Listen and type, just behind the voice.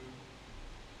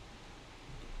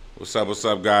What's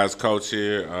up, guys? Coach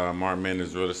here, Mark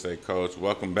Mendes, real estate coach.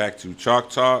 Welcome back to Chalk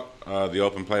Talk, the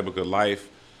open playbook of life.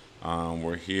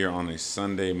 We're here on a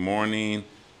Sunday morning.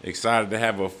 Excited to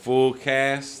have a full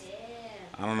cast.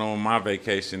 I don't know when my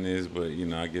vacation is, but,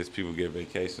 I guess people get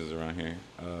vacations around here.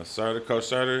 Coach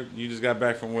Sutter, you just got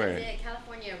back from where? I did,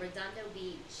 California, Redondo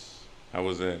Beach. How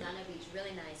was that? Redondo Beach,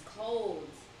 really nice. Cold.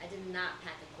 I did not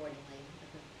pack accordingly.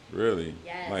 Really?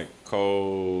 Yes. Like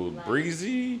cold,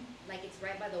 breezy? Like it's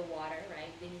right by the water, right?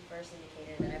 Then you first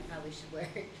indicated that I probably should wear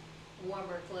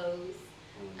warmer clothes.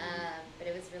 But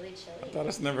it was really chilly. I thought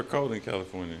it's never cold in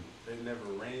California. It never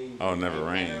rained. Oh, it never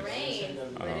rains. Never rained,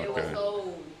 but Oh, it was okay.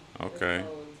 cold. Okay. It was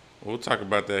cold. We'll talk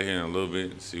about that here in a little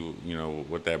bit and see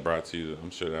what that brought to you. I'm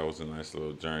sure that was a nice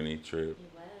little journey trip. It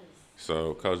was.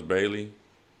 So, Coach Bailey,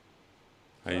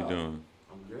 how you doing?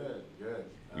 I'm good.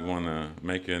 You want to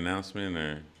make your announcement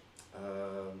or?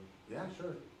 Yeah,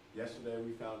 sure. Yesterday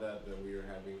we found out that we are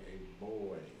having a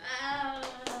boy. Oh,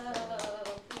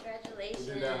 congratulations.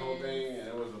 We did that whole thing, and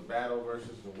it was a battle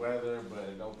versus the weather, but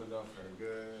it opened up for a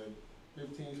good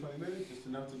 15, 20 minutes, just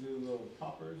enough to do little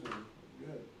poppers, and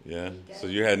good. Yeah. So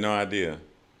you had no idea.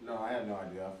 No, I had no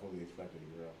idea. I fully expected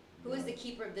a girl. Who was the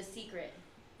keeper of the secret?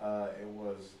 It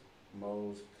was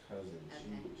Mo's cousin.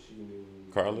 Okay. She knew.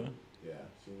 Carla? Yeah,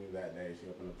 she knew that day. She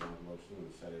opened up the envelope soon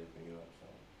and set everything up. So.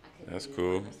 I couldn't That's be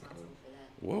cool. more responsible for that.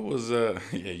 What was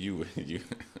you?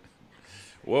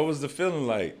 What was the feeling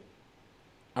like?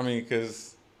 I mean,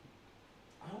 cause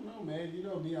I don't know, man. You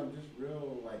know me, I'm just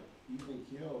real, even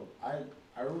keeled. I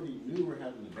already knew we're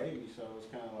having a baby, so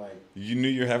it's kind of like. you knew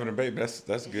you were having a baby. That's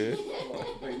good.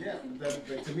 But yeah,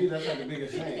 but to me, that's like the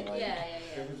biggest thing. Like, Yeah.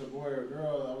 If it's a boy or a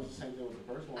girl, that was the same thing with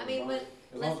the first one. I mean, but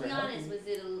let's be honest.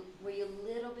 Were you a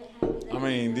little bit happy? That I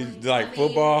mean, you were did born?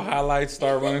 football highlights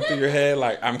start running through your head?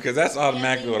 Because that's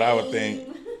automatically what I would think.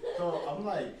 So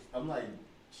I'm like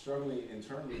struggling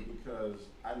internally because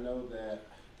I know that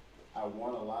I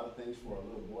want a lot of things for a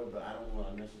little boy, but I don't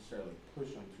want to necessarily push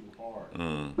him too hard. You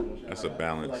know what I'm saying? That's Like, a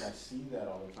balance. I feel like I see that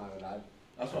all the time, and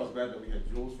that's why I was glad that we had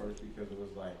Jules first because it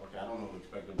was like, okay, I don't know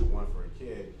expect them to want for a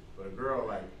kid, but a girl,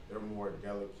 like, they're more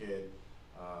delicate.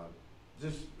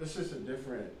 It's just a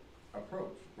different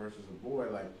approach versus a boy.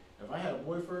 Like, if I had a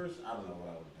boy first, I don't know what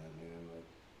I would have done, man. Like,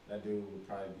 that dude would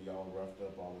probably be all roughed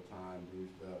up all the time,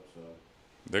 bruised up. So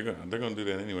They're gonna do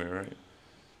that anyway, right?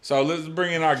 So let's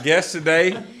bring in our guest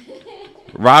today,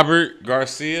 Robert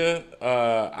Garcia.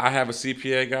 I have a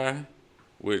CPA guy,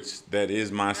 which that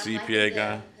is my CPA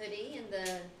guy. The hoodie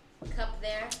and the cup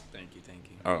there. Thank you.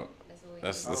 Oh,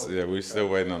 That's what we yeah. We're still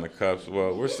waiting on the cups.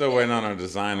 Well, we're still waiting on our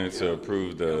designer to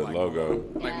approve the logo.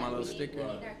 Like my little sticker. We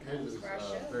need our his cups is for our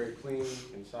show. very clean,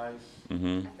 concise.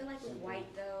 Mm-hmm. I feel like with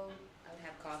white though, I would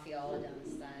have coffee all down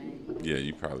the side. Yeah,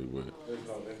 you probably would. There's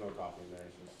no coffee there.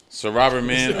 It's just So Robert,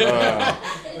 man,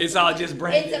 It's all just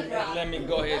branded. It's a problem. Let me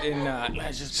go ahead and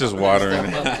just water in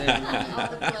it. All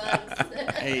the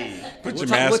plugs. Hey, Put we'll your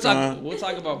mask talk, on. We'll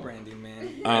talk about branding,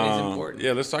 man. That is important.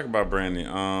 Yeah, let's talk about branding.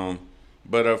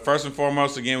 But first and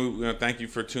foremost, again, we want to thank you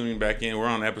for tuning back in. We're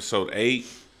on episode 8,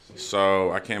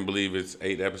 so I can't believe it's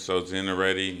 8 episodes in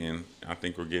already, and I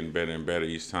think we're getting better and better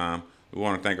each time. We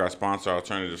want to thank our sponsor,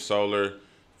 Alternative Solar,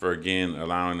 for, again,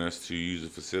 allowing us to use the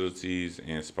facilities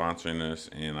and sponsoring us,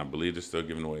 and I believe they're still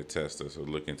giving away a Tesla, so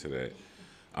look into that.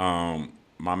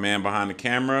 My man behind the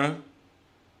camera.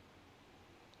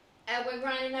 Edward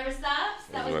Grinding Never Stops.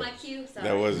 That was my cue. Sorry.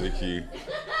 That was the cue.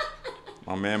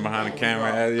 My man behind the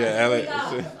camera, yeah, There we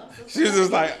Alex. go. She was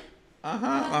just like,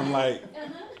 I'm like,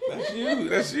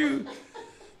 that's you.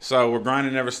 So we're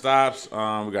grinding never stops.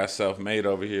 We got self-made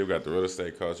over here. We got the real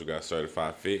estate coach. We got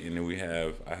certified fit, and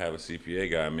then I have a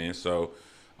CPA guy, man. So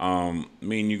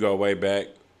me and you go way back.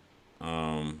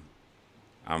 I'm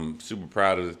super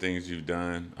proud of the things you've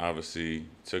done. Obviously,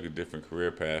 took a different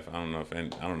career path. I don't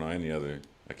know any other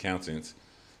accountants,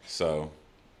 so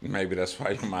maybe that's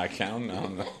why you're my accountant. I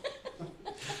don't know.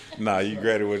 Nah, you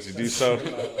great at what you do. So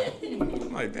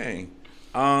I'm like, dang.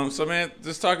 So man,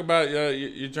 just talk about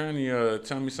your journey.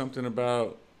 Tell me something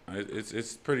about.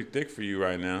 It's pretty thick for you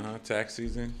right now, huh? Tax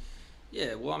season.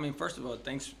 Yeah, well, I mean, first of all,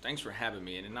 thanks for having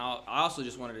me, and I also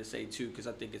just wanted to say too, because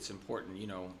I think it's important.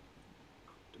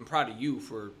 I'm proud of you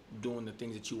for doing the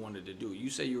things that you wanted to do. You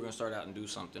say you were going to start out and do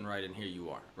something, right? And here you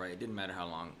are, right? It didn't matter how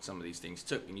long some of these things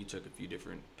took, and you took a few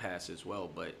different paths as well.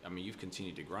 But I mean, you've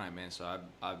continued to grind, man. So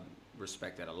I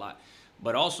respect that a lot.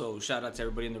 But also, shout out to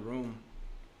everybody in the room.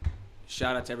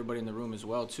 Shout out to everybody in the room as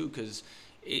well too, because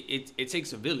it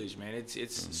takes a village, man.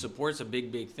 Support's a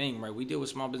big thing, right? We deal with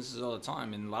small businesses all the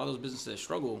time, and a lot of those businesses that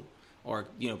struggle or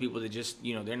people that just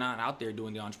they're not out there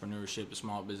doing the entrepreneurship, the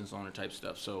small business owner type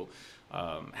stuff. So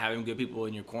having good people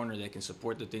in your corner that can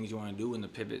support the things you want to do and the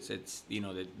pivots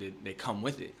that come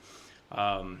with it.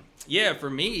 For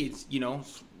me,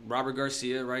 it's Robert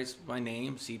Garcia, right? My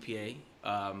name, CPA.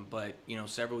 But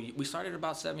we started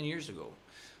about 7 years ago.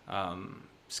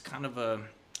 It's kind of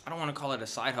I don't want to call it a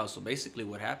side hustle. Basically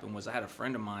what happened was I had a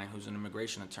friend of mine who's an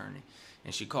immigration attorney,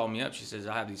 and she called me up. She says,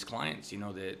 I have these clients,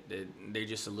 that they're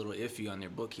just a little iffy on their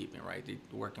bookkeeping, right? They're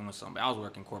working with somebody. I was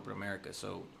working corporate America,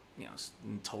 so, it's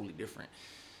totally different.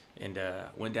 And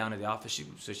went down to the office.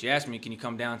 So she asked me, can you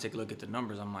come down and take a look at the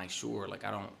numbers? I'm like, sure. Like,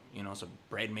 I don't, it's a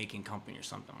bread making company or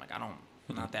something. I'm like, I'm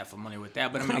not that familiar with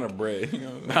that, but what kind of bread?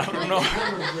 I don't know.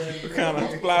 What kind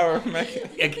of flour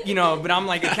making? But I'm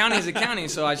like, accounting is accounting.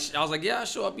 So I was like, yeah, I'll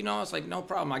show up. I was like, no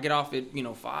problem. I get off at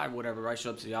 5, whatever. I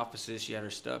show up to the offices. She had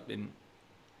her stuff, and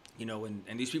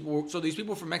these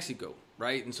people from Mexico,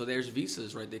 right? And so there's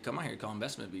visas, right? They come out here, call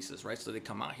investment visas, right? So they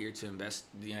come out here to invest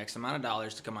the X amount of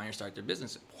dollars to come out here and start their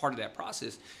business. Part of that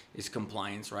process is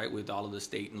compliance, right, with all of the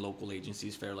state and local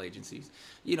agencies, federal agencies,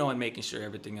 and making sure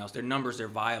everything else, their numbers are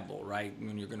viable, right?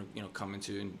 When you're going to come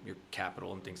into your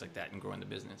capital and things like that and growing the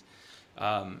business.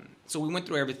 So we went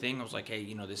through everything. I was like,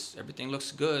 hey, everything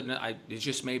looks good. It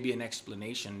just may be an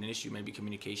explanation, an issue, maybe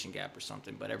communication gap or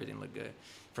something, but everything looked good.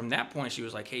 From that point, she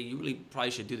was like, hey, you really probably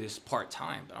should do this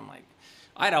part-time. But I'm like,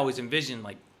 I'd always envisioned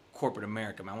like corporate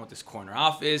America. I want this corner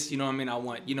office, I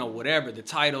want, whatever, the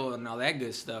title and all that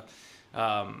good stuff.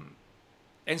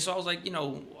 And so I was like,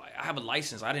 I have a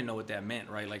license. I didn't know what that meant,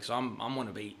 right? Like, so I'm one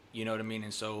of 8, you know what I mean?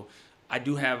 And so I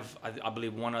do have, I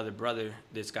believe, one other brother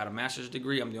that's got a master's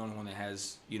degree. I'm the only one that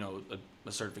has,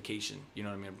 a certification,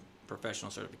 a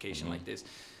professional certification like this.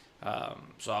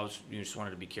 So I was just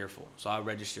wanted to be careful. So I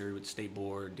registered with the state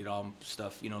board, did all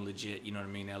stuff, legit,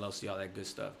 LLC, all that good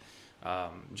stuff,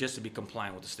 just to be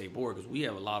compliant with the state board, because we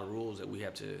have a lot of rules that we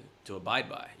have to abide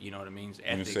by. You know what I mean?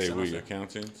 Ethics. You say we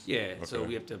accountants? Yeah. Okay. So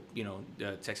we have to,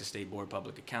 the Texas State Board of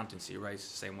Public Accountancy, right? It's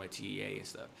the same way TEA and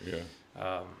stuff.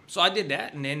 Yeah. So I did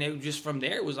that, and then it just from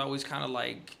there it was always kind of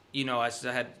like, I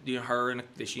had her, and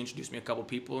she introduced me a couple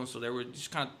people, and so they were just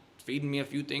kind of feeding me a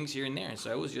few things here and there. And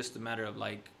so it was just a matter of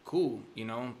like, cool,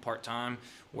 part-time,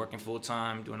 working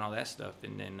full-time, doing all that stuff.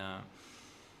 And then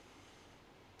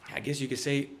I guess you could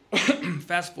say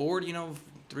fast forward,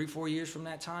 3-4 years from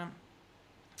that time,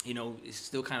 it's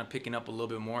still kind of picking up a little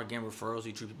bit more. Again, referrals,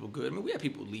 you treat people good. I mean, we have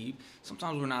people leave.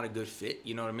 Sometimes we're not a good fit,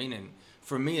 you know what I mean? And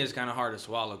for me, it's kind of hard to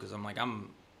swallow, because I'm like, I'm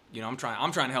trying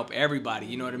to help everybody,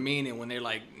 you know what I mean? And when they're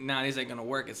like, nah, this ain't going to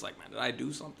work, it's like, man, did I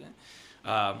do something?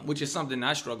 Which is something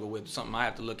I struggle with, something I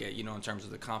have to look at, in terms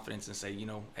of the confidence and say,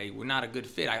 hey, we're not a good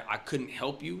fit. I couldn't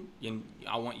help you, and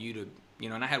I want you to,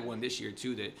 and I had one this year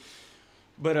too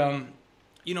but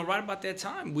right about that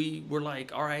time, we were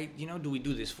like, all right, do we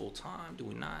do this full time? Do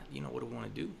we not? What do we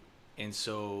want to do? And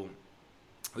so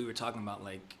we were talking about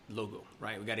like logo,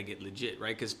 right? We got to get legit,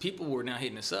 right? Because people were now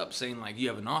hitting us up saying like, you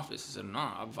have an office. I said, no,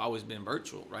 I've always been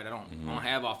virtual, right? I don't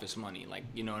have office money. Like,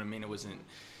 you know what I mean? It wasn't.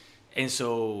 And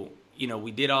so,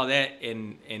 we did all that.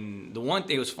 And the one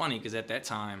thing was funny, because at that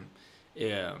time,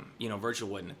 virtual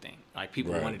wasn't a thing. Like,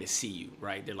 people wanted to see you,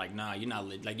 right? They're like, nah, you're not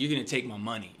like, you're going to take my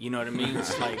money. You know what I mean?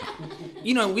 It's like,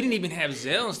 we didn't even have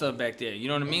Zelle and stuff back there. You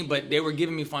know what I mean? But they were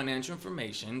giving me financial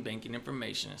information, banking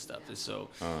information and stuff. And so,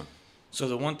 so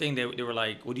the one thing they were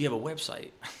like, well, do you have a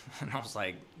website? And I was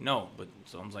like, no. But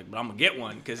I'm going to get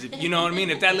one. Because, you know what I mean?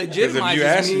 If that legitimizes me. If you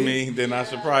ask me, then I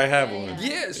should probably have one.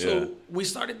 Yeah. So we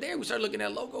started there. We started looking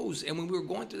at logos. And when we were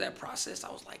going through that process,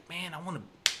 I was like, man, I want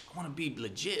to be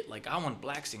legit. Like, I want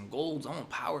blacks and golds. I want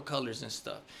power colors and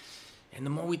stuff. And the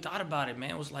more we thought about it,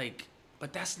 man, it was like,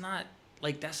 but that's not,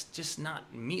 like, that's just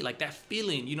not me. Like, that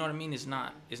feeling, you know what I mean? It's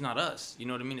not us. You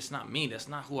know what I mean? It's not me. That's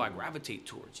not who I gravitate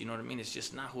towards. You know what I mean? It's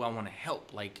just not who I want to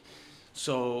help. Like,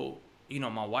 so,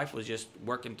 my wife was just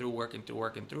working through,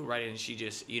 right? And she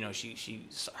just, she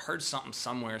heard something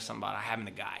somewhere, something about having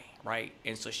a guy, right?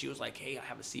 And so she was like, hey, I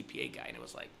have a CPA guy. And it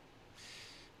was like,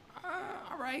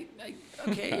 all right, like,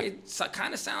 okay, it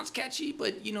kind of sounds catchy,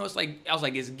 but it's like, I was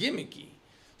like, it's gimmicky.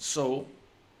 So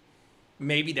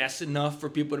maybe that's enough for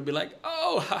people to be like,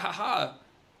 oh, ha ha ha,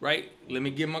 right? Let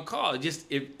me give him a call. Just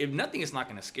if nothing, it's not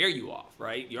going to scare you off,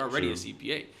 right? You're already a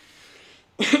CPA.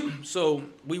 So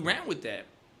we ran with that.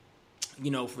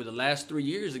 For the last 3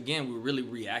 years, again, we were really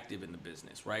reactive in the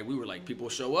business, right? We were like, people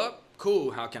show up,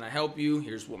 cool, how can I help you?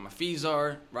 Here's what my fees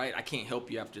are, right? I can't help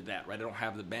you after that, right? I don't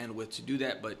have the bandwidth to do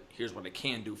that, but here's what I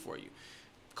can do for you.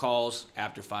 Calls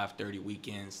after 5:30,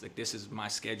 weekends. Like, this is my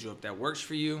schedule. If that works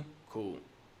for you, cool.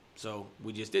 So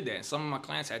we just did that. And some of my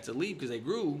clients had to leave because they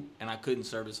grew, and I couldn't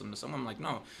service them. To someone, I'm like,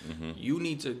 no, you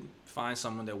need to find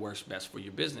someone that works best for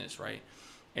your business, right?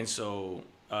 And so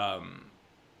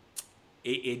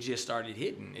it just started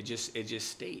hitting. It just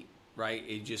stayed, right?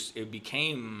 It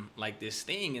became like this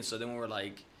thing. And so then we were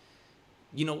like,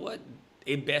 you know what?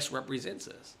 It best represents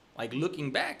us. Like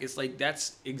looking back, it's like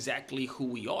that's exactly who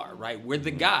we are, right? We're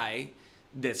the guy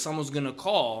that someone's gonna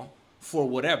call for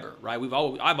whatever, right?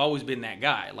 I've always been that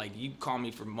guy. Like you call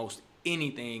me for most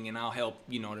anything, and I'll help.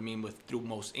 You know what I mean through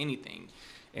most anything.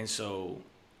 And so,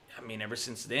 I mean, ever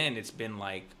since then, it's been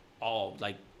like all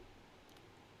like.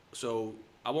 So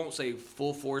I won't say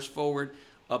full force forward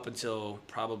up until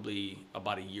probably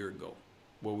about a year ago,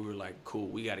 where we were like, cool,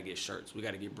 we got to get shirts, we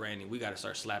got to get branding, we got to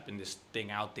start slapping this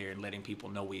thing out there and letting people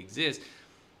know we exist.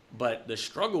 But the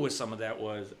struggle with some of that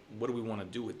was, what do we want to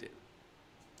do with it?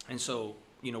 And so,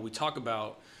 you know, we talk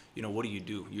about, you know, what do?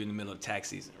 You're in the middle of tax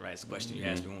season, right? It's a question you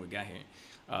asked me when we got here.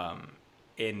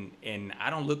 And I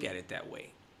don't look at it that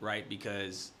way, right?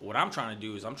 Because what I'm trying to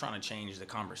do is I'm trying to change the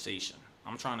conversation.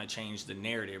 I'm trying to change the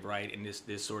narrative, right? In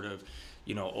this sort of,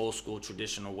 you know, old school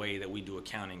traditional way that we do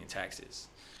accounting and taxes.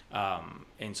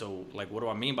 And so, like, what do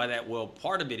I mean by that? Well,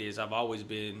 part of it is I've always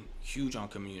been huge on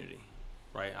community,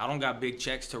 right? I don't got big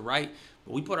checks to write,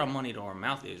 but we put our money to our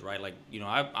mouth is, right? Like, you know,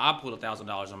 I put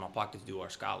 $1,000 in my pocket to do our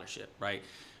scholarship, right?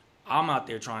 I'm out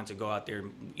there trying to go out there,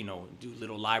 you know, do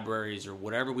little libraries or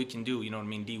whatever we can do, you know what I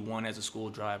mean? D1 as a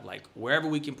school drive, like wherever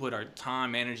we can put our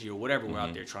time, energy, or whatever, we're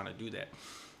out there trying to do that.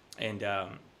 And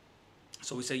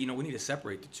so we say, you know, we need to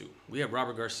separate the two. We have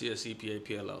Robert Garcia, CPA,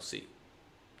 PLLC.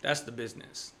 That's the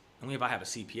business. And I have a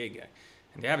CPA guy.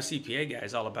 And to have a CPA guy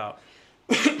is all about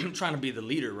trying to be the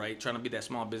leader, right? Trying to be that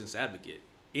small business advocate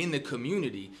in the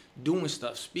community, doing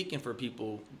stuff, speaking for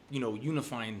people, you know,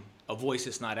 unifying a voice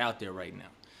that's not out there right now.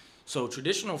 So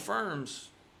traditional firms,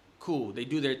 cool, they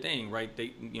do their thing, right?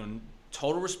 They, you know,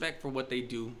 total respect for what they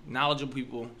do. Knowledgeable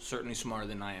people, certainly smarter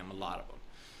than I am, a lot of them.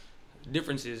 The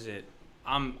difference is that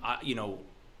I'm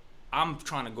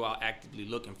trying to go out actively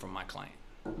looking for my client.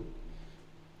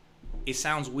 It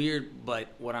sounds weird, but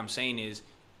what I'm saying is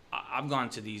I've gone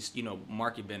to these, you know,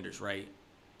 market vendors, right?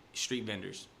 Street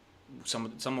vendors. Some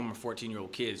of them are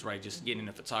 14-year-old kids, right? Just getting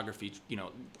into photography. You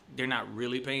know, they're not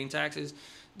really paying taxes.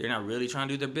 They're not really trying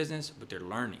to do their business, but they're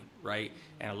learning, right?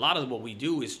 And a lot of what we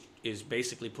do is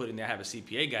basically have a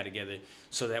CPA guy together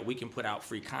so that we can put out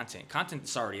free content. Content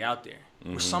that's already out there.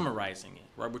 We're summarizing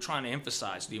it, right? We're trying to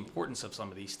emphasize the importance of some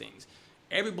of these things.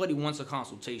 Everybody wants a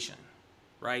consultation,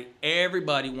 right?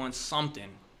 Everybody wants something.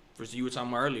 First, you were talking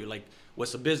about earlier, like,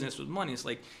 what's a business with money? It's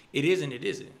like, it isn't.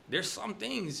 There's some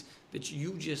things that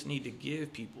you just need to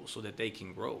give people so that they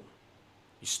can grow.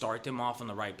 You start them off on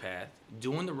the right path,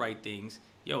 doing the right things,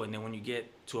 and then when you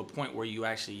get to a point where you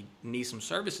actually need some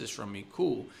services from me,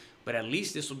 cool. But at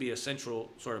least this will be a central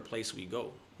sort of place we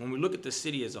go. When we look at the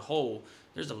city as a whole,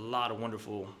 there's a lot of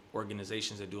wonderful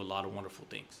organizations that do a lot of wonderful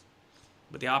things,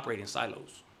 but they operate in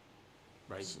silos,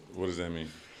 right? What does that mean?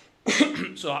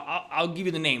 So I'll give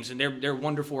you the names, and they're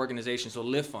wonderful organizations. So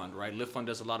Lift Fund, right? Lift Fund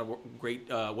does a lot of great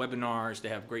webinars. They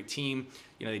have a great team.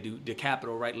 You know, they do the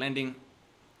capital, right? Lending.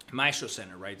 Maestro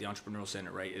Center, right? The Entrepreneurial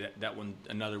Center, right? That one,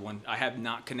 another one. I have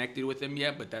not connected with them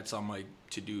yet, but that's on my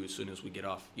to-do as soon as we get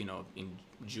off, you know, in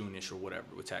June-ish or whatever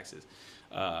with taxes.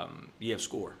 You have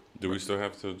SCORE. Do we still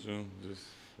have till June?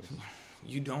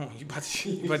 You don't.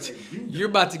 You're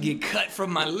about to get cut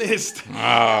from my list.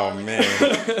 Oh man.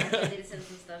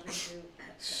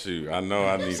 Shoot, I know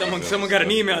I need. Someone got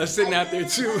an email that's sitting out there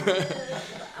too.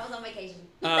 I was on vacation.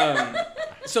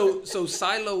 So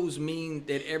silos mean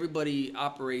that everybody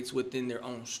operates within their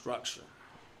own structure,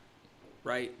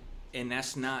 right? And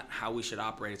that's not how we should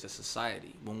operate as a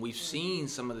society. When we've seen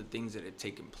some of the things that have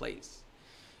taken place,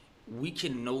 we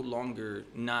can no longer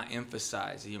not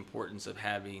emphasize the importance of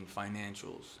having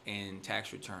financials and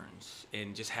tax returns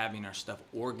and just having our stuff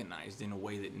organized in a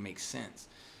way that makes sense.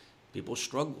 People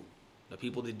struggle. The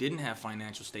people that didn't have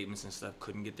financial statements and stuff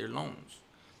couldn't get their loans.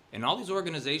 And all these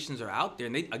organizations are out there,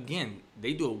 and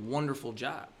they do a wonderful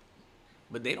job,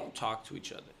 but they don't talk to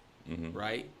each other,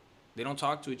 right? They don't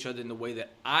talk to each other in the way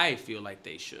that I feel like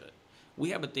they should.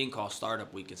 We have a thing called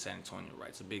Startup Week in San Antonio, right?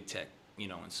 It's a big tech, you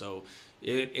know, and so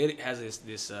it has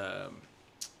this I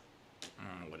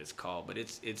don't know what it's called, but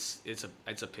it's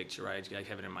a picture, right? I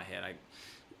have it in my head.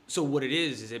 So what it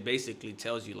is it basically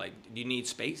tells you, like, do you need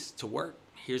space to work?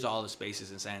 Here's all the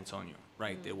spaces in San Antonio,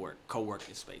 right? They work,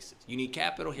 co-working spaces. You need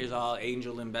capital? Here's all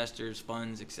angel investors,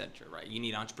 funds, etc., right? You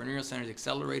need entrepreneurial centers,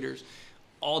 accelerators,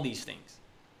 all these things.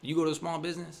 You go to a small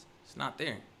business, it's not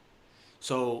there.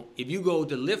 So if you go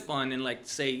to Lift Fund and like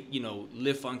say, you know,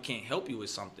 Lift Fund can't help you with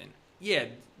something, yeah,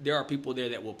 there are people there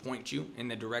that will point you in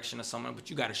the direction of someone, but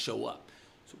you got to show up.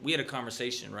 So we had a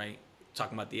conversation, right,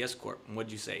 talking about the S Corp, and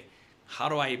what'd you say? How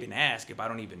do I even ask if I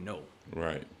don't even know?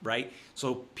 Right. Right?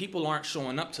 So people aren't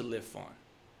showing up to Lift Fund.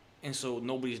 And so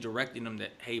nobody's directing them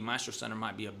that, hey, Maestro Center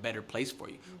might be a better place for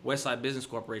you. Westside Business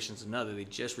Corporation is another. They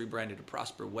just rebranded to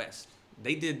Prosper West.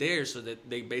 They did theirs so that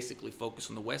they basically focus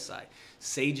on the west side.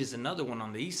 Sage is another one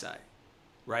on the east side,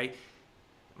 right?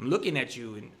 I'm looking at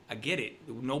you, and I get it.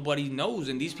 Nobody knows,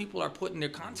 and these people are putting their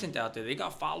content out there. They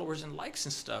got followers and likes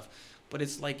and stuff. But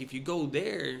it's like if you go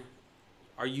there,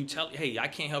 are you telling, hey, I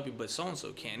can't help you, but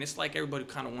so-and-so can. It's like everybody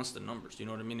kind of wants the numbers, you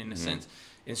know what I mean, in a sense.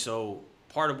 And so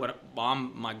part of what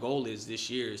my goal is this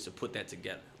year is to put that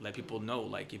together. Let people know,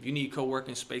 like, if you need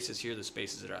co-working spaces, here are the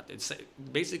spaces that are out there. It's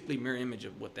basically mirror image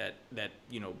of what that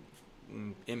you know,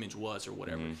 image was or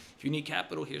whatever. If you need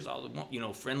capital, here's all the, you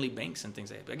know, friendly banks and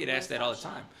things like that. I get asked that all the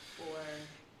time.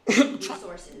 For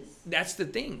resources. That's the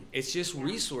thing. It's just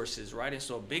resources, right? And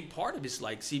so a big part of it's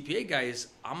like CPA guys,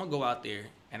 I'm going to go out there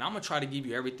and I'm going to try to give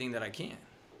you everything that I can.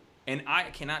 And I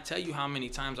cannot tell you how many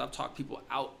times I've talked people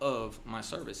out of my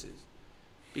services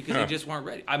because they just weren't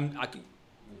ready.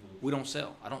 We don't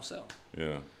sell. I don't sell.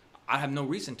 Yeah. I have no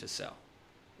reason to sell.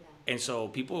 Yeah. And so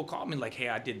people will call me like, hey,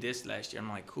 I did this last year. I'm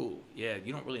like, cool. Yeah,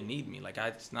 you don't really need me. Like,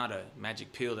 it's not a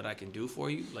magic pill that I can do for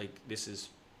you. Like,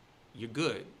 you're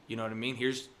good. You know what I mean?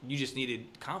 You just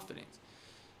needed confidence.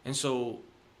 And so,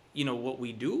 you know, what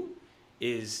we do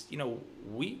is, you know,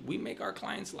 we make our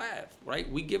clients laugh, right?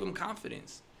 We give them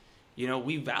confidence. You know,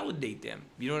 we validate them.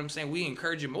 You know what I'm saying? We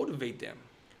encourage and motivate them.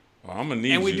 Well, I'm gonna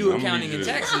need and we you. do accounting and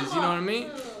taxes. You know what I mean?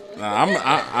 Nah,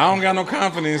 I don't got no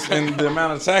confidence in the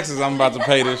amount of taxes I'm about to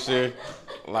pay this year.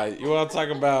 Like, you all talk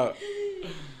about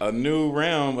a new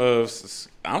realm of,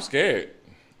 I'm scared.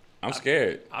 I'm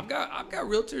scared. I've got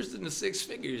realtors in the six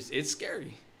figures. It's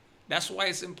scary. That's why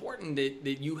it's important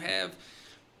that you have.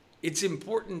 It's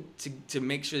important to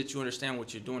make sure that you understand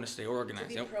what you're doing to stay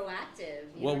organized. To be proactive.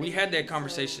 Well, we had that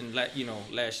conversation,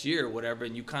 last year or whatever,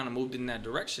 and you kind of moved in that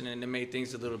direction, and it made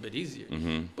things a little bit easier.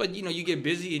 But you know, you get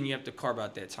busy, and you have to carve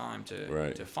out that time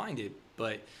to find it.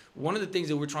 But one of the things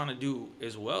that we're trying to do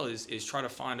as well is try to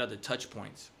find other touch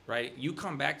points, right? You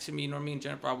come back to me, you know what I mean?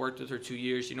 Jennifer, I worked with her 2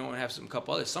 years, you know, and have some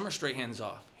couple others. Some are straight hands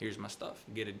off. Here's my stuff.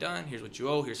 Get it done. Here's what you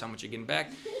owe. Here's how much you're getting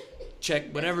back.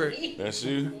 Check, whatever. That's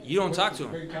you. You don't talk to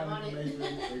them.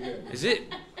 Is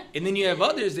it? And then you have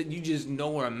others that you just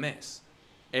know are a mess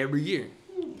every year.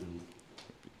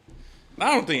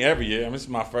 I don't think every year. I mean, this is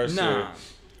my first year.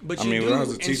 But you do.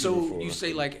 And so you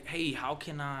say like, hey, how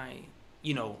can I,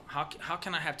 you know, how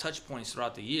can I have touch points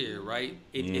throughout the year, right?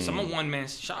 It's I'm a one-man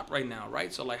shop right now,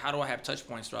 right? So like, how do I have touch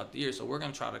points throughout the year? So we're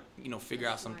gonna try to, you know, figure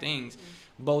out some things,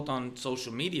 both on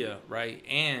social media, right,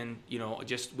 and you know,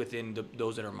 just within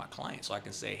those that are my clients. So I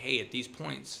can say, hey, at these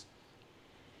points,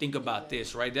 think about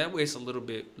this, right? That way, it's a little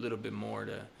bit more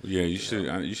to. Yeah, you should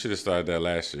have started that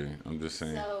last year. I'm just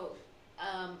saying. So,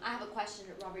 I have a question,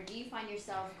 Robert. Do you find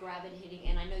yourself gravitating,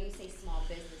 and I know you say small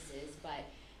businesses, but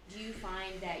do you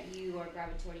find that you are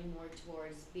gravitating more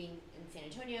towards being in San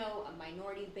Antonio, a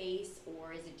minority base,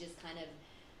 or is it just kind of,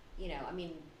 you know, I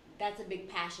mean, that's a big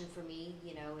passion for me,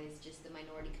 you know, is just the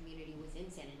minority community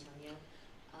within San Antonio.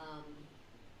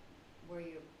 Where are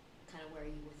you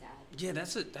with that? Yeah,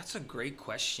 that's a great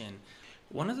question.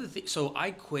 One of the things, so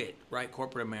I quit, right,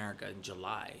 corporate America in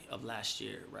July of last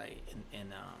year, right,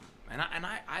 and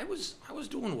I was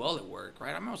doing well at work,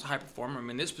 right. I mean, I was a high performer. I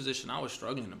mean, in this position, I was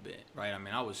struggling a bit, right. I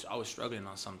mean, I was struggling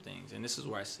on some things, and this is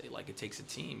where I say, like, it takes a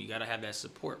team. You got to have that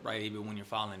support, right, even when you're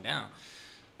falling down.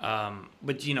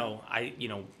 But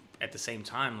at the same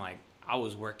time, like, I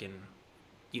was working,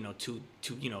 you know,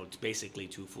 basically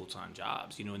two full-time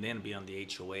jobs, you know, and then be on the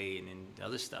HOA and then the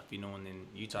other stuff, you know, and then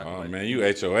you talk about. Oh man, you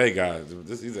HOA guy.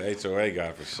 He's an HOA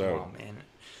guy for sure. Oh man.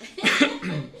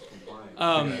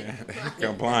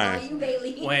 Compliance.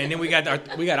 Well, and then we got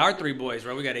our three boys,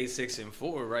 right? We got 8, 6, and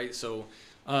 4, right? So,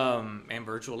 and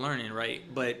virtual learning, right?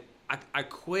 But I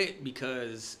quit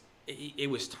because it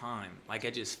was time. Like, I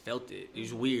just felt it. It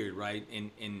was weird, right?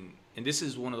 And this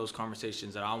is one of those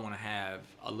conversations that I want to have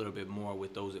a little bit more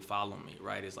with those that follow me,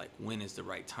 right? It's like, when is the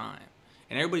right time?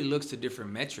 And everybody looks to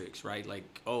different metrics, right?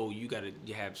 Like, oh, you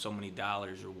have so many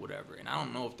dollars or whatever. And I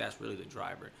don't know if that's really the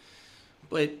driver.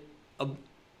 But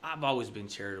I've always been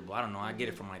charitable. I don't know. I get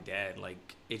it from my dad.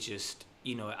 Like, it's just,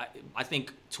 you know, I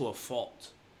think to a fault,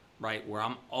 right? Where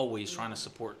I'm always trying to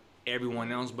support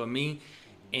everyone else but me.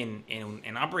 And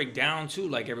I break down too,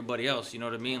 like everybody else, you know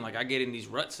what I mean? Like, I get in these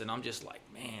ruts and I'm just like,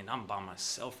 man, man, I'm by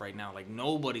myself right now. Like,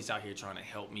 nobody's out here trying to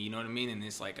help me. You know what I mean? And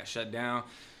it's like I shut down.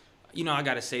 You know, I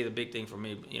got to say the big thing for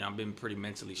me, you know, I've been pretty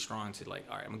mentally strong to like,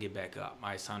 all right, I'm going to get back up. All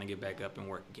right, it's time to get back up and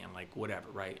work again. Like, whatever,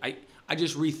 right? I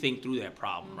just rethink through that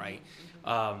problem, right?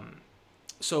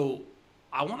 So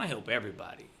I want to help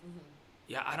everybody.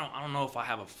 Yeah, I don't know if I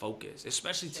have a focus,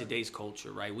 especially today's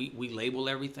culture, right? We label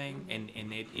everything,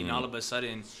 and all of a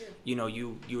sudden, you know,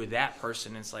 you're that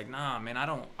person. It's like, nah, man, I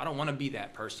don't want to be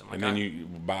that person. Like, and then you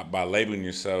by labeling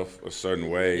yourself a certain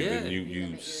way, Yeah. then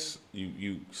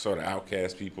you sort of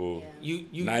outcast people,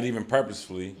 you not even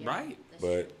purposefully, right,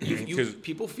 but you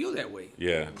people feel that way.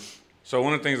 Yeah. So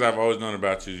one of the things I've always known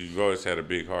about you, you've always had a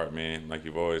big heart, man. Like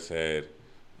you've always had.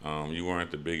 You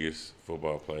weren't the biggest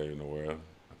football player in the world.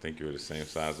 I think you were the same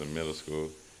size in middle school.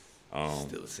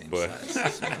 Still the same but, size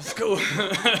as middle school.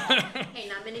 Hey,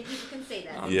 not many people can say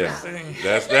that. Yeah,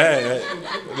 that's that.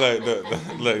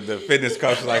 Look, the fitness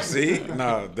coach is like, see,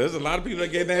 no, there's a lot of people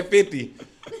that get that 50.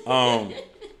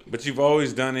 But you've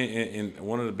always done it, and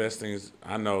one of the best things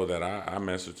I know that I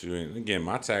mess with you. And again,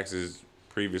 my taxes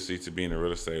previously to being in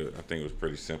real estate, I think it was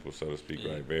pretty simple, so to speak,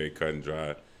 right? Very cut and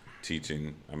dry.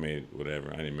 Teaching, I made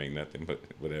whatever. I didn't make nothing, but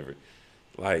whatever.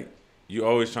 Like, you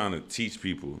always trying to teach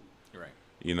people. Right.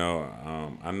 You know,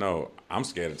 I know I'm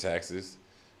scared of taxes.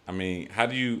 I mean, how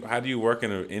do you work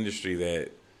in an industry that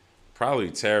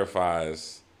probably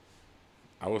terrifies,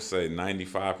 I would say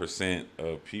 95%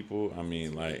 of people? I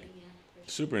mean, like,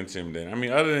 super intimidating. I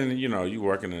mean, other than, you know, you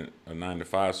working a 9 to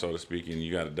 5, so to speak, and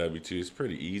you got a W-2, it's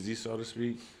pretty easy, so to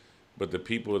speak. But the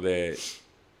people that,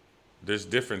 there's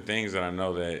different things that I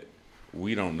know that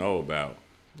we don't know about.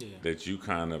 Yeah. That you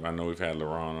kind of, I know we've had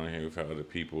LaRon on here, we've had other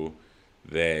people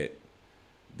that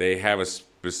they have a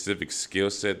specific skill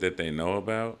set that they know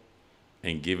about,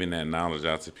 and giving that knowledge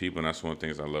out to people. And that's one of the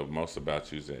things I love most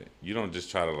about you is that you don't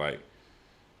just try to like,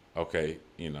 okay,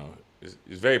 you know, it's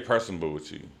very personable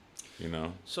with you, you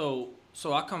know? So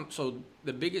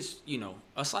the biggest, you know,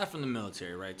 aside from the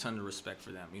military, right, ton of respect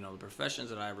for them. You know, the professions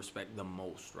that I respect the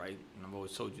most, right, and I've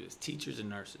always told you this, teachers and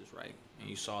nurses, right? And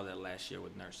you saw that last year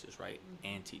with nurses, right,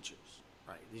 and teachers,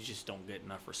 right? They just don't get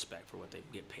enough respect for what they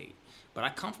get paid. But I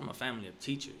come from a family of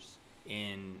teachers,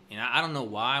 and I don't know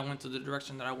why I went through the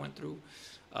direction that I went through.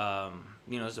 You know,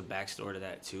 there's a backstory to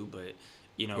that too, but,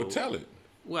 you know. Well, tell it.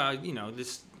 Well, you know,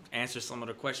 this answer some of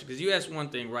the questions, because you asked one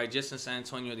thing, right? Just in San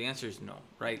Antonio, the answer is no,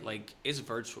 right? Like, it's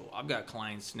virtual. I've got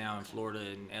clients now in Florida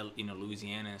and, you know,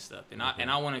 Louisiana and stuff, and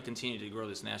I want to continue to grow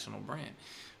this national brand,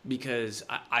 because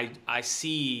I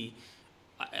see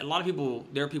a lot of people.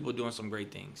 There are people doing some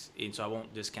great things, and so I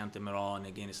won't discount them at all. And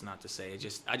again, it's not to say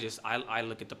I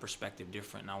look at the perspective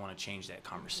different, and I want to change that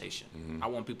conversation. I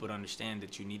want people to understand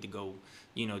that you need to go,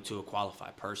 you know, to a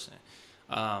qualified person.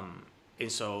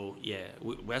 And so, yeah,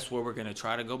 that's where we're going to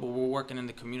try to go, but we're working in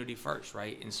the community first,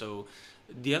 right? And so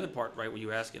the other part, right, what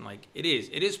you're asking, like, it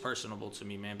is personable to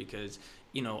me, man, because,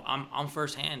 you know, I'm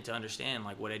firsthand to understand,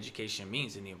 like, what education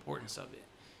means and the importance of it.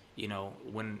 You know,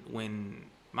 when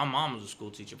my mom was a school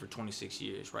teacher for 26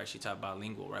 years, right, she taught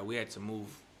bilingual, right? We had to move,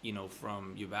 you know,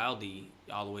 from Uvalde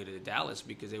all the way to Dallas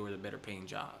because they were the better paying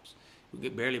jobs. We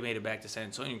barely made it back to San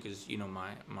Antonio because, you know,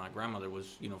 my grandmother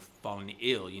was, you know, falling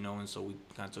ill, you know, and so we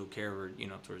kind of took care of her, you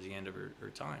know, towards the end of her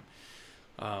time.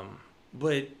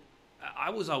 But I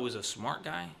was always a smart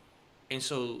guy. And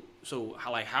so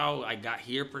how I got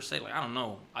here per se, like, I don't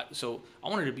know. So I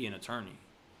wanted to be an attorney.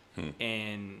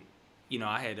 And, you know,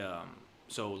 I had,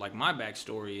 so like my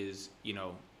backstory is, you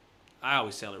know, I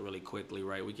always tell it really quickly,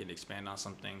 right? We can expand on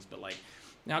some things, but like,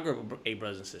 now I grew up with 8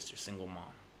 brothers and sisters, single mom.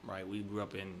 Right, we grew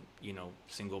up in, you know,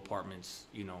 single apartments,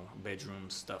 you know,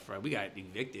 bedrooms, stuff, right? We got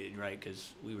evicted, right,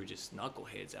 because we were just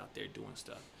knuckleheads out there doing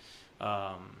stuff.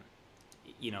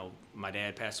 You know, my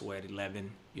dad passed away at 11,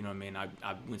 you know what I mean? I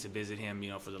went to visit him, you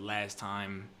know, for the last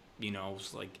time, you know, it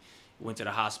was like, went to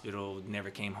the hospital, never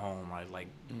came home, right? Like,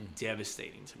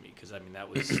 devastating to me, because, I mean,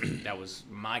 that was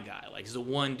my guy. Like, he's the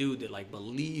one dude that, like,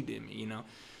 believed in me, you know?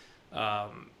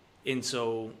 And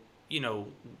so, you know,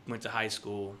 went to high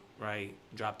school, right?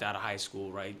 Dropped out of high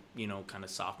school, right? You know, kind of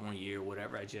sophomore year,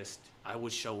 whatever. I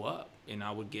would show up and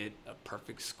I would get a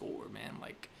perfect score, man.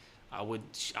 Like, I would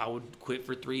quit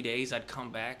for 3 days. I'd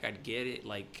come back. I'd get it.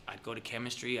 Like, I'd go to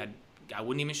chemistry. I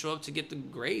wouldn't even show up to get the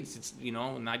grades. It's, you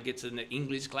know, and I'd get to the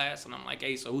English class and I'm like,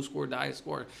 hey, so who scored the highest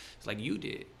score? It's like, you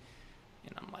did.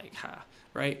 And I'm like,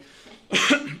 right?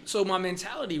 So my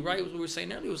mentality, right, what we were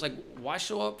saying earlier, was like, why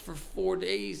show up for 4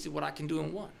 days to what I can do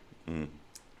in 1?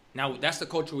 Now, that's the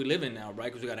culture we live in now, right?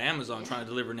 Because we got Amazon trying to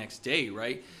deliver next day,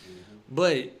 right?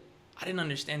 But I didn't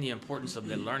understand the importance of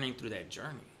the learning through that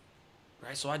journey,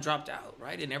 right? So I dropped out,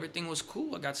 right? And everything was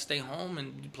cool. I got to stay home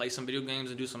and play some video games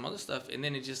and do some other stuff. And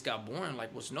then it just got boring.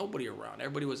 Like, was nobody around.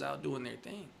 Everybody was out doing their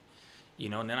thing.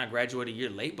 And then I graduated a year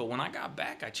late. But when I got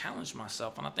back, I challenged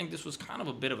myself. And I think this was kind of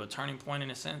a bit of a turning point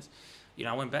in a sense.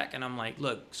 I went back and I'm like,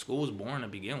 look, school was boring to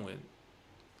begin with.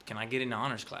 Can I get into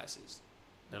honors classes?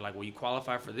 They're like, well, you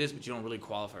qualify for this, but you don't really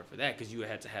qualify for that because you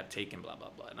had to have taken blah, blah,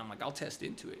 blah. And I'm like, I'll test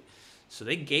into it. So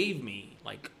they gave me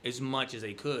like as much as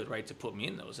they could, right, to put me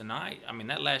in those. And I mean,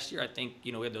 that last year, I think,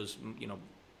 we had those,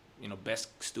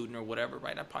 best student or whatever,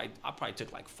 right? I probably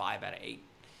took like 5 out of 8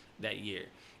 that year.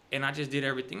 And I just did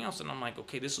everything else. And I'm like,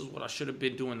 okay, this is what I should have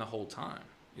been doing the whole time,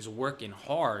 is working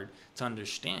hard to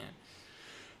understand.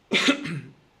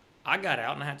 I got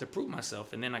out and I had to prove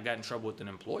myself. And then I got in trouble with an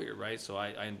employer, right? So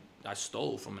I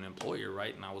stole from an employer,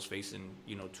 right? And I was facing,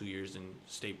 2 years in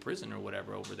state prison or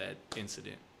whatever over that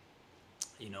incident.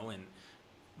 And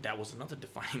that was another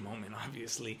defining moment,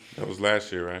 obviously. That was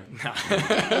last year, right?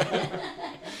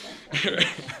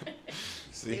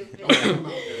 See?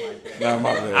 No,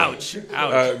 my bad. Ouch.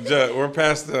 We're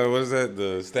past what is that?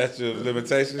 The statute of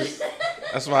limitations.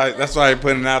 That's why I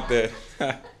put it out there.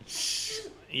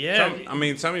 Yeah.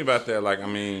 Tell me about that. Like,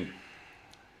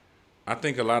 I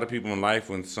think a lot of people in life,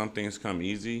 when some things come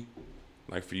easy,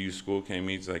 like for you, school came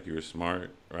easy, like you were smart,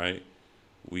 right?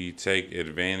 We take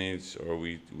advantage, or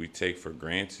we take for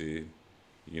granted,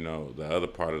 the other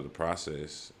part of the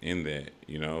process in that,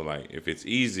 like if it's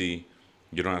easy,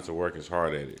 you don't have to work as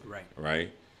hard at it.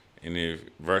 Right. And if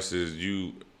versus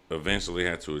you eventually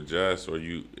had to adjust, or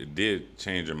you did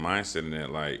change your mindset in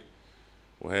that, like,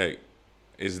 well, heck,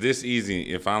 is this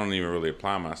easy if I don't even really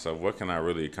apply myself? What can I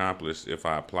really accomplish if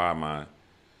I apply my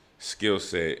skill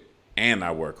set and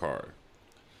I work hard?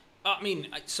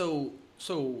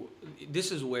 So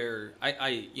this is where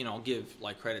I give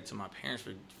like credit to my parents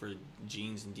for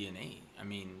genes and DNA.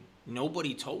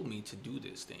 Nobody told me to do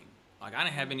this thing. Like, I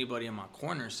didn't have anybody in my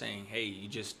corner saying, hey, you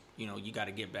just, you got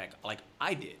to get back like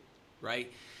I did,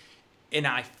 right? And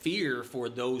I fear for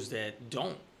those that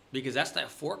don't, because that's that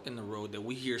fork in the road that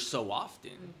we hear so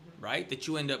often, right? That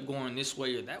you end up going this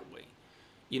way or that way.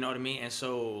 You know what I mean? And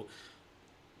so,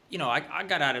 I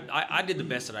got out of, I did the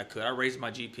best that I could. I raised my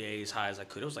GPA as high as I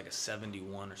could. It was like a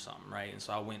 71 or something, right? And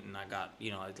so I went and I got,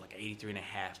 like 83 and a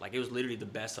half. Like, it was literally the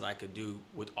best that I could do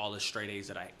with all the straight A's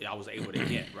that I was able to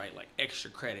get, right? Like, extra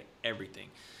credit, everything.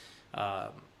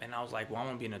 And I was like, well, I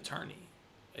want to be an attorney.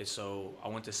 And so I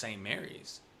went to St.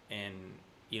 Mary's and,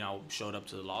 showed up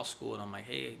to the law school. And I'm like,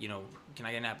 hey, can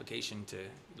I get an application to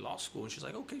law school? And she's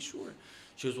like, okay, sure.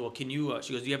 She goes, well, can you,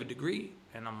 she goes, do you have a degree?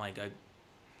 And I'm like,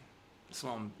 that's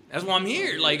why I'm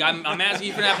here. Like, I'm asking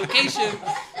you for an application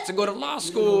to go to law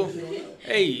school.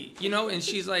 Hey, and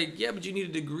she's like, yeah, but you need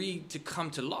a degree to come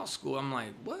to law school. I'm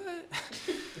like, what?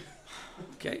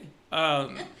 Okay. I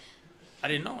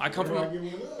didn't know. I come from.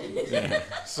 Yeah.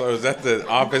 So is that the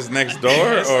office next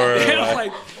door, or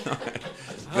like,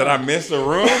 did I miss a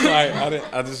room?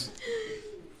 I just.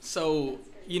 So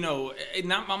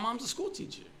now my mom's a school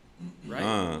teacher,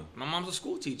 right? My mom's a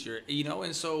school teacher,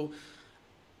 and so.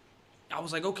 I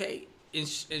was like, okay, and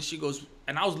she goes,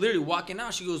 and I was literally walking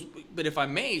out. She goes, but if I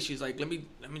may, she's like, let me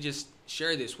just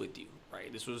share this with you,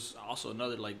 right? This was also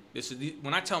another, like, this is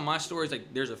when I tell my stories,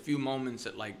 like, there's a few moments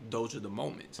that, like, those are the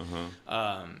moments.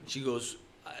 She goes,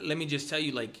 let me just tell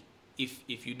you, like,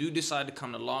 if you do decide to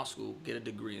come to law school, get a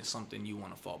degree in something you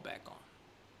want to fall back on.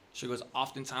 She goes,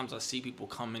 oftentimes I see people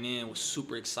coming in with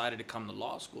super excited to come to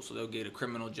law school, so they'll get a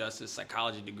criminal justice,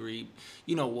 psychology degree,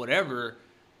 whatever.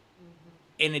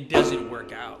 And it doesn't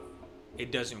work out.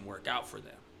 It doesn't work out for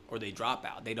them. Or they drop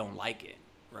out. They don't like it,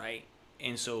 right?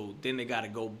 And so then they got to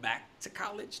go back to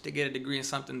college to get a degree in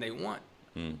something they want.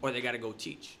 Or they got to go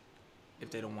teach.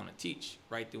 If they don't want to teach,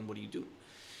 right, then what do you do?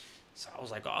 So I was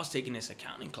like, I was taking this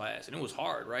accounting class, and it was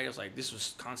hard, right? I was like, this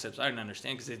was concepts I didn't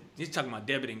understand, because he's talking about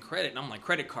debit and credit. And I'm like,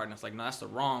 credit card. And I was like, no, that's the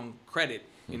wrong credit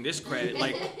in this credit.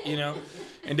 Like,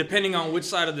 and depending on which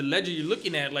side of the ledger you're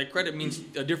looking at, like, credit means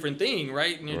a different thing,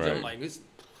 right? And I'm like, this.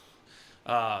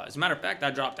 As a matter of fact,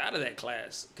 I dropped out of that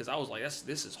class because I was like,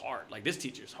 this is hard. Like, this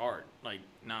teacher's hard. Like,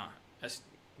 nah, that's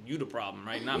you the problem,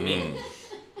 right? Not me.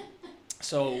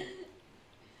 So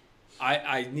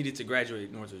I needed to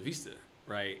graduate North Vista,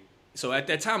 right? So at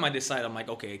that time, I decided, I'm like,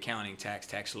 okay, accounting,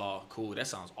 tax law, cool. That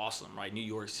sounds awesome, right? New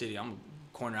York City, I'm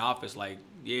a corner office, like,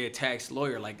 yeah, tax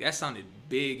lawyer. Like, that sounded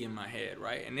big in my head,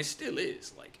 right? And it still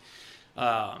is. Like,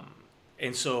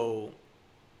 and so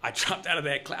I dropped out of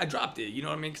that class. I dropped it, you know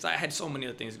what I mean? Because I had so many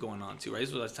other things going on, too, right?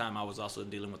 This was the time I was also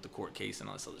dealing with the court case and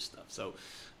all this other stuff. So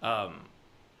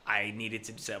I needed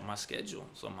to set my schedule.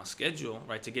 So my schedule,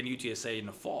 right, to get UTSA in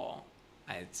the fall, I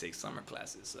I had to take summer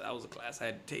classes. So that was a class I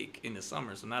had to take in the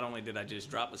summer. So not only did I just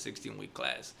drop a 16-week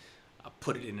class, I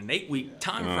put it in an 8-week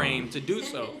time frame to do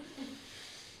so.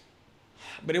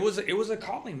 But it was a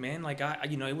calling, man. Like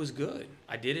it was good.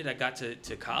 I did it. I got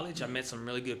to college. I met some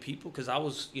really good people because I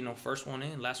was, first one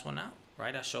in, last one out.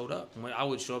 Right? I showed up. When I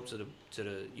would show up to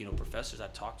the professors,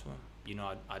 I'd talk to them.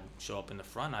 I'd show up in the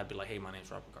front. I'd be like, "Hey, my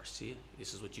name's Robert Garcia.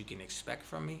 This is what you can expect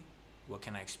from me. What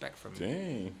can I expect from you?"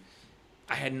 Dang.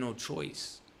 I had no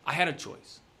choice. I had a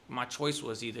choice. My choice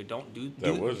was either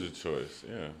That was your choice,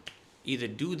 yeah. Either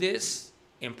do this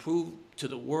and prove to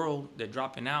the world that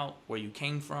dropping out, where you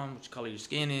came from, which color your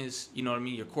skin is, you know what I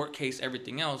mean, your court case,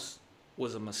 everything else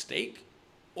was a mistake,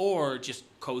 or just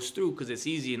coast through because it's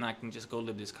easy and I can just go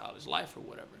live this college life or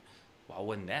whatever. Well, I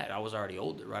wasn't that. I was already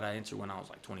older, right? I entered when I was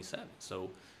like 27. So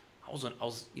I was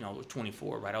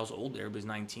 24, right? I was older. Everybody's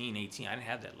 19, 18. I didn't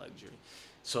have that luxury.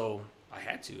 So I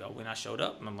had to. When I showed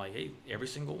up, and I'm like, hey, every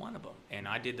single one of them. And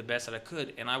I did the best that I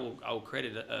could. And I will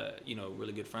credit a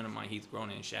really good friend of mine, Heath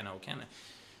Gronin in Shannon, O'Connor,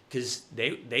 because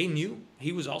they knew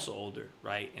he was also older,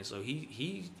 right? And so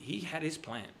he had his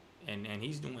plan, and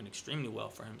he's doing extremely well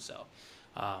for himself.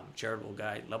 Charitable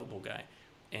guy, lovable guy.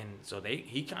 And so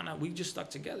we just stuck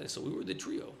together. So we were the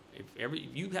trio. If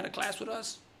you had a class with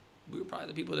us, we were probably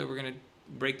the people that were going to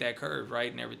break that curve, right,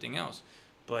 and everything else.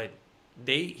 But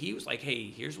he was like, hey,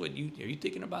 here's what are you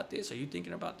thinking about this? Are you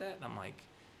thinking about that? And I'm like,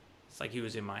 it's like he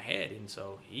was in my head. And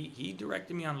so he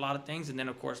directed me on a lot of things. And then,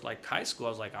 of course, like high school, I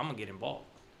was like, I'm going to get involved.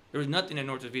 There was nothing in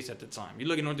North Vista at the time. You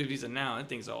look at North Vista now, that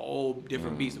thing's a whole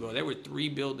different beast. But there were 3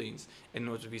 buildings in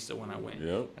North Vista when I went.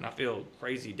 Yep. And I feel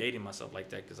crazy dating myself like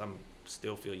that because I'm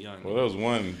still feel young. Well, there was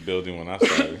one building when I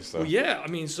started. So. Well, yeah, I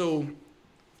mean, so.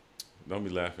 Don't be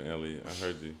laughing, Elliot. I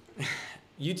heard you.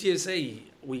 UTSA,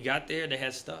 we got there, they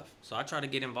had stuff. So I tried to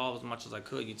get involved as much as I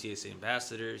could. UTSA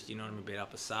ambassadors, you know what I mean, Beta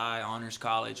Alpha Psi, honors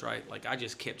college, right? Like I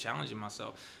just kept challenging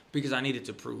myself because I needed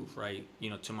to prove, right,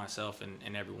 to myself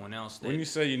and everyone else. When you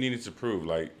say you needed to prove,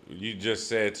 like you just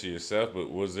said to yourself,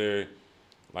 but was there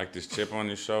like this chip on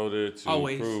your shoulder to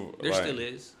always prove? There still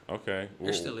is. Okay.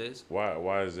 There still is.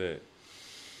 Why is that?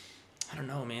 I don't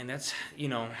know, man. That's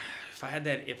if I had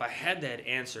that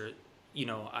answer,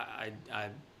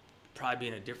 I'd probably be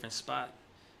in a different spot.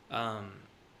 I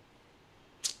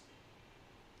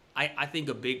think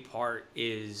a big part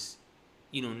is,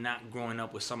 not growing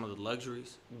up with some of the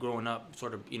luxuries, growing up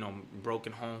sort of,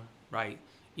 broken home, right?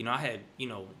 I had,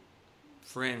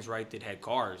 friends, right, that had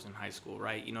cars in high school,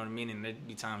 right? You know what I mean? And there'd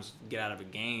be times get out of a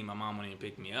game, my mom wouldn't even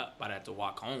pick me up. I'd have to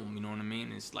walk home, you know what I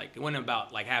mean? It's like, it wasn't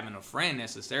about like having a friend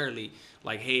necessarily,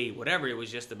 like, hey, whatever. It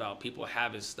was just about people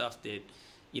having stuff that,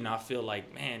 I feel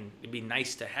like, man, it'd be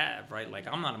nice to have, right? Like,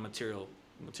 I'm not a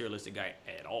materialistic guy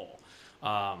at all.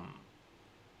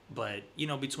 But,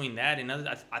 between that and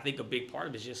other, I think a big part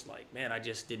of it is just like, man, I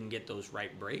just didn't get those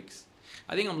right breaks.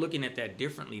 I think I'm looking at that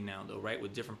differently now, though, right,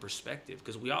 with different perspective.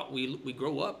 Because we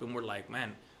grow up and we're like,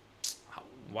 man,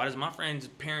 why does my friend's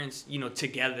parents,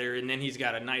 together, and then he's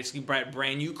got a nice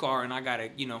brand new car and I got a,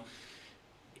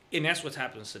 and that's what's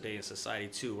happening today in society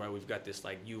too, right? We've got this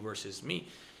like you versus me.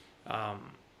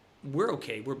 We're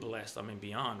okay. We're blessed. I mean,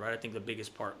 beyond, right? I think the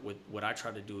biggest part with what I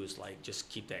try to do is like just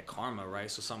keep that karma,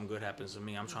 right? So something good happens to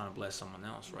me, I'm trying to bless someone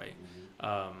else, right?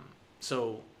 Mm-hmm.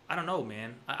 So I don't know,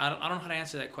 man. I don't know how to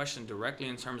answer that question directly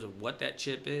in terms of what that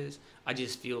chip is. I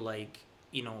just feel like,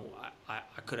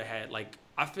 I could have had, like,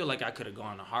 I feel like I could have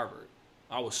gone to Harvard.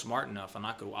 I was smart enough and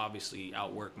I could obviously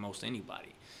outwork most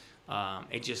anybody.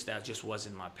 That just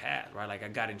wasn't my path, right? Like I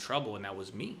got in trouble and that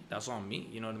was me. That's on me.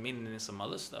 You know what I mean? And then some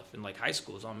other stuff and like high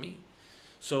school is on me.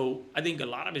 So I think a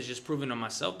lot of it is just proving to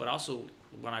myself, but also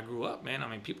when I grew up, man, I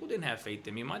mean, people didn't have faith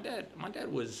in me. My dad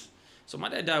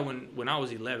died when I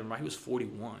was 11, right? He was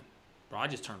 41. Bro, I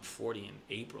just turned 40 in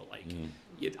April. Like,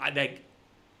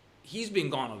 he's been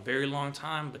gone a very long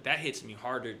time, but that hits me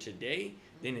harder today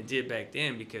than it did back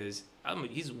then because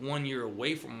he's 1 year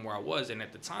away from where I was. And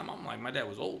at the time, I'm like, my dad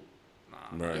was old.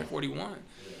 Right. I'm 41.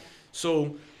 Yeah.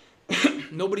 So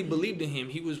nobody believed in him.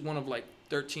 He was one of like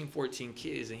 13, 14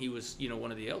 kids, and he was,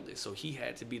 one of the eldest. So he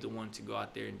had to be the one to go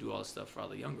out there and do all the stuff for all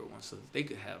the younger ones so that they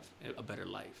could have a better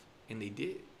life. And they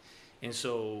did. And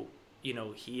so,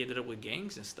 he ended up with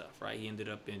gangs and stuff, right? He ended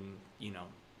up in,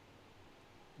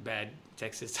 bad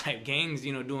Texas type gangs,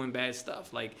 doing bad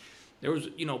stuff. Like there was,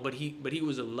 but he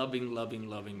was a loving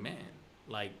man.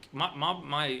 Like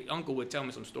my uncle would tell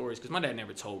me some stories because my dad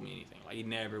never told me anything. Like he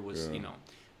never was,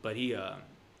 but he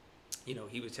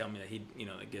would tell me that he,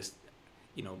 I guess,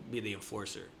 be the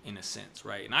enforcer in a sense,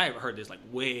 right? And I heard this like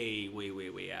way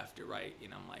after, right?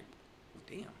 I'm like,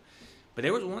 damn. But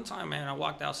there was one time, man, I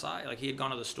walked outside, like he had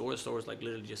gone to the store. The store was like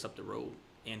literally just up the road.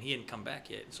 and he hadn't come back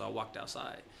yet. So I walked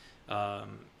outside.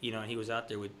 You know, and he was out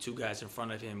there with two guys in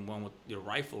front of him, one with the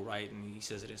rifle, right? And he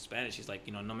says it in Spanish. He's like,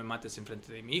 you know, no me mates enfrente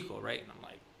de mi hijo, right? And I'm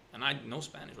like, and I know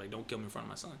Spanish, like, don't kill me in front of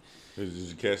my son. Did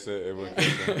you catch that? Everyone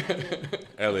catch that?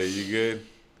 Elliot, you good?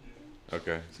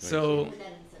 Okay. So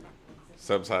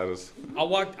subtitles. I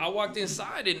walked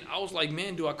inside, and I was like,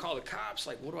 man, do I call the cops?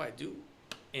 Like, what do I do?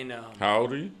 And how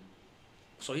old are you?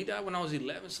 So he died when I was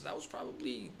 11, so that was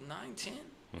probably 9, 10,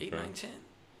 8, 9, 10.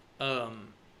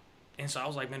 And so I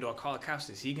was like, man, do I call the cops?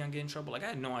 Is he gonna get in trouble? Like, I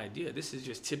had no idea. This is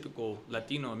just typical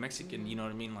Latino and Mexican, you know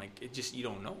what I mean? Like, it just, you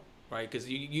don't know, right? Because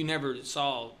you never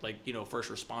saw, like, you know, first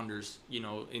responders, you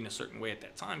know, in a certain way at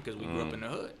that time because we grew up in the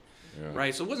hood,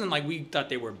 right? So it wasn't like we thought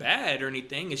they were bad or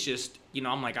anything. It's just, you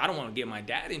know, I'm like, I don't want to get my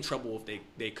dad in trouble if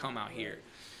they come out here.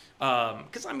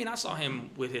 Because, I mean, I saw him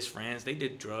with his friends. They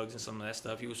did drugs and some of that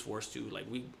stuff. He was forced to. Like,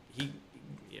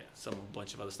 a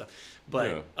bunch of other stuff.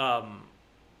 But,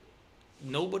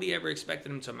 nobody ever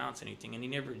expected him to amount to anything, and he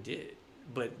never did.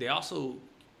 But they also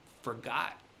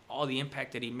forgot all the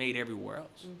impact that he made everywhere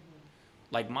else. Mm-hmm.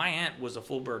 Like, my aunt was a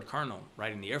full-bird colonel,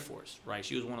 right, in the Air Force, right?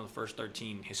 She was one of the first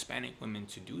 13 Hispanic women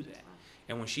to do that.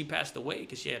 And when she passed away,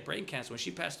 because she had brain cancer, when she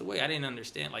passed away, I didn't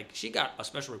understand. Like, she got a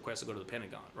special request to go to the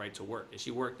Pentagon, right, to work. And she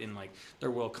worked in, like,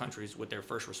 third world countries with their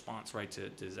first response, right, to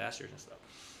disasters and stuff.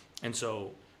 And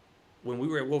so when we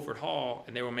were at Wilford Hall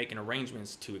and they were making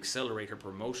arrangements to accelerate her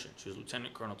promotion, she was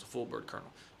lieutenant colonel to full bird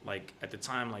colonel. Like, at the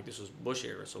time, like, this was Bush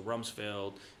era, so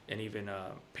Rumsfeld and even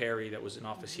Perry that was in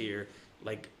office here,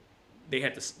 like, they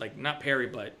had to, like, not Perry,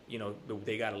 but, you know,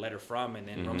 they got a letter from, and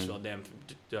then Rumsfeld,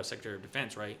 the Secretary of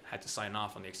Defense, right, had to sign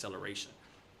off on the acceleration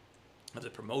of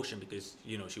the promotion because,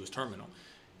 you know, she was terminal.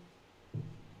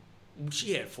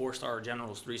 She had 4-star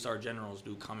generals, 3-star generals,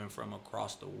 dude, coming from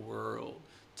across the world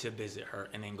to visit her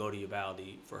and then go to Uvalde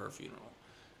for her funeral.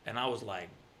 And I was like,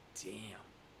 damn.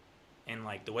 And,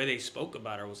 like, the way they spoke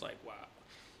about her was like, wow.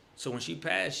 So when she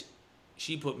passed,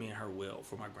 she put me in her will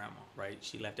for my grandma, right?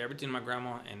 She left everything to my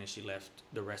grandma, and then she left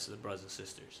the rest of the brothers and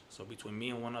sisters. So between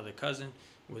me and one other cousin,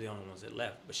 we're the only ones that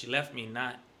left. But she left me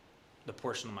not the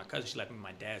portion of my cousin. She left me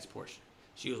my dad's portion.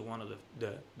 She was one of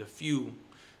the few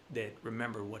that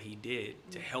remembered what he did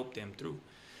to help them through.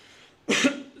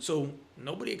 So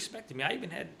nobody expected me. I even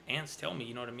had aunts tell me,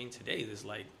 you know what I mean, today, this,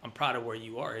 like, I'm proud of where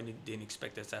you are, and didn't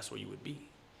expect that's where you would be.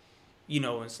 You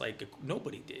know, it's like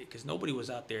nobody did, because nobody was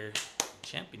out there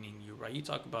championing you, right? You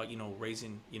talk about, you know,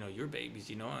 raising, you know, your babies,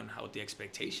 you know, and how the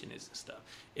expectation is and stuff.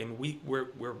 And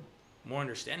we're more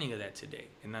understanding of that today,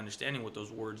 and understanding what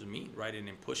those words mean, right? And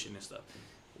then pushing and stuff.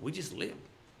 We just lived.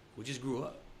 We just grew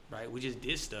up, right? We just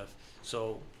did stuff.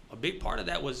 So a big part of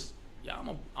that was,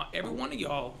 every one of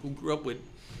y'all who grew up with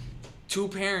 2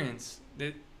 parents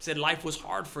that said life was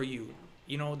hard for you,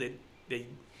 you know, that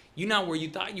you're not where you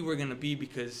thought you were going to be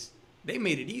because they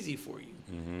made it easy for you.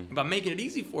 Mm-hmm. And by making it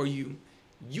easy for you,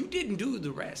 you didn't do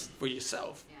the rest for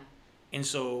yourself. Yeah. And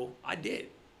so I did,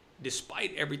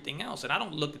 despite everything else. And I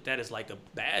don't look at that as like a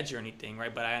badge or anything,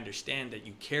 right? But I understand that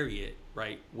you carry it,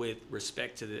 right, with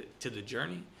respect to the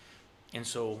journey. And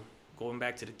so going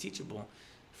back to the teachable,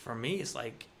 for me, it's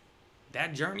like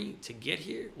that journey to get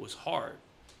here was hard.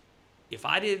 If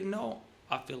I didn't know,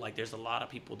 I feel like there's a lot of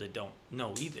people that don't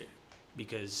know either,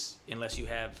 because unless you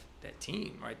have that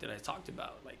team, right, that I talked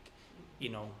about, like, you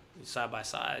know, side by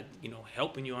side, you know,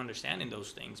 helping you understanding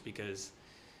those things, because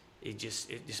it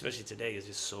especially today, is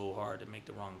just so hard to make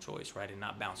the wrong choice, right, and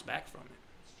not bounce back from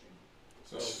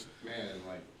it. So, man,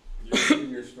 like, you're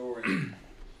reading your story,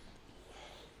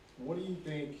 what do you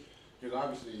think, because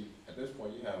obviously at this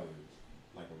point you have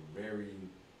like a very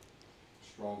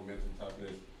strong mental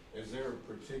toughness. Is there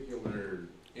a particular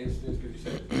instance, because you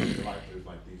said in your life there's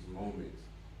like these moments,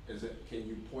 can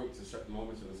you point to certain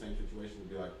moments in the same situation and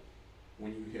be like,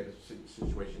 when you hit a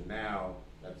situation now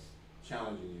that's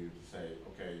challenging you to say,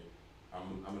 okay,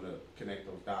 I'm going to connect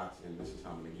those dots and this is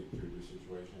how I'm going to get through this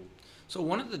situation? So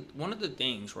one of the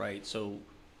things, right, so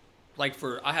like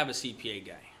I have a CPA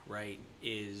guy, right,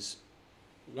 is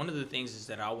one of the things is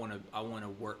that I want to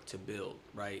work to build,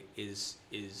 right, is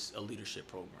a leadership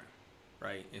program,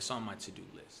 right? It's on my to-do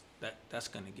list. That's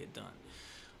going to get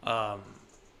done.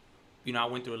 You know, I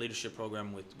went through a leadership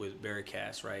program with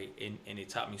Veracast, right, and it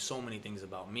taught me so many things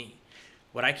about me.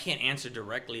 What I can't answer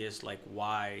directly is like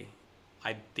why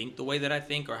I think the way that I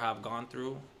think or how I've gone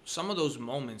through. Some of those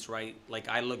moments, right, like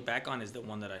I look back on is the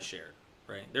one that I shared.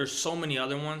 Right. There's so many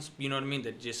other ones, you know what I mean,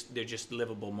 that they're just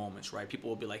livable moments, right? People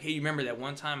will be like, hey, you remember that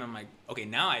one time? I'm like, okay,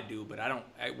 now I do, but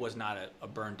it was not a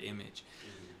burned image.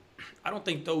 Mm-hmm. I don't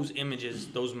think those images,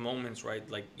 those moments, right,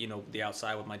 like, you know, the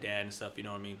outside with my dad and stuff, you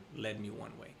know what I mean, led me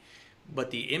one way.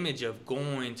 But the image of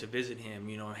going to visit him,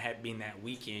 you know, had been that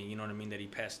weekend, you know what I mean, that he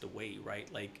passed away,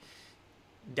 right? Like,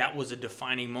 that was a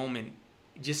defining moment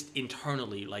just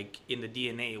internally, like in the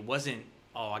DNA. It wasn't,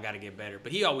 oh, I got to get better.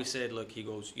 But he always said, look, he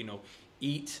goes, you know,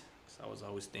 eat, because I was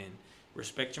always thin,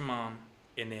 respect your mom,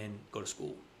 and then go to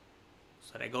school.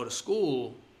 So they go to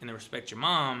school and then respect your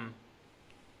mom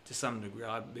to some degree.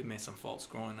 I've made some faults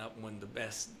growing up, wasn't the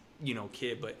best, you know,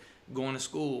 kid, but going to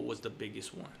school was the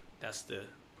biggest one. That's the,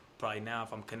 probably now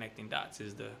if I'm connecting dots,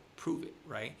 is the prove it,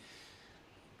 right?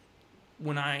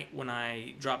 When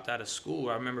I dropped out of school,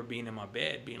 I remember being in my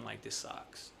bed being like, this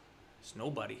sucks. There's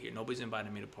nobody here. Nobody's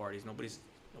inviting me to parties.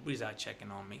 Nobody's out checking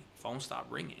on me. Phone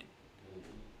stopped ringing.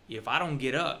 If I don't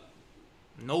get up,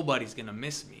 nobody's going to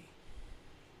miss me.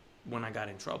 When I got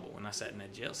in trouble, when I sat in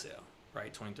that jail cell,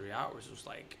 right, 23 hours, it was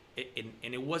like,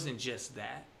 and it wasn't just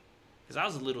that, because I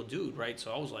was a little dude, right,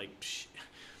 so I was like, psh.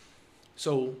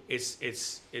 So it's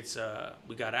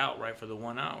we got out, right, for the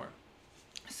 1 hour,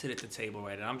 I sit at the table,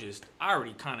 right, and I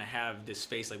already kind of have this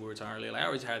face, like we were talking earlier, like I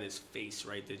always have this face,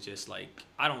 right, that just like,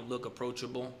 I don't look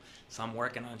approachable, so I'm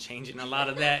working on changing a lot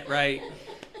of that, right,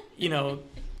 you know.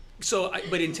 So,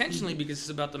 but intentionally, because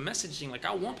it's about the messaging, like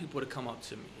I want people to come up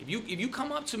to me. If you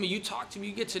come up to me, you talk to me,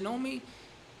 you get to know me,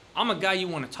 I'm a guy you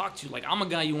want to talk to. Like I'm a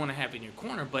guy you want to have in your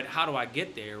corner, but how do I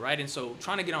get there, right? And so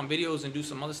trying to get on videos and do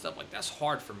some other stuff, like that's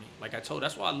hard for me. Like I told,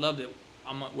 that's why I love that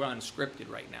we're unscripted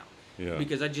right now. Yeah.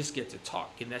 Because I just get to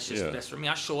talk, and that's just that's for me.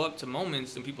 I show up to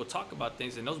moments and people talk about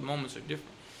things, and those moments are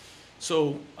different.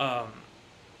 So I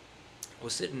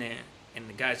was sitting there, and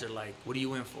the guys are like, "What are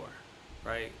you in for?"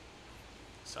 Right?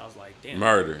 So I was like, damn.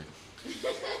 Murder.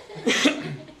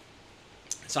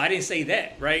 So I didn't say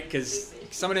that, right? Because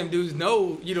some of them dudes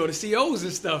know, you know, the COs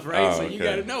and stuff, right? Oh, so you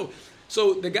got to know.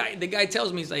 So the guy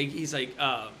tells me, he's like,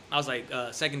 I was like,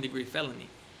 2nd degree felony.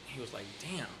 He was like,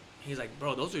 damn. He's like,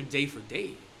 bro, those are day for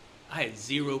day. I had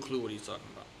zero clue what he's talking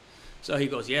about. So he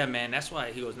goes, yeah, man, that's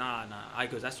why. He goes, nah. I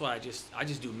goes, that's why I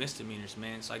just do misdemeanors,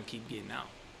 man, so I can keep getting out.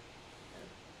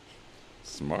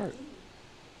 Smart.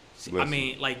 I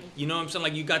mean, like, you know what I'm saying?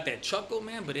 Like, you got that chuckle,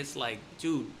 man, but it's like,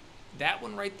 dude, that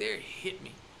one right there hit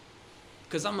me.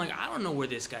 Because I'm like, I don't know where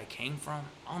this guy came from.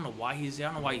 I don't know why he's there.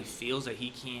 I don't know why he feels that he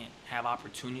can't have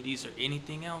opportunities or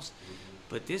anything else.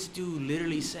 But this dude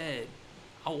literally said,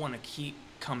 I want to keep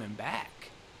coming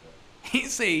back. He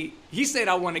said,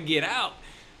 I want to get out.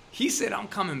 He said, I'm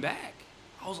coming back.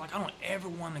 I was like, I don't ever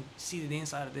want to see the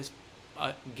inside of this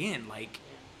again, like,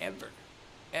 ever.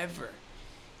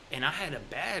 And I had a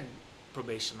bad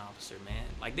probation officer, man.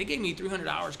 Like, they gave me 300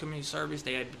 hours community service.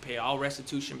 They had to pay all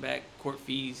restitution back, court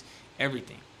fees,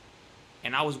 everything.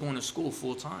 And I was going to school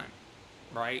full time,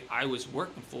 right? I was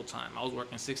working full time. I was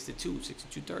working 6 to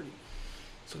 2:30.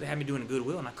 So they had me doing a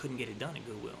Goodwill, and I couldn't get it done at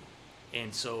Goodwill.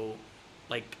 And so,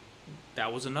 like,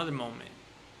 that was another moment.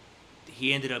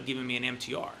 He ended up giving me an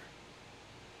MTR.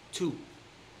 2.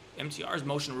 MTR is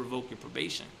motion to revoke your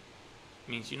probation.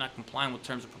 It means you're not complying with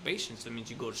terms of probation, so it means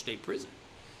you go to state prison.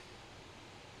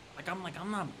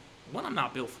 I'm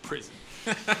not built for prison.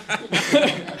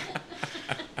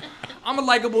 I'm a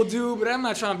likable dude, but I'm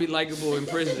not trying to be likable in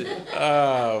prison.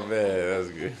 Oh, man, that's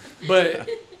good. But,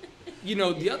 you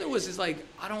know, the other is like,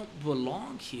 I don't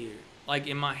belong here. Like,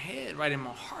 in my head, right, in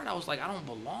my heart, I was like, I don't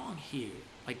belong here.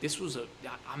 Like,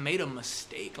 I made a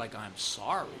mistake. Like, I'm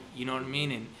sorry. You know what I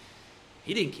mean? And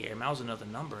he didn't care, man. I was another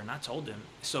number, and I told him.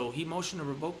 So he motioned to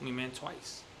revoke me, man,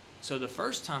 twice. So the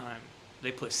first time,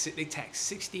 they taxed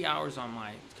 60 hours on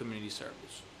my community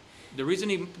service. The reason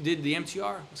he did the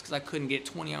MTR was because I couldn't get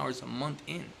 20 hours a month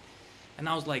in. And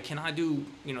I was like, can I do,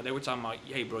 you know, they were talking about,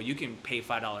 hey, bro, you can pay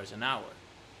 $5 an hour.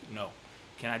 No.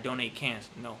 Can I donate cans?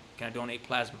 No. Can I donate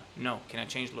plasma? No. Can I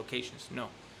change locations? No.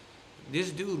 This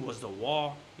dude was the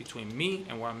wall between me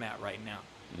and where I'm at right now.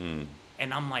 Mm.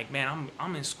 And I'm like, man,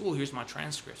 I'm in school. Here's my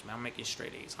transcripts, man. I'm making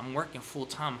straight A's. I'm working full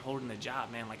time, holding a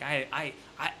job, man. Like I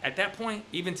at that point,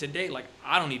 even today, like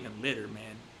I don't even litter,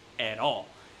 man, at all.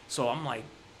 So I'm like,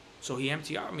 so he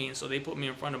MTR'd me, and so they put me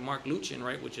in front of Mark Luchin,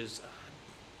 right, which is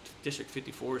District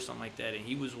 54 or something like that. And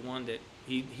he was one that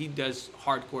he does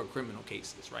hardcore criminal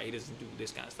cases, right? He doesn't do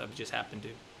this kind of stuff. It just happened to,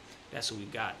 that's who we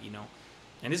got, you know.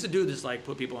 And this is a dude that's like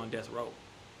put people on death row.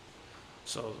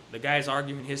 So the guy's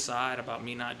arguing his side about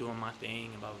me not doing my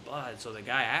thing and blah, blah, blah. And so the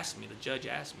judge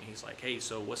asked me, he's like, hey,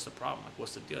 so what's the problem? Like,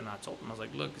 what's the deal? And I told him, I was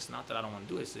like, look, it's not that I don't want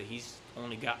to do it. It's that he's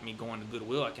only got me going to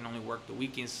Goodwill. I can only work the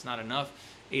weekends. It's not enough.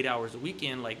 8 hours a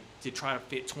weekend, like to try to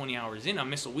fit 20 hours in. I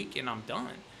miss a weekend, I'm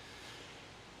done.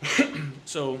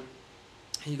 So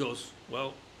he goes,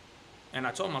 well, And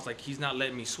I told him, I was like, he's not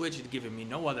letting me switch. He's giving me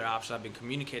no other option. I've been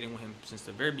communicating with him since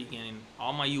the very beginning.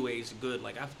 All my UAs are good.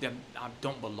 Like, I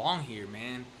don't belong here,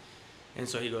 man. And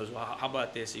so he goes, well, how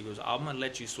about this? He goes, I'm going to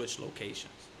let you switch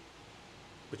locations.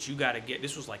 But you got to get,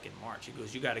 this was like in March. He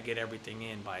goes, you got to get everything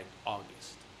in by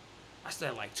August. I still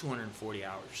had like 240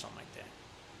 hours or something like that.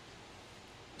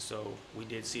 So we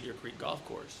did Cedar Creek Golf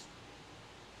Course.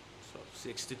 So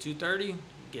 6 to 2:30,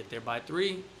 get there by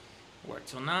 3, work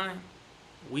till 9,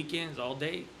 weekends all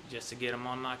day just to get them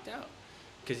all knocked out.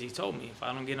 Because he told me, if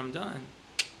I don't get them done,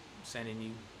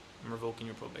 I'm revoking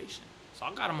your probation. So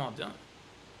I got them all done.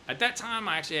 At that time,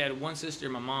 I actually had one sister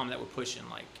and my mom that were pushing,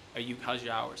 like, how's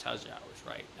your hours,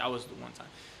 right? That was the one time.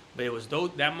 But it was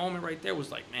that moment right there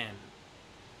was like, man,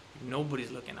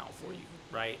 nobody's looking out for you,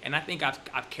 right? And I think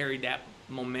I've carried that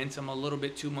momentum a little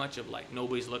bit too much of, like,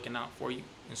 nobody's looking out for you.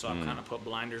 And so I've kind of put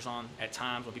blinders on at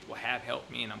times when people have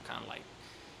helped me, and I'm kind of like,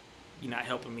 you're not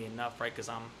helping me enough, right? Because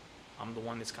I'm the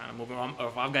one that's kind of moving on. Or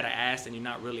if I've got to ask and you're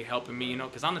not really helping me,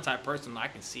 because I'm the type of person I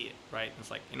can see it, right? And it's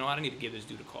like, I don't need to give this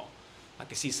dude a call. I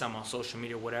can see something on social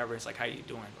media or whatever. It's like, how you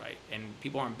doing, right? And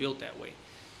people aren't built that way.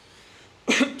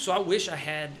 So I wish I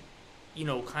had,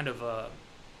 kind of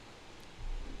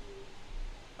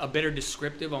a better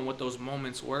descriptive on what those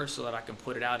moments were so that I can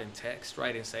put it out in text,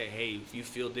 right? And say, hey, if you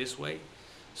feel this way.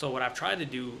 So what I've tried to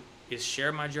do is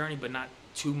share my journey, but not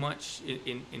too much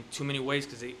in too many ways,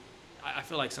 because I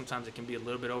feel like sometimes it can be a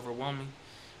little bit overwhelming,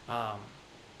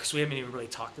 because we haven't even really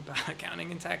talked about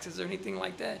accounting and taxes or anything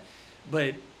like that.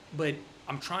 But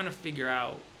I'm trying to figure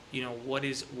out, what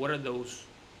are those,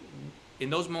 in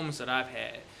those moments that I've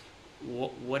had,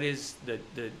 what is the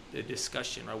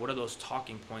discussion, right? What are those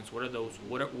talking points? What are those,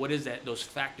 what is that, those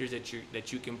factors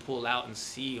that you can pull out and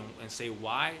see and say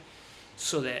why,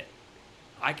 so that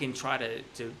I can try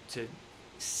to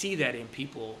see that in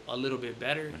people a little bit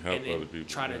better, and then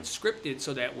try to script it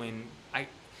so that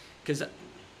because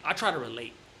I try to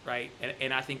relate, right?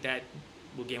 And I think that,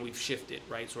 again, we've shifted,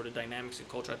 right? Sort of dynamics and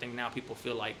culture. I think now people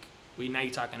feel like, now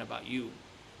you're talking about you.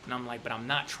 And I'm like, but I'm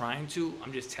not trying to.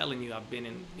 I'm just telling you I've been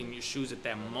in your shoes at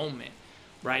that moment,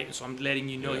 right? And so I'm letting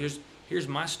you know, here's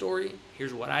my story.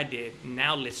 Here's what I did.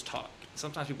 Now let's talk.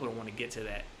 Sometimes people don't want to get to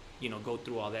that, go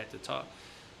through all that to talk.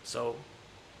 So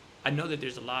I know that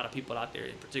there's a lot of people out there,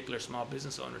 in particular small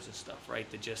business owners and stuff, right,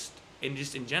 that just in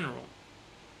general,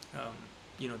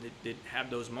 that have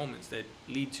those moments that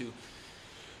lead to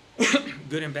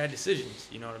good and bad decisions.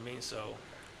 You know what I mean? So.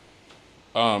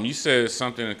 You said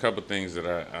a couple things that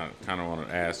I kind of want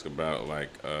to ask about, like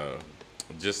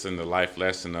just in the life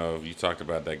lesson of, you talked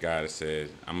about that guy that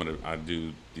said, I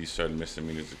do these certain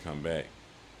misdemeanors to come back.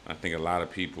 I think a lot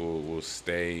of people will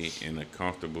stay in a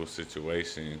comfortable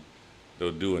situation.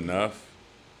 They'll do enough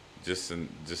just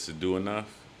to do enough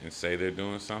and say they're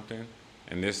doing something.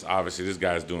 And this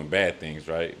guy's doing bad things,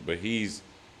 right? But he's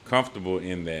comfortable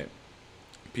in that.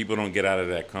 People don't get out of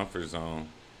that comfort zone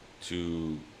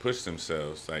to push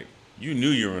themselves. Like, you knew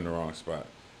you were in the wrong spot.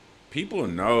 People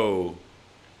know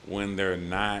when they're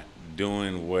not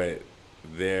doing what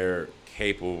they're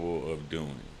capable of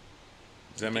doing.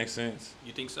 Does that make sense?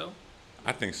 You think so?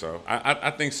 I think so.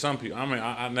 I think some people,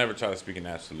 I never try to speak in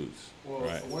absolutes. Well,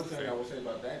 right? One thing I would say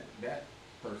about that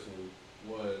person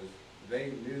was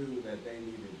they knew that they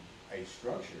needed a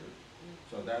structure.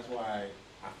 So that's why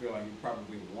I feel like he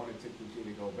probably wanted to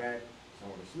continue to go back,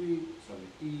 somewhere to sleep, something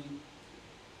to eat,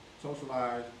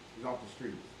 socialize. He's off the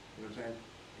streets. You know what I'm saying?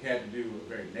 He had to do a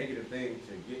very negative thing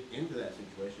to get into that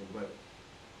situation, but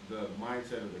the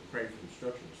mindset of the crave for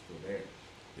structure is still there.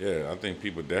 Yeah, I think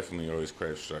people definitely always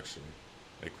crave structure.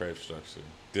 They crave structure.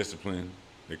 Discipline,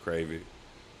 they crave it.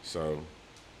 So,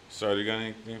 sir, you got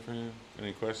anything for him?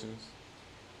 Any questions?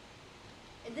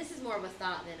 This is more of a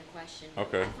thought than a question.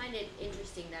 Okay. I find it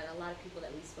interesting that a lot of people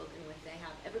that we've spoken with,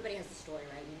 everybody has a story,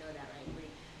 right? We know that, right?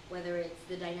 Whether it's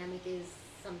the dynamic is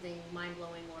something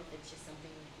mind-blowing or if it's just something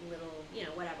little,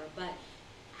 whatever. But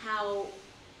how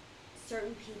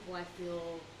certain people, I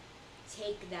feel,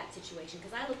 take that situation.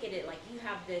 Because I look at it like you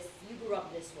grew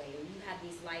up this way, or you had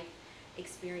these life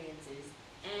experiences,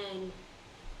 and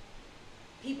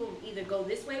people either go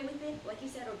this way with it, like you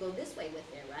said, or go this way with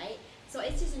it, right? So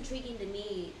it's just intriguing to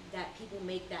me that people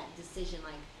make that decision,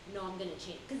 like, no, I'm going to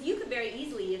change. Because you could very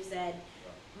easily have said,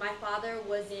 my father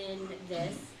was in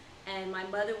this, and my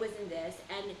mother was in this,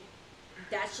 and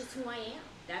that's just who I am.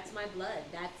 That's my blood.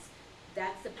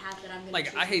 That's the path that I'm going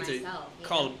to choose I hate for myself. To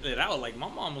call it out. Like, my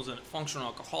mom was a functional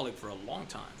alcoholic for a long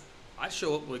time. I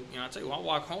show up with, I tell you, I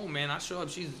walk home, man, I show up,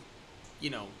 she's,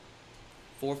 4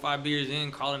 or 5 beers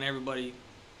in, calling everybody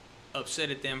upset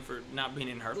at them for not being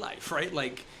in her life, right?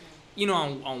 Like,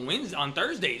 on Wednesday, on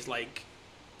Thursdays, like,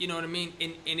 You know what I mean?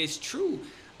 And it's true.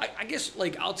 I guess,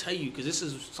 like, I'll tell you, because this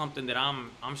is something that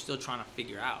I'm still trying to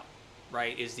figure out,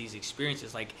 right, is these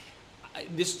experiences. Like,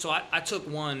 I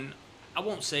took one, I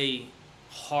won't say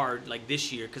hard, like,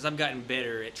 this year, because I've gotten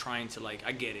better at trying to, like,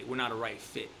 I get it, we're not a right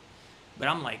fit. But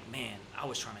I'm like, man, I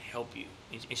was trying to help you.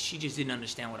 And she just didn't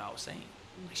understand what I was saying.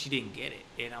 Like, she didn't get it.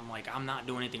 And I'm like, I'm not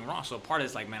doing anything wrong. So part of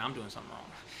it's like, man, I'm doing something wrong.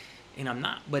 And I'm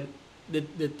not. But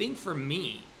the thing for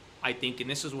me, I think, and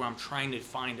this is where I'm trying to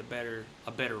find a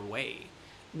better way.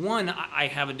 One, I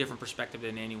have a different perspective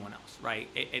than anyone else, right?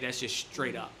 That's just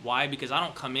straight up. Why? Because I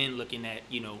don't come in looking at,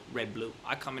 red, blue.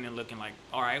 I come in and looking like,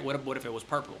 all right, what if it was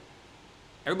purple?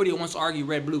 Everybody wants to argue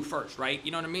red, blue first, right?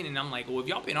 You know what I mean? And I'm like, well, if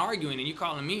y'all been arguing and you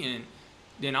calling me in,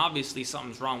 then obviously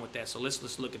something's wrong with that. So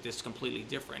let's look at this completely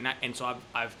different. And so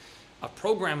I've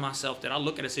programmed myself that I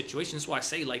look at a situation. That's why I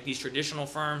say, like, these traditional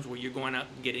firms where you're going out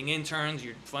getting interns,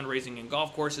 you're fundraising in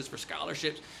golf courses for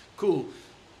scholarships. Cool.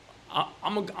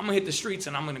 I'm gonna hit the streets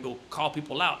and I'm gonna go call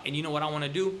people out. And you know what I want to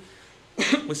do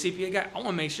with CPA guy? I want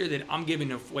to make sure that I'm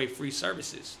giving away free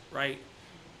services, right?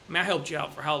 I mean, I helped you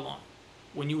out for how long?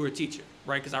 When you were a teacher,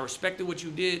 right? Because I respected what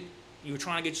you did. You were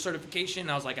trying to get your certification.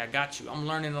 I was like, I got you. I'm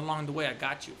learning along the way. I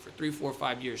got you for 3, 4,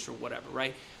 5 years or whatever,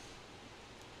 right?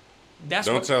 That's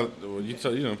don't what, tell. Well, you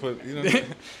don't put. No.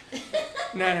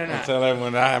 Don't tell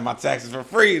everyone that I have my taxes for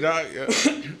free, dog.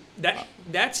 Yeah.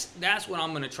 That's what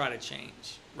I'm gonna try to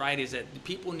change, right? Is that the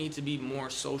people need to be more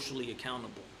socially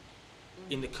accountable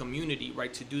in the community,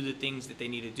 right? To do the things that they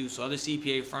need to do. So other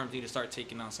CPA firms need to start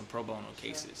taking on some pro bono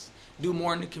cases. Do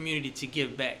more in the community to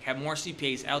give back. Have more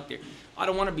CPAs out there. I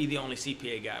don't want to be the only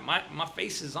CPA guy. My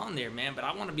face is on there, man. But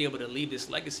I want to be able to leave this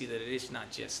legacy that it is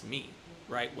not just me,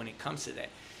 right? When it comes to that.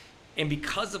 And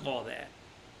because of all that,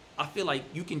 I feel like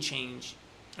you can change.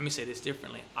 Let me say this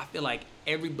differently. I feel like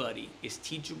everybody is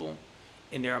teachable,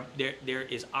 and there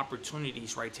is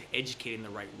opportunities, right, to educate in the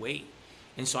right way.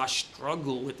 And so I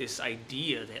struggle with this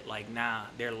idea that, like, nah,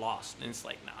 they're lost. And it's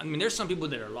like, nah. I mean, there's some people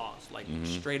that are lost, like,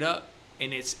 straight up,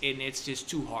 and it's just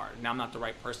too hard. Now, I'm not the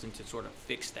right person to sort of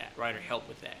fix that, right, or help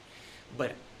with that.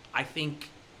 But I think,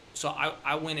 so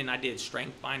I went and I did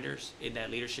Strength Finders in that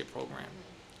leadership program.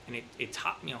 And it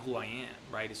taught me on who I am,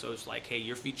 right? So it's like, hey,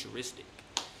 you're futuristic.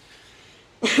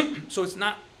 So it's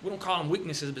not, we don't call them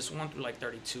weaknesses, but it's 1 through like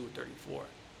 32, 34.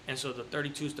 And so the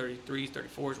 32s, 33s,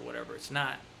 34s, or whatever, it's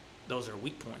not, those are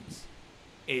weak points.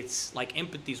 It's like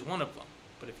empathy is one of them.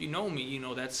 But if you know me, you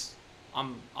know that's, I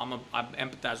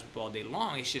empathize with people all day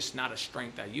long. It's just not a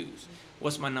strength I use.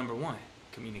 What's my number one?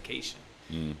 Communication.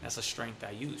 That's a strength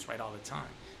I use, right, all the time.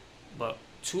 But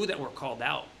 2 that were called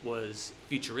out was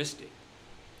futuristic.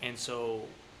 And so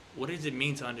what does it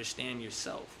mean to understand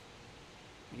yourself?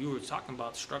 You were talking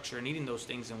about structure and needing those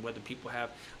things, and whether people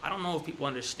have, I don't know if people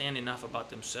understand enough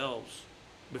about themselves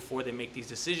before they make these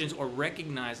decisions, or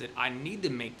recognize that I need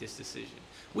to make this decision.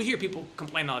 We hear people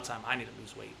complain all the time, I need to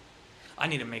lose weight. I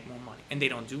need to make more money. And they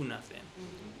don't do nothing.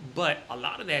 But a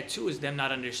lot of that too is them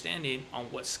not understanding on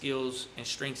what skills and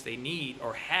strengths they need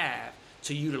or have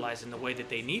to utilize in the way that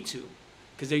they need to,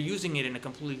 because they're using it in a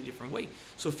completely different way.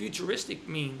 So futuristic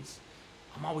means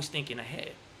I'm always thinking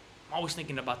ahead. I'm always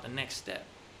thinking about the next step,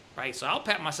 right? So I'll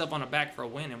pat myself on the back for a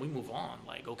win and we move on.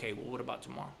 Like, okay, well, what about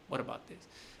tomorrow? What about this?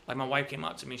 Like, my wife came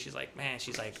up to me. She's like, man,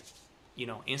 she's like,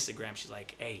 Instagram. She's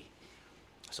like, hey,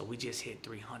 so we just hit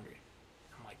 300.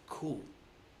 I'm like, cool.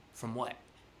 From what?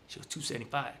 She goes,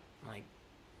 275. I'm like,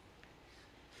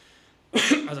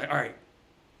 I was like, all right.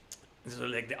 This is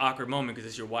like the awkward moment because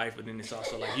it's your wife, but then it's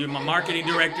also like you're my marketing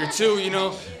director too, you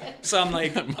know. So I'm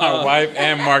like my wife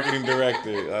and marketing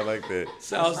director. I like that.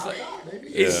 So I was like,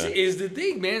 is the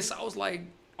thing, man. So I was like,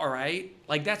 all right,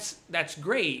 like that's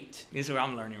great. This is what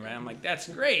I'm learning, right? I'm like, that's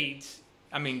great.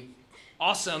 I mean,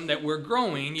 awesome that we're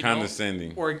growing. You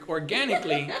Condescending. Or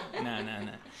organically.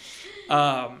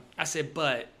 Nah.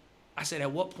 I said,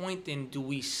 at what point then do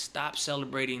we stop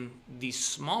celebrating these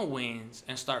small wins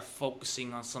and start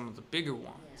focusing on some of the bigger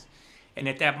ones? Yeah. And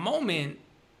at that moment,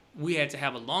 we had to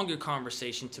have a longer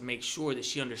conversation to make sure that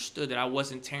she understood that I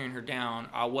wasn't tearing her down.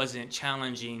 I wasn't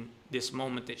challenging this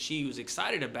moment that she was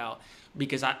excited about,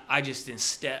 because I just then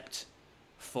stepped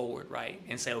forward, right?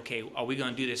 And say, okay, are we going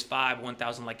to do this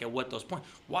 1,000, like at what those points?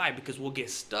 Why? Because we'll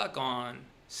get stuck on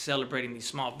celebrating these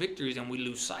small victories and we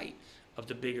lose sight of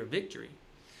the bigger victory.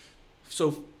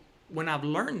 So when I've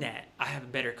learned that, I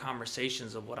have better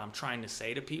conversations of what I'm trying to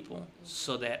say to people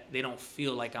so that they don't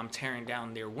feel like I'm tearing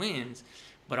down their wins.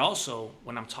 But also,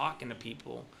 when I'm talking to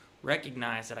people,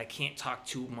 recognize that I can't talk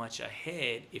too much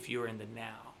ahead if you're in the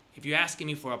now. If you're asking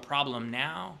me for a problem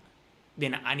now,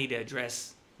 then I need to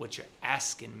address what you're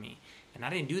asking me. And I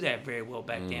didn't do that very well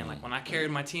back then. Like when I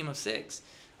carried my team of 6,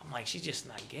 I'm like, she's just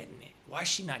not getting it. Why is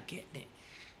she not getting it?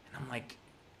 And I'm like,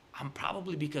 I'm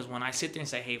probably because when I sit there and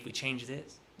say, hey, if we change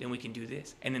this, then we can do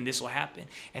this, and then this will happen,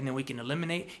 and then we can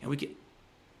eliminate, and we can.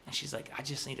 And she's like, I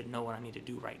just need to know what I need to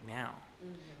do right now.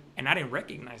 Mm-hmm. And I didn't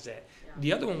recognize that. Yeah.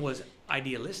 The other one was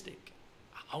idealistic.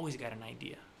 I always got an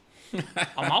idea.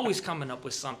 I'm always coming up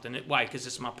with something. Why? Because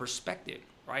it's my perspective,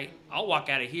 right? Mm-hmm. I'll walk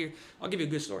out of here. I'll give you a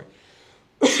good story.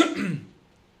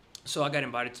 So I got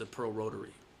invited to Pro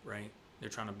Rotary, right? They're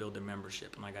trying to build their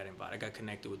membership, and I got invited. I got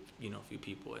connected with, a few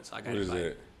people, and so I got invited. What is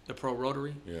that? The Pro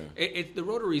Rotary? Yeah. The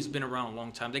Rotary's been around a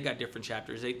long time. They got different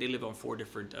chapters. They live on 4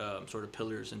 different sort of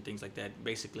pillars and things like that.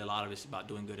 Basically, a lot of it's about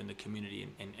doing good in the community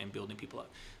and building people up.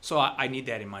 So I need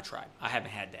that in my tribe. I haven't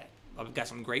had that. I've got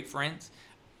some great friends.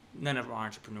 None of them are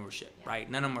entrepreneurship, right?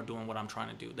 None of them are doing what I'm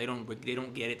trying to do. They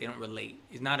don't get it. They don't relate.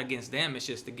 It's not against them. It's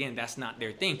just, again, that's not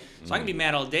their thing. So I can be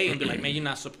mad all day and be like, man, you're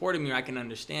not supporting me. I can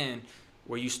understand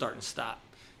where you start and stop.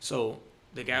 So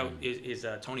the guy is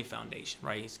Tony Foundation,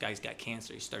 right? This guy's got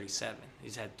cancer. He's 37.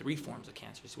 He's had 3 forms of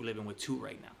cancer. So we're living with 2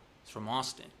 right now. He's from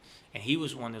Austin. And he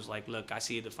was one that was like, look, I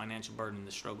see the financial burden and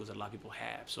the struggles that a lot of people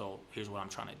have. So here's what I'm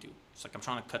trying to do. It's like I'm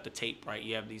trying to cut the tape, right?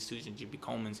 You have these Susan G.B.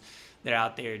 Colemans that are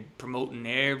out there promoting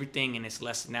everything, and it's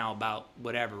less now about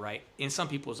whatever, right? In some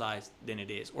people's eyes than it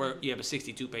is. Or you have a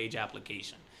 62-page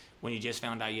application when you just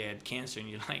found out you had cancer, and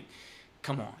you're like,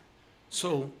 come on.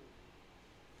 So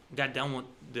got done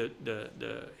with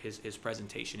his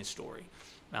presentation, his story.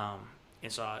 And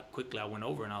so I went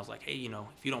over and I was like, hey,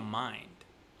 if you don't mind,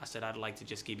 I said, I'd like to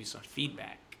just give you some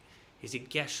feedback. He said,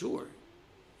 yeah, sure.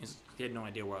 He had no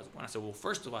idea where I was going. I said, well,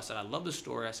 first of all, I love the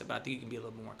story. I said, but I think you can be a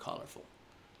little more colorful.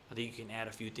 I think you can add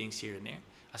a few things here and there.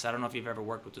 I said, I don't know if you've ever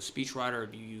worked with a speechwriter or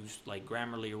if you use like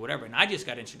Grammarly or whatever. And I just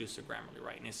got introduced to Grammarly,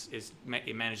 right? And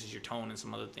it manages your tone and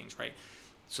some other things, right?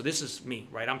 So this is me,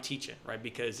 right? I'm teaching, right?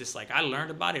 Because it's like I learned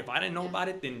about it. If I didn't know about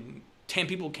it, then 10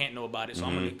 people can't know about it. So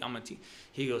I'm gonna teach.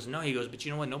 He goes, no. He goes, but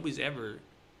you know what? Nobody's ever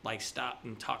like stopped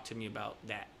and talked to me about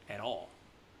that at all.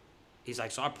 He's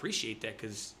like, so I appreciate that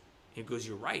because he goes,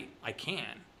 you're right. I can.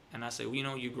 And I said,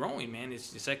 well, you're growing, man.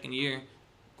 It's the second year,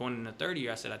 going in the third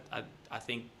year. I said, I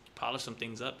think polish some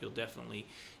things up, you'll definitely,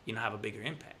 have a bigger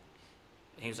impact.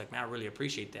 And he was like, man, I really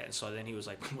appreciate that. And so then he was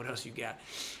like, what else you got?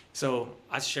 So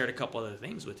I shared a couple other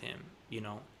things with him,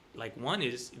 like one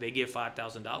is they give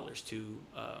 $5,000 to,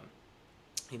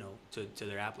 to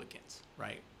their applicants,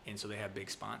 right? And so they have big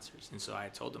sponsors. And so I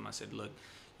told them, I said, look,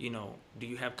 do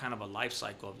you have kind of a life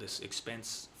cycle of this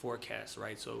expense forecast,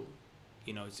 right? So,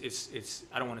 it's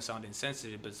I don't want to sound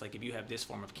insensitive, but it's like if you have this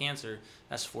form of cancer,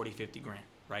 that's 40, 50 grand,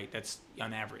 right? That's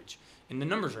on average. And the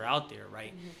numbers are out there,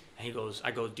 right? Mm-hmm. And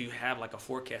I go, do you have like a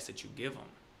forecast that you give them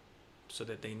so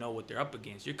that they know what they're up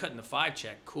against? You're cutting the 5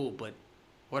 check, cool, but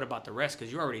what about the rest?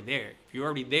 Because you're already there. If you're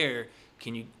already there,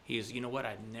 he goes, you know what?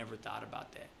 I never thought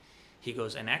about that. He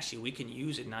goes, and actually we can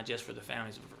use it not just for the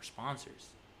families, but for sponsors.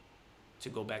 To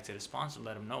go back to the sponsor,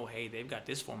 let them know, hey, they've got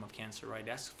this form of cancer, right?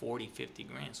 That's 40, 50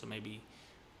 grand. So maybe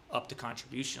up the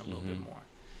contribution a little bit more.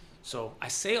 So I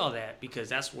say all that because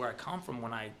that's where I come from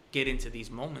when I get into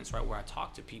these moments, right, where I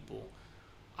talk to people.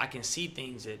 I can see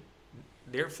things that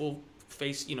they're full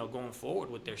face, going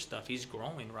forward with their stuff. He's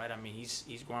growing, right? I mean,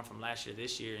 he's growing from last year,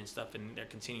 this year and stuff, and they're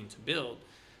continuing to build.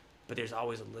 But there's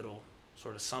always a little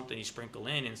sort of something you sprinkle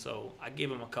in. And so I give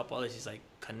him a couple others. He's like,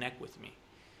 connect with me.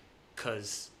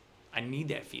 Because I need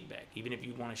that feedback. Even if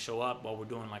you want to show up while we're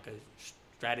doing like a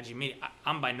strategy meeting.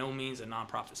 I'm by no means a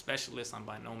nonprofit specialist. I'm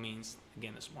by no means,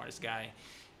 again, the smartest guy.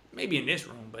 Maybe in this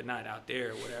room, but not out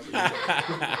there or whatever.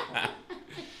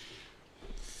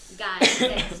 Guy, that's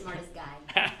the smartest guy.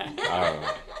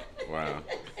 Oh, wow.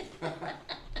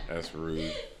 That's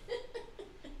rude.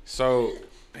 So,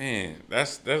 man,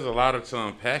 there's a lot to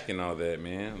unpack in all that,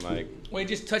 man. Like, well, it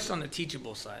just touched on the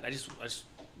teachable side. I just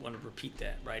want to repeat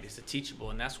that, right? It's the teachable,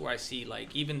 and that's where I see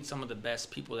like even some of the best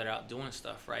people that are out doing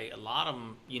stuff, right? A lot of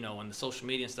them, in the social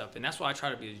media and stuff, and that's why I try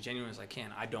to be as genuine as I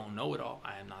can. I don't know it all.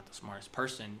 I am not the smartest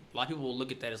person. A lot of people will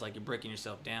look at that as like you're breaking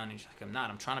yourself down, and you're like, I'm not.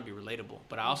 I'm trying to be relatable,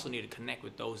 but I also need to connect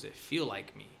with those that feel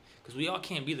like me, because we all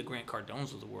can't be the Grant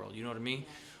Cardones of the world. You know what I mean?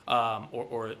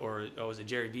 Or was it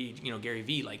Gary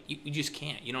V? Like you just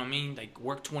can't. You know what I mean? Like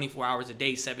work 24 hours a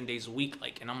day, 7 days a week.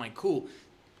 Like, and I'm like, cool.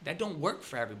 That don't work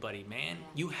for everybody, man.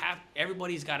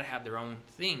 Everybody's got to have their own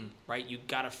thing, right? You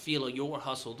got to feel your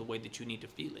hustle the way that you need to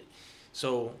feel it.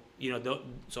 So,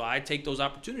 so I take those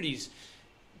opportunities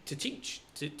to teach,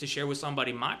 to share with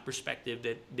somebody my perspective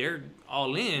that they're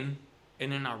all in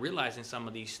and they're not realizing some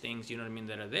of these things,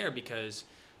 that are there because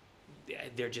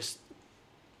they're just,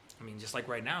 just like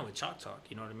right now with Chalk Talk,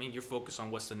 you're focused on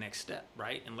what's the next step,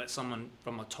 right? And let someone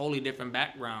from a totally different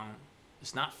background,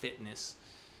 it's not fitness,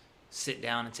 sit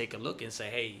down and take a look and say,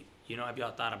 hey, have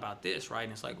y'all thought about this, right?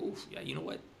 And it's like, oof, yeah, you know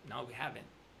what? No, we haven't.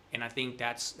 And I think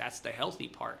that's the healthy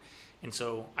part. And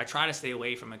so I try to stay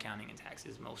away from accounting and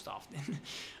taxes most often,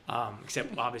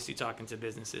 except obviously talking to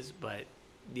businesses. But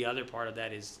the other part of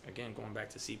that is, again, going back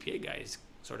to CPA guys,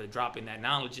 sort of dropping that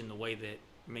knowledge in the way that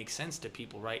makes sense to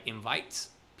people, right? Invites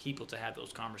people to have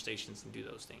those conversations and do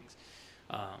those things.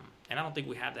 And I don't think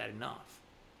we have that enough.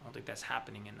 I don't think that's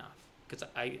happening enough. Because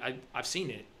I've seen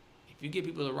it. If you give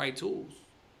people the right tools,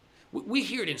 we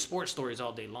hear it in sports stories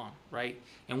all day long, right?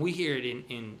 And we hear it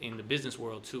in the business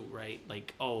world too, right?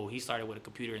 Like, oh, he started with a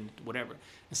computer and whatever.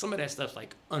 And some of that stuff's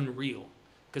like unreal.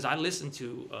 Because I listened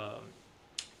to,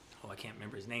 I can't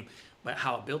remember his name, but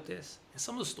How I Built This. And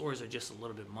some of the stories are just a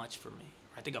little bit much for me.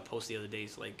 I think I posted the other day,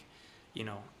 it's like,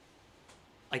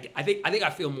 like I think I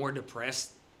feel more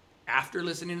depressed after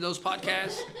listening to those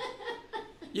podcasts.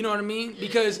 You know what I mean?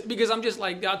 Because I'm just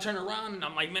like, I'll turn around and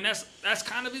I'm like, man, that's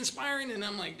kind of inspiring. And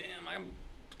I'm like, damn, I've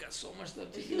got so much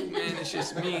stuff to do, man. It's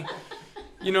just me.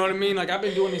 You know what I mean? Like, I've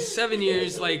been doing this 7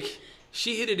 years. Like,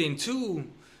 she hit it in 2.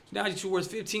 Now she's worth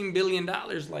 $15 billion.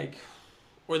 Like,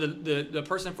 or the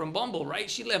person from Bumble, right?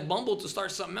 She left Bumble to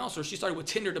start something else. Or she started with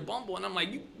Tinder to Bumble. And I'm like,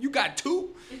 you got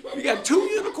 2? You got 2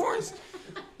 unicorns?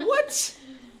 What?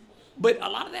 But a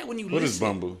lot of that when you what listen.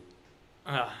 What is Bumble?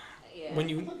 Yeah. When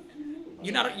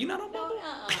you're not on Bumble?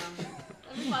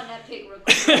 Let me find that pic real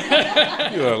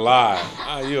quick. You a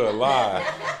lie. You a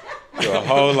lie. You a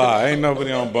whole lie. Ain't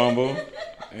nobody on Bumble.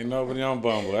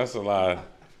 That's a lie.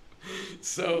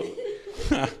 So,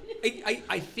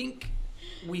 I think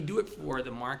we do it for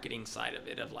the marketing side of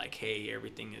it, of like, hey,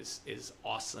 everything is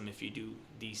awesome if you do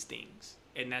these things.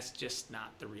 And that's just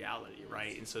not the reality,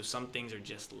 right? And so some things are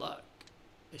just luck.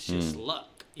 It's just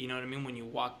luck. You know what I mean? When you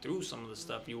walk through some of the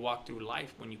stuff, you walk through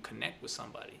life when you connect with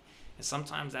somebody. And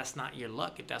sometimes that's not your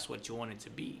luck if that's what you want it to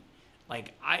be.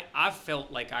 Like, I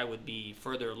felt like I would be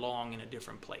further along in a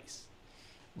different place.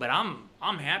 But I'm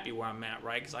happy where I'm at,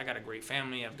 right? Because I got a great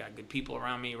family. I've got good people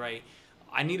around me, right?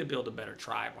 I need to build a better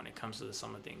tribe when it comes to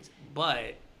some of the things.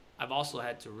 But I've also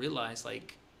had to realize,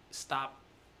 like, stop,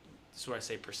 this is where I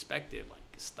say perspective. Like,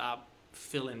 stop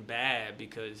feeling bad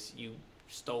because you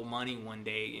stole money one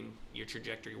day and your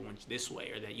trajectory went this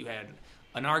way, or that you had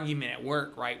an argument at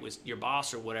work, right, with your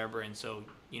boss or whatever, and so,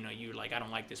 you're like, I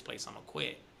don't like this place, I'm gonna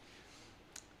quit.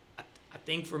 I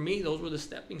think for me, those were the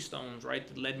stepping stones, right,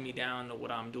 that led me down to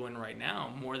what I'm doing right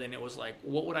now, more than it was like,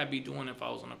 what would I be doing if I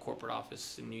was in a corporate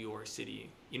office in New York City?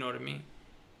 You know what I mean?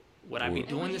 Would I be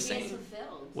doing the same?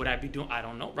 Would I be doing, I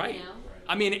don't know, right?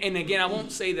 I mean, and again, I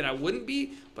won't say that I wouldn't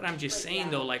be, but I'm just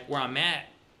saying, though, like, where I'm at,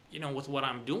 with what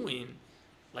I'm doing,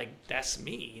 like, that's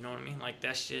me, you know what I mean? Like,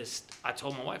 that's just, I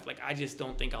told my wife, like, I just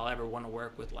don't think I'll ever want to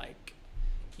work with, like,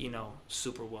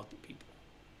 super wealthy people.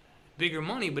 Bigger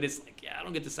money, but it's like, yeah, I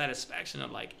don't get the satisfaction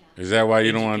of, like. Is that why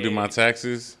you don't want to do my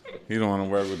taxes? You don't want to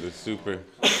work with the super?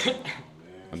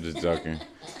 I'm just joking.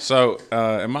 So,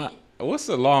 what's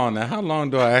the law on that? How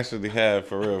long do I actually have,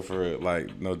 for real,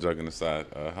 like, no joking aside,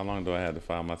 how long do I have to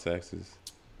file my taxes?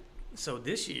 So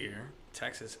this year,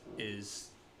 Texas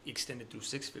is extended through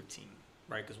 6/15.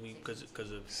 Right, because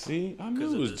of. See, I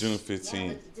knew it was June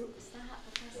 15th.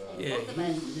 Yeah, I'm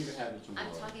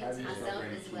talking to myself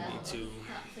as well. You need to.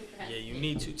 Yeah, you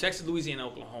need to. Texas, Louisiana,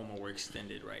 Oklahoma were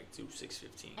extended right through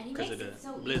 6/15 because of the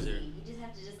blizzard. Easy. You just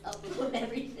have to just upload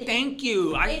everything. Thank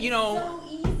you. It's so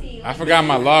easy. I forgot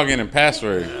my login and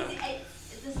password.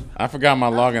 I forgot my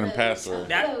login and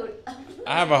password.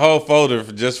 I have a whole folder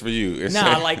just for you.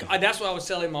 That's what I was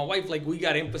telling my wife. Like, we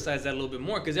got to emphasize that a little bit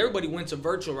more because everybody went to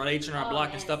virtual, right? H&R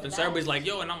Block and stuff. And so everybody's like,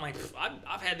 yo, and I'm like,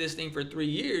 I've had this thing for 3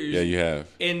 years. Yeah, you have.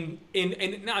 And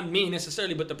not me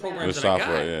necessarily, but the programs that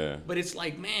software, I got. Yeah. But it's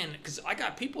like, man, because I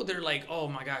got people that are like, oh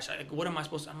my gosh, what am I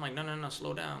supposed to? I'm like, no,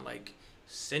 slow down. Like,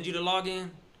 send you the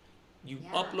login. You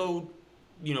upload,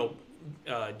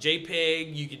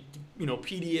 JPEG, you could,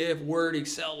 PDF, Word,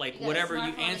 Excel, like whatever,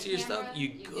 you answer your stuff, you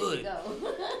good.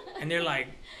 And they're like,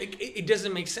 it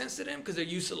doesn't make sense to them because they're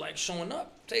used to like showing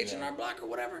up to H&R Block or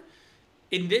whatever.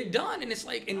 And they're done, and it's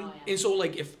like, and so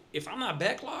like if I'm not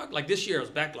backlogged, like this year I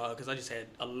was backlogged because I just had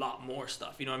a lot more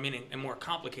stuff, you know what I mean, and more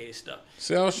complicated stuff.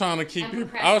 See, I was trying to keep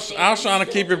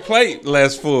your plate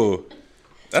less full.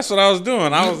 That's what I was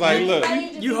doing. I was like, look.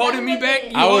 You holding me back?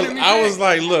 I was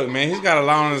like, look, man, he's got a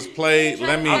lot on his plate.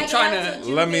 Let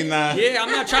me not. Yeah, I'm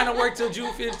not trying to work till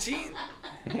June 15th.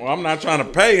 Well, I'm not trying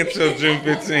to pay until June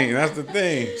 15th. That's the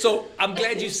thing. So I'm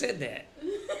glad you said that.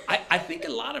 I think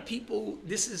a lot of people,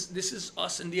 this is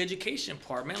us in the education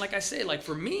part, man. Like I said, like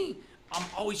for me, I'm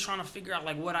always trying to figure out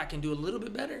like what I can do a little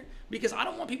bit better because I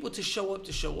don't want people to show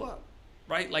up,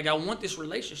 right? Like, I want this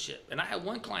relationship. And I had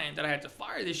one client that I had to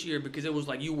fire this year because it was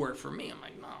like, you work for me. I'm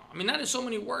like, no. I mean, not in so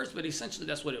many words, but essentially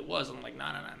that's what it was. I'm like, no.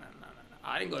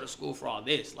 I didn't go to school for all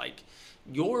this. Like,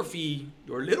 your fee,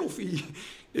 your little fee,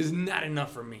 is not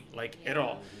enough for me, like, at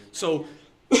all. So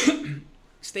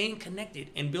staying connected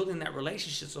and building that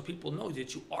relationship so people know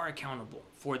that you are accountable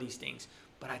for these things.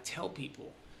 But I tell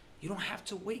people, you don't have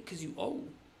to wait because you owe.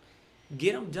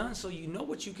 Get them done so you know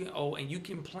what you can owe and you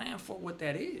can plan for what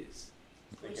that is.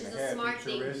 Which is a smart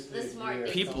thing. The smart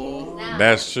thing. People, Now,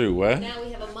 That's true. What? now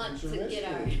we have a month to get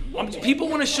our. People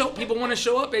want to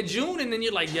show up at June and then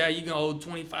you're like, yeah, you can owe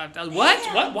 $25,000.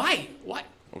 What? Why?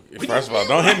 Okay, first of all,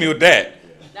 don't hit me with that.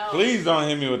 No. Please don't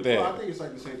hit me with Well, I that. think it's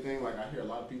like the same thing. Like I hear a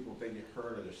lot of people, they get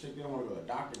hurt or they're sick, they don't want to go to the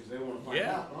doctor because they don't want to find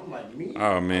Yeah. out. But I'm like, me,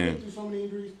 Oh, I've man. been through so many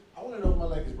injuries. I want to know if my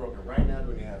leg is broken right now.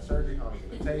 Do they have surgery? How long is it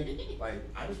going to take? Like,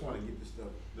 I just want to get this stuff,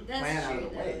 the That's plan out true, of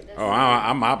the though. way. That's Oh,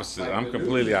 I'm opposite. Like, I'm the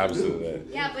completely news, opposite of the that.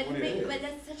 news, Yeah, it's but what it is. but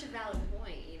that's such a valid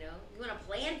point. You know, you want to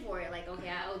plan for it. Like, okay,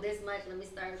 I owe this much. Let me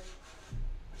start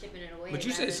chipping it away. But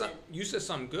you rather said than- you said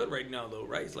something good right now though,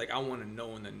 right? It's like I want to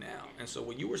know in the now. And so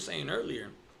what you were saying earlier,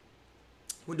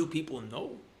 when do people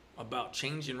know about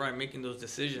changing, right, making those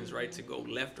decisions, right, to go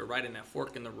left or right in that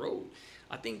fork in the road?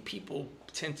 I think people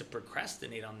tend to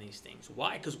procrastinate on these things.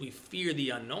 Why? Because we fear the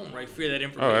unknown, right? Fear that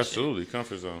information. Oh, absolutely.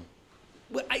 Comfort zone.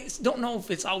 But I just don't know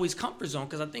if it's always comfort zone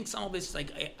because I think some of it's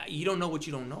like you don't know what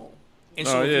you don't know. And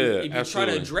so Oh, if yeah, you try to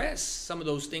absolutely. address some of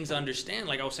those things to understand,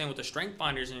 like I was saying with the strength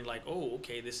finders, and you're like, oh,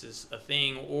 okay, this is a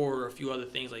thing, or a few other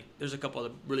things. Like there's a couple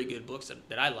of really good books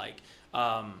that I like.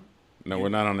 No, we're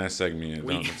not on that segment yet.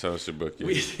 We- Don't tell us your book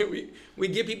yet. We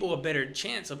give people a better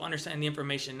chance of understanding the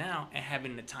information now and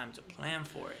having the time to plan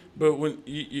for it. But when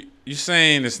you're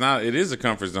saying it is a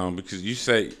comfort zone because you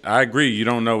say, I agree, you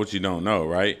don't know what you don't know,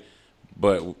 right?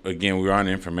 But again, we're on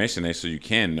the information age, so you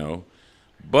can know.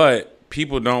 But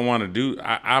people don't want to do.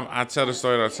 I tell the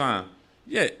story all the time.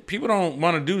 Yeah, people don't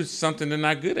want to do something they're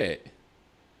not good at.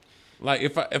 Like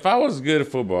if I was good at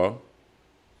football,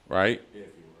 right? If you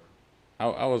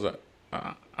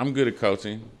were. I'm good at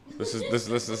coaching.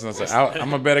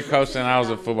 I'm a better coach than I was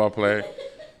a football player,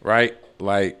 right?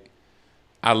 Like,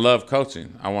 I love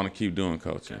coaching. I want to keep doing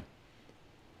coaching.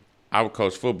 I would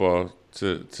coach football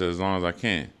to as long as I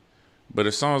can. But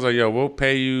if someone's like, yo, we'll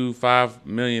pay you $5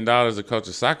 million to coach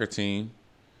a soccer team,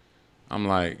 I'm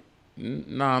like,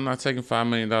 no, I'm not taking $5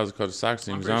 million to coach a soccer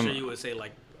team. I'm 'cause pretty sure you would say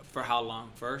like, for how long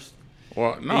first?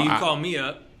 Well, no. Then you I- call me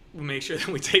up. We'll make sure that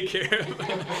we take care of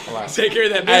Like- take care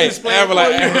of that Hey, business plan. Amber,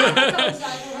 like,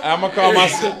 for you. I'm gonna call my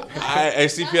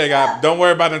CPA guy. Don't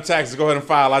worry about them taxes. Go ahead and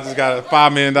file. I just got a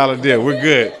 $5 million deal. We're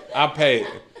good. I paid.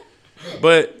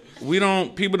 But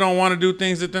people don't want to do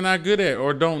things that they're not good at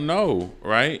or don't know,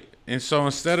 right? And so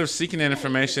instead of seeking that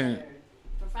information,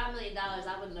 For $5 million,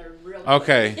 I would learn real quick.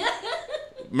 okay,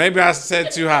 maybe I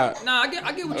said too high. No, I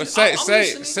get what you Say I'm say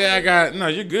listening. say I got no.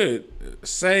 You're good.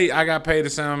 Say I got paid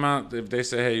the same amount. If they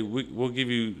say, hey, we'll give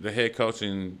you the head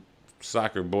coaching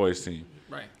soccer boys team.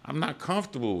 Right. I'm not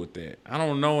comfortable with that. I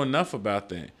don't know enough about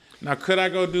that. Now, could I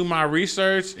go do my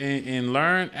research and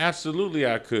learn? Absolutely,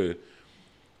 I could.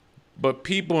 But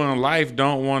people in life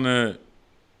don't want to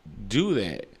do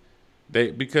that.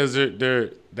 Because they're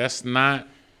that's not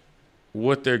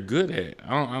what they're good at.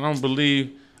 I don't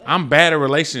believe I'm bad at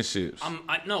relationships.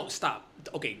 No, stop.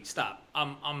 Okay, stop.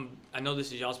 I know this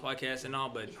is y'all's podcast and all,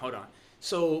 but hold on.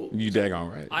 So You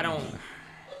daggone right. I don't.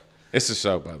 It's a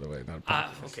show, by the way, not a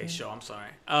podcast. Okay, sure. I'm sorry.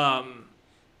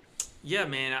 Yeah,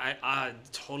 man, I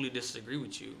totally disagree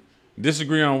with you.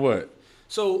 Disagree on what?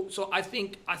 So I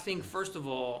think first of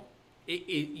all,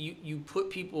 you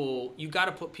got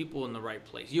to put people in the right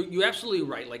place. You're absolutely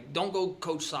right. Like, don't go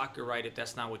coach soccer, right, if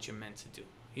that's not what you're meant to do.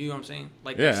 You know what I'm saying?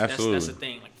 Like, Yeah, that's absolutely. the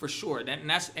thing. Like, for sure.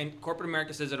 And corporate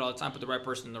America says it all the time. Put the right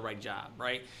person in the right job,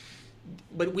 right?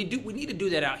 But we need to do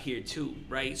that out here too,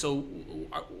 right? So,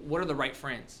 what are the right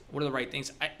friends? What are the right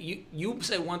things? You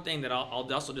say one thing that I'll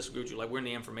also disagree with you. Like, we're in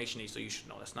the information age, so you should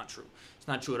know. That's not true. It's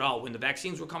not true at all. When the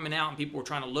vaccines were coming out and people were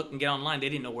trying to look and get online, they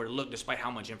didn't know where to look, despite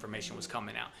how much information was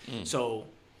coming out. So,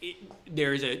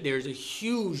 there's a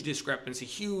huge discrepancy,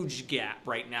 huge gap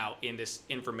right now in this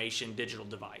information digital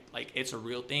divide. Like, it's a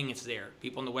real thing. It's there.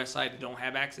 People on the West Side that don't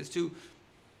have access to,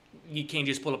 you can't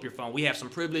just pull up your phone. We have some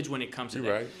privilege when it comes to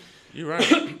that. You're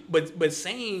right. But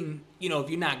saying, if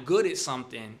you're not good at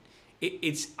something,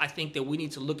 I think that we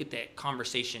need to look at that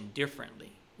conversation differently,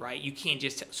 right? You can't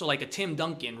just so like a Tim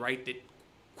Duncan, right, that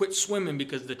quit swimming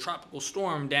because the tropical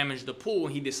storm damaged the pool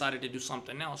and he decided to do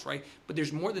something else, right? But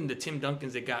there's more than the Tim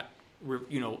Duncans that got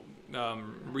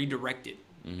redirected,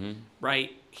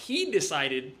 right? He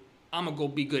decided I'm gonna go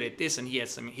be good at this, and he had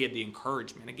the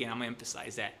encouragement. Again, I'm gonna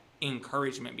emphasize that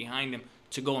encouragement behind him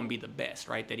to go and be the best,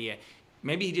 right? That he had.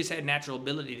 Maybe he just had natural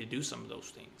ability to do some of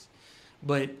those things,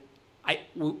 but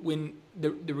when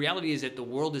the reality is that the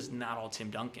world is not all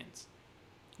Tim Duncans.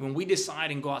 When we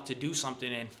decide and go out to do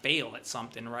something and fail at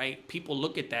something, right? People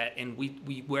look at that and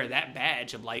we wear that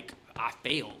badge of like, I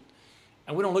failed.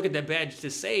 And we don't look at that badge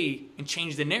to say and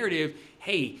change the narrative,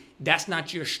 hey, that's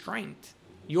not your strength.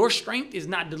 Your strength is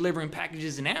not delivering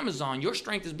packages in Amazon. Your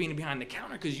strength is being behind the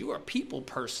counter because you're a people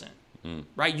person,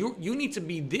 right? You need to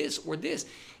be this or this.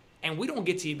 And we don't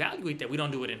get to evaluate that. We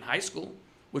don't do it in high school,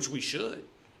 which we should.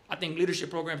 I think leadership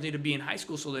programs need to be in high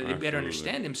school so that they better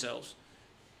understand themselves.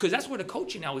 Because that's where the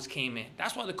coaching always came in.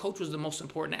 That's why the coach was the most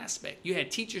important aspect. You had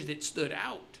teachers that stood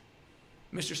out.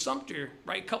 Mr. Sumter,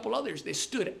 right? A couple others that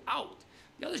stood out.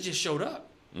 The others just showed up.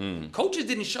 Coaches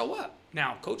didn't show up.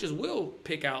 Now, coaches will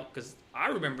pick out, because I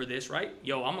remember this, right?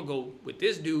 Yo, I'm going to go with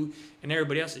this dude, and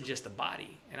everybody else is just a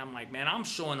body. And I'm like, man, I'm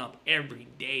showing up every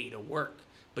day to work.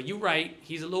 But you're right.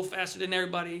 He's a little faster than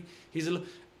everybody.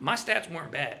 My stats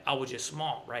weren't bad. I was just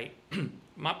small, right?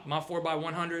 My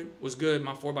 4x100 was good.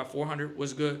 My 4x400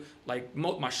 was good. Like,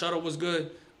 my shuttle was good.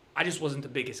 I just wasn't the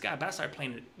biggest guy. But I started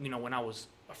playing it, when I was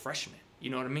a freshman. You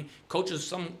know what I mean? Coaches,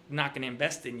 some not going to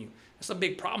invest in you. That's a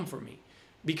big problem for me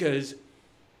because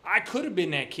I could have been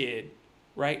that kid,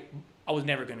 right? I was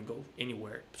never going to go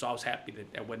anywhere. So I was happy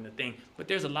that wasn't a thing. But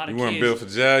there's a lot of kids. You weren't built for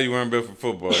jail. You weren't built for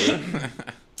football. Yeah?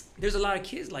 There's a lot of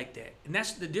kids like that. And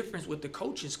that's the difference with the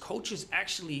coaches. Coaches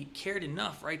actually cared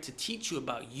enough, right, to teach you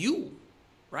about you,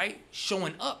 right?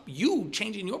 Showing up, you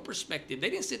changing your perspective.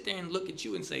 They didn't sit there and look at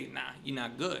you and say, nah, you're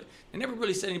not good. They never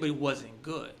really said anybody wasn't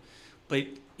good. But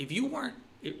if you weren't,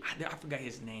 I forgot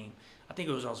his name. I think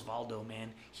it was Osvaldo,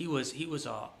 man. He was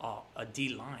a D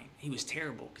line. He was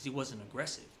terrible because he wasn't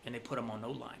aggressive, and they put him on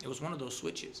O-line. It was one of those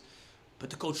switches. But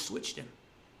the coach switched him,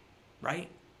 right?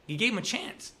 He gave him a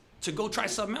chance to go try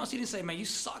something else. He didn't say, man, you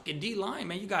suck at D-line,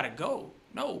 man, you got to go.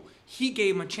 No, he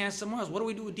gave him a chance somewhere else. What do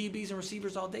we do with DBs and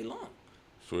receivers all day long?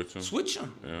 Switch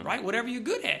them, yeah. Right? Whatever you're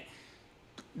good at.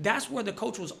 That's where the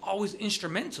coach was always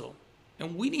instrumental.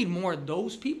 And we need more of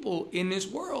those people in this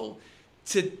world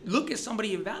to look at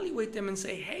somebody, evaluate them, and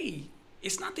say, hey,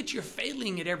 it's not that you're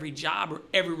failing at every job or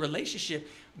every relationship.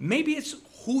 Maybe it's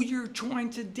who you're trying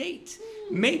to date.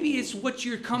 Maybe it's what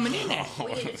you're coming in at.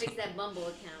 We need to fix that Bumble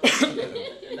account.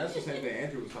 And that's the same thing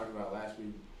Andrew was talking about last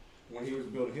week. When he was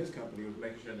building his company, he was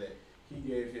making sure that he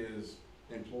gave his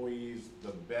employees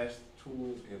the best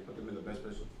tools and put them in the best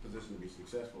position to be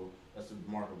successful. That's the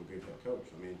mark of a good head coach.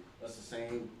 I mean, that's the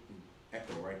same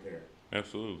echo right there.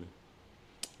 Absolutely.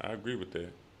 I agree with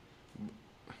that.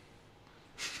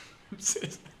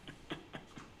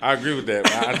 I agree with that.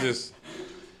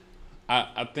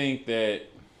 I think that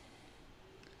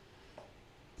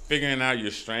figuring out your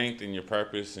strength and your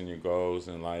purpose and your goals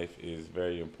in life is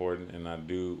very important, and I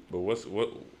do. But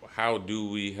how do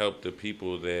we help the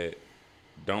people that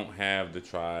don't have the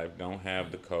tribe, don't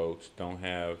have the coach, don't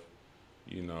have,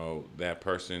 that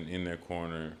person in their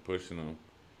corner pushing them?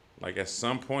 Like at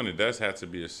some point, it does have to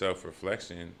be a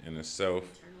self-reflection and a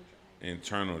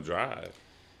internal drive.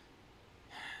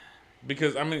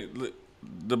 Because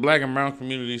the black and brown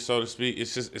community, so to speak,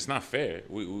 it's not fair.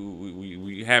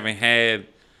 We haven't had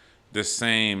the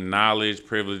same knowledge,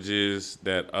 privileges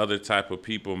that other type of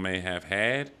people may have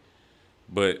had.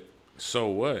 But so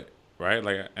what, right?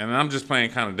 Like, and I'm just playing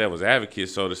kind of devil's advocate,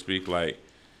 so to speak. Like,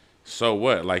 so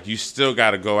what? Like, you still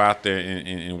got to go out there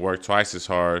and work twice as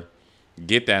hard,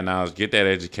 get that knowledge, get that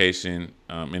education,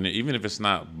 and even if it's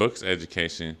not books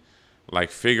education, like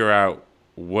figure out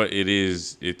what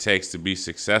it takes to be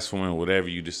successful in whatever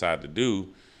you decide to do,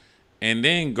 and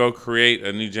then go create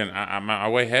a new I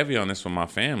weigh heavy on this with my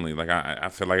family. Like I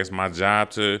feel like it's my job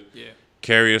to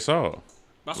carry us all.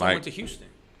 That's why I went to Houston,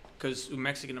 because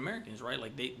Mexican Americans, right?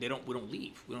 Like we don't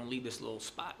leave this little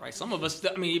spot, right? Some of us,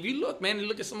 if you look, man,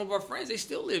 look at some of our friends, they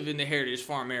still live in the Heritage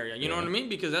Farm area. You know what I mean?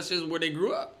 Because that's just where they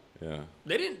grew up. Yeah.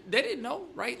 They didn't know,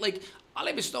 right? Like I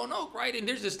live in Stone Oak, right? And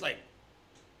there's this like,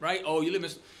 right? Oh, you live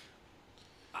in.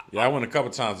 I went a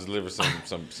couple times to deliver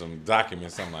some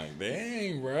documents. I'm like,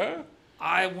 dang, bro.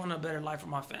 I want a better life for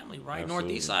my family, right? Absolutely.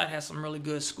 Northeast side has some really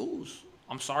good schools.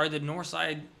 I'm sorry that North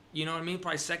side, you know what I mean,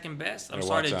 probably second best. I'm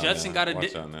sorry that Judson got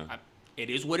it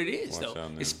is what it is, though.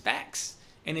 It's facts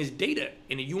and it's data.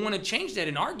 And if you want to change that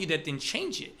and argue that, then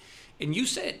change it. And you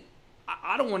said,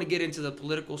 I don't want to get into the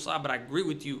political side, but I agree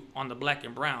with you on the black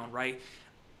and brown, right?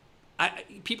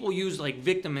 people use like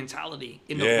victim mentality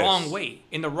in the Yes. wrong way.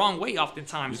 In the wrong way,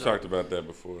 oftentimes. You talked about that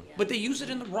before. But they use it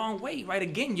in the wrong way, right?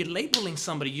 Again, you're labeling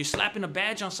somebody. You're slapping a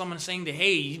badge on someone saying that,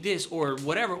 hey, you this or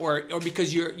whatever, or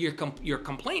because you're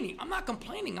complaining. I'm not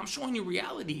complaining. I'm showing you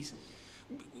realities.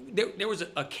 There was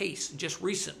a case just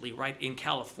recently, right, in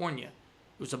California.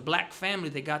 It was a black family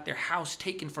that got their house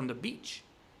taken from the beach,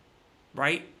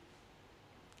 right?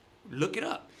 Look it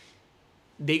up.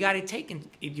 They got it taken,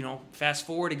 fast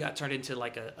forward, it got turned into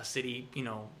like a city,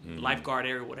 lifeguard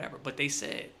area, whatever. But they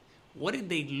said, what did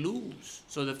they lose?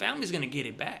 So the family's going to get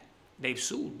it back. They've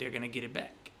sued. They're going to get it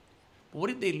back. But what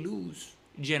did they lose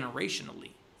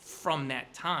generationally from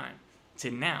that time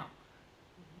to now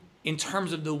in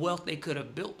terms of the wealth they could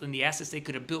have built and the assets they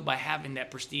could have built by having that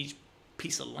prestige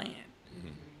piece of land? Mm-hmm.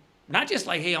 Not just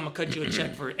like, hey, I'm going to cut you a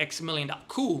check for X million.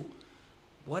 Cool.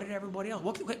 What did everybody else?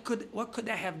 What could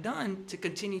that have done to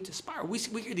continue to spiral? We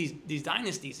hear these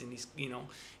dynasties in these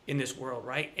in this world,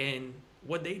 right? And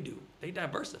what they do, they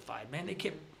diversified, man. They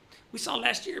kept. We saw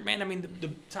last year, man. I mean,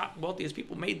 the top wealthiest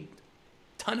people made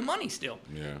a ton of money still.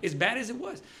 Yeah. As bad as it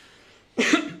was.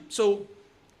 So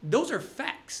those are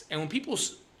facts. And when people,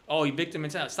 you victim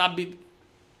mentality,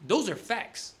 those are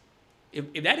facts.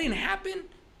 If that didn't happen,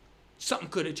 something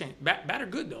could have changed. Bad or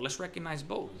good though. Let's recognize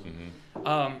both.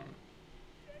 Mm-hmm.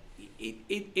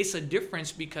 It's a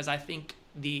difference because I think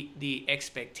the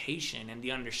expectation and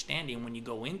the understanding when you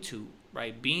go into,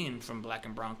 right, being from black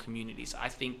and brown communities, I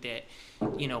think that,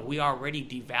 we already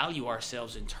devalue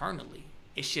ourselves internally.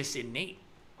 It's just innate.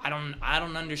 I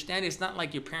don't understand. It's not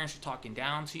like your parents are talking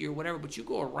down to you or whatever, but you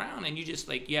go around and you just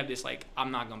you have this I'm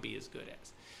not going to be as good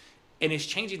as. And it's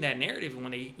changing that narrative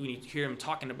when you hear them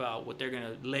talking about what they're going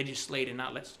to legislate and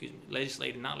not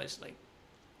legislate.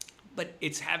 But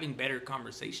it's having better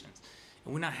conversations.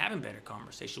 And we're not having better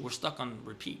conversations. We're stuck on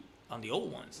repeat on the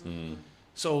old ones. Mm-hmm.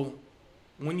 So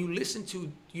when you listen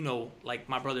to, like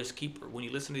My Brother's Keeper, when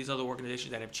you listen to these other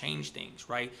organizations that have changed things,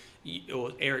 right?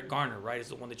 Eric Garner, right, is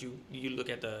the one that you look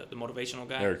at the motivational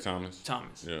guy. Eric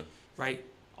Thomas. Yeah. Right?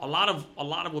 A lot of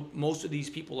what most of these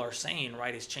people are saying,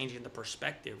 right, is changing the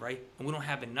perspective, right? And we don't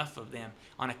have enough of them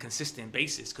on a consistent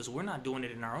basis because we're not doing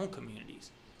it in our own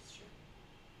communities. That's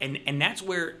true. And that's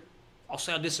where I'll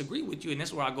say I disagree with you, and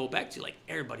that's where I go back to,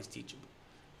 everybody's teachable.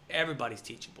 Everybody's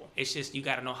teachable. It's just you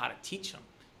got to know how to teach them.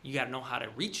 You got to know how to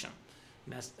reach them.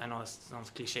 And I know that sounds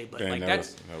cliche, but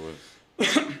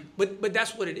but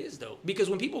that's what it is, though. Because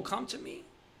when people come to me,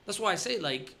 that's why I say,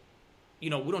 we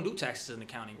don't do taxes in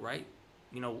accounting, right?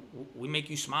 We make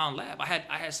you smile and laugh. I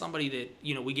had somebody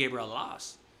that, we gave her a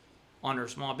loss on her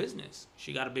small business.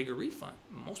 She got a bigger refund.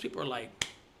 Most people are like,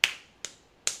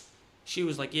 she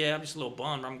was like, yeah, I'm just a little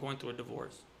bummed. I'm going through a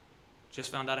divorce.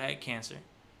 Just found out I had cancer.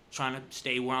 Trying to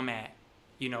stay where I'm at,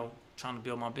 trying to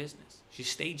build my business. She's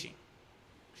staging.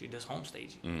 She does home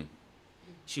staging. Mm.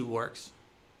 She works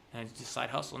and it's just side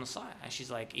hustle on the side. And she's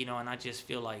like, and I just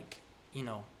feel like,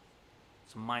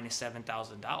 it's minus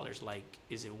 $7,000.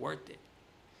 Is it worth it?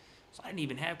 So I didn't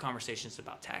even have conversations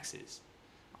about taxes.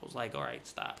 I was like, all right,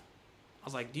 stop. I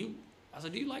was like, do you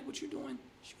like what you're doing?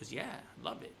 She goes, yeah, I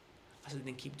love it. I said,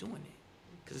 then keep doing it.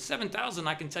 Because the $7,000,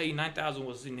 I can tell you $9,000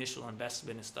 was the initial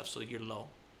investment and stuff, so you're low.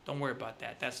 Don't worry about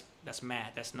that. That's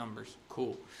math. That's numbers.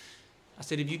 Cool. I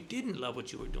said, if you didn't love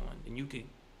what you were doing, then you could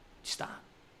stop.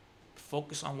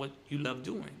 Focus on what you love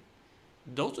doing.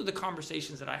 Those are the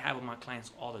conversations that I have with my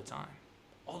clients all the time.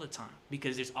 All the time.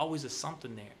 Because there's always a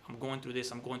something there. I'm going through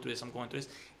this.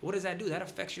 What does that do? That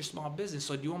affects your small business.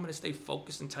 So do you want me to stay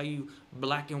focused and tell you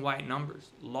black and white numbers,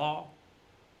 law,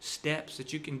 steps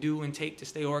that you can do and take to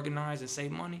stay organized and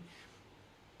save money?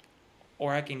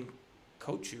 Or I can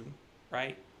coach you,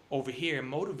 right, over here and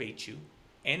motivate you,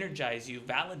 energize you,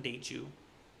 validate you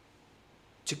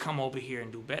to come over here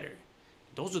and do better.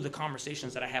 Those are the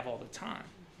conversations that I have all the time.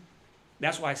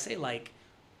 That's why I say,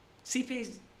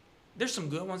 CPAs, there's some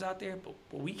good ones out there, but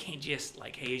we can't just,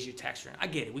 hey, here's your tax return. I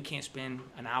get it. We can't spend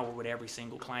an hour with every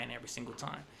single client every single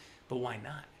time. But why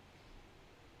not?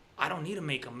 I don't need to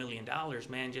make $1 million,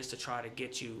 man, just to try to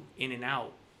get you in and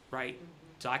out, right? Mm-hmm.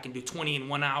 So I can do 20 in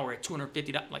 1 hour at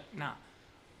 $250. Nah.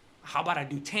 How about I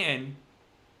do 10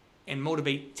 and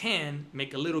motivate 10,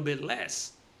 make a little bit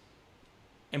less,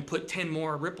 and put 10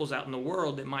 more ripples out in the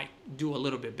world that might do a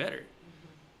little bit better?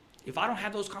 Mm-hmm. If I don't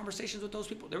have those conversations with those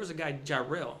people, there was a guy,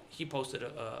 Jarrell, he posted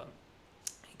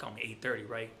he called me 8:30,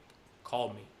 right?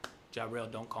 Called me.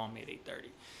 Jarrell, don't call me at 8:30.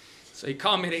 So he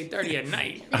called me at 8:30 at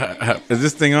night. Is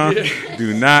this thing on? Yeah.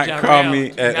 Do not call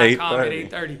me at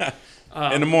 8:30.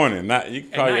 In the morning, not you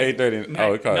can call you 8:30.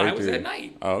 Oh, it called 8:30. It was at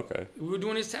night. Oh, okay. We were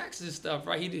doing his taxes and stuff,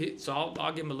 right? He did, so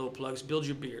I'll give him a little plug. Build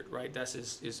Your Beard, right? That's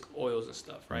his oils and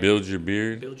stuff, right? Build Your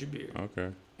Beard. Build Your Beard. Okay.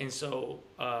 And so,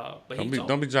 but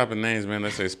don't be dropping names, man.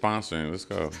 Let's say sponsoring. Let's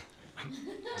go.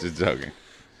 Just joking.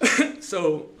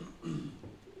 So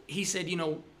he said, you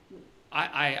know,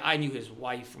 I knew his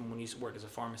wife from when he used to work as a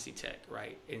pharmacy tech,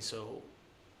 right? And so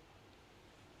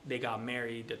they got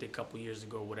married a couple years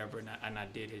ago, whatever, and I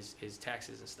did his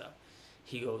taxes and stuff.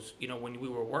 He goes, you know, when we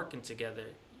were working together,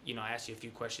 you know, I asked you a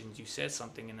few questions, you said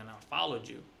something, and then I followed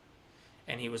you.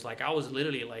 And he was like, I was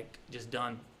literally like just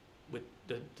done with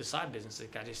the side business.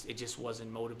 Like it just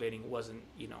wasn't motivating. It wasn't,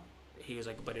 you know. He was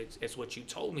like, but it's what you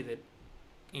told me that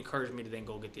encouraged me to then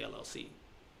go get the LLC,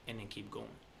 and then keep going.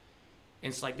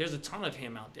 And it's like there's a ton of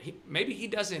him out there. Maybe he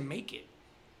doesn't make it,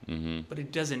 but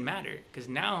it doesn't matter because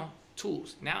now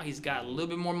tools. Now he's got a little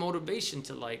bit more motivation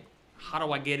to like, how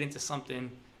do I get into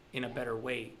something in a better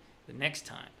way the next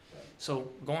time? So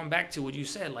going back to what you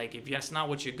said, like if that's not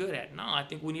what you're good at, no, I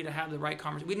think we need to have the right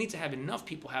conversation. We need to have enough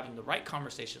people having the right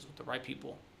conversations with the right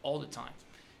people all the time.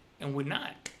 And we're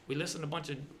not. We listen to a bunch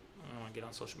of, I don't want to get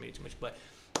on social media too much, but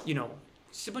you know,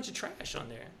 it's a bunch of trash on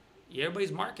there. Yeah,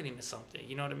 everybody's marketing to something,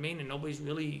 you know what I mean? And nobody's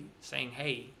really saying,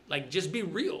 hey, like just be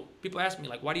real. People ask me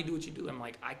like, why do you do what you do? I'm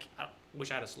like, I wish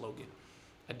I had a slogan.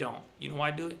 I don't. You know why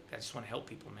I do it? I just want to help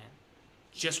people, man.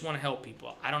 Just want to help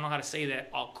people. I don't know how to say that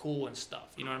all cool and stuff.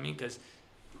 You know what I mean? Because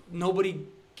nobody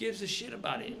gives a shit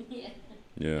about it.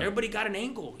 Yeah. Everybody got an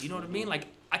angle. You know what I mean? Like,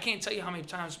 I can't tell you how many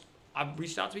times I've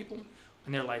reached out to people,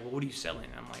 and they're like, well, what are you selling?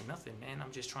 And I'm like, nothing, man.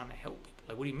 I'm just trying to help people.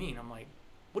 Like, what do you mean? I'm like,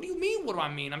 what do you mean? What do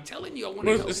I mean? I'm telling you, I want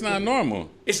to help. It's not normal.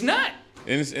 It's not.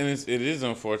 And it is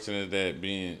unfortunate that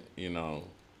being, you know,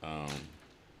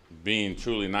 being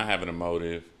truly not having a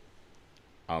motive,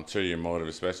 ulterior motive,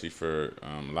 especially for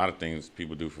a lot of things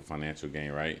people do for financial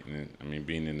gain, right? And I mean,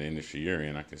 being in the industry you're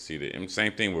in, I can see that. And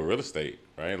same thing with real estate,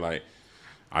 right? Like,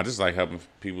 I just like helping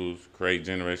people create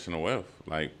generational wealth,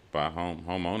 like by home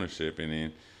ownership. And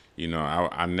then, you know,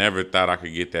 I never thought I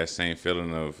could get that same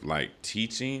feeling of like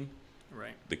teaching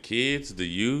the kids, the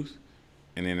youth.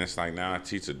 And then it's like now I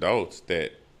teach adults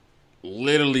that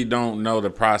literally don't know the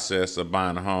process of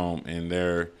buying a home, and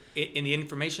they're in the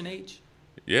information age.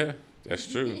 Yeah, that's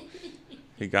true.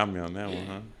 He got me on that one,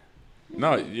 huh?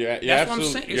 No, you're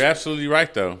absolutely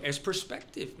right though. It's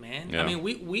perspective, man. Yeah. I mean,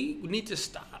 we need to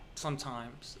stop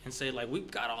sometimes and say like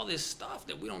we've got all this stuff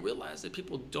that we don't realize that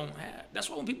people don't have. That's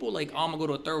why when people are like, oh, I'm gonna go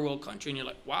to a third world country, and you're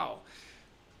like, wow.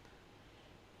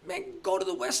 Man, go to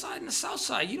the west side and the south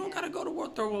side. You don't got to go to a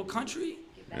third world country.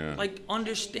 Yeah. Like,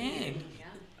 understand.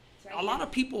 A lot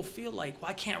of people feel like, well,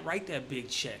 I can't write that big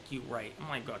check you write. I'm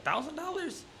like,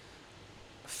 $1,000?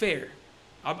 Fair.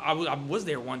 I was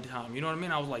there one time. You know what I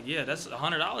mean? I was like, yeah, that's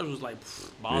 $100 was like,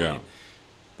 bombing. Yeah.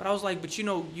 But I was like, but you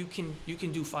know, you can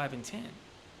do 5 and 10.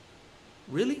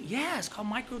 Really? Yeah, it's called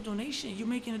micro donation. You're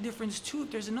making a difference too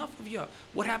if there's enough of you.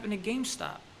 What happened to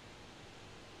GameStop?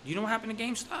 You know what happened to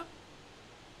GameStop?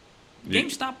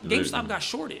 GameStop got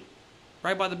shorted,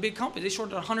 right, by the big companies. They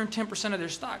shorted 110% of their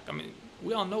stock. I mean,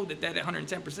 we all know that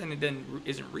 110%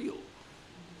 isn't real.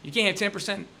 You can't have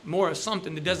 10% more of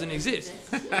something that doesn't exist.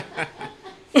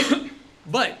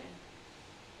 But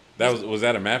was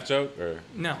that a math joke or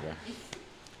no? Yeah.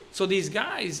 So these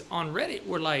guys on Reddit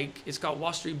were like, it's called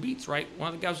Wall Street Beats, right?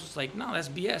 One of the guys was like, no, that's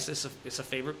BS. It's a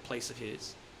favorite place of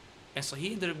his. And so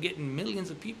he ended up getting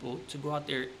millions of people to go out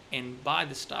there and buy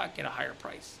the stock at a higher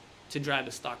price to drive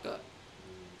the stock up.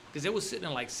 Because it was sitting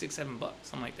at like $6-7,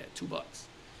 something like that, $2.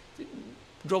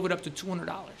 Drove it up to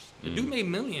 $200. The dude made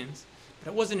millions, but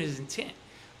that wasn't his intent.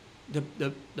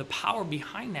 The power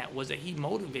behind that was that he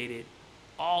motivated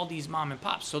all these mom and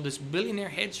pops. So this billionaire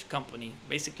hedge company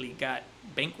basically got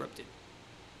bankrupted.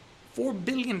 $4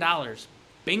 billion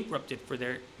bankrupted for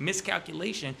their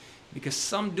miscalculation because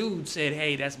some dude said,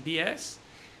 hey, that's BS.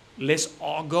 Let's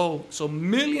all go. So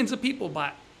millions of people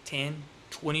bought 10,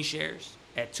 20 shares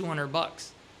at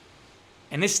 $200.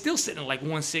 And it's still sitting at like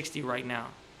 160 right now.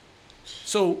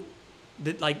 So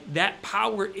that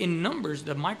power in numbers,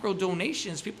 the micro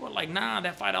donations, people are like, nah,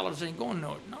 that $5 ain't going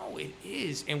nowhere. No, it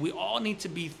is. And we all need to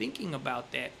be thinking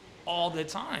about that all the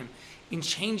time in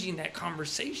changing that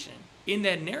conversation in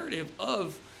that narrative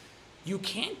of you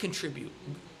can contribute.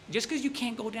 Just because you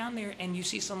can't go down there and you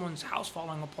see someone's house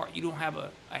falling apart, you don't have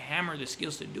a hammer, the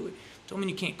skills to do it. Don't mean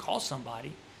you can't call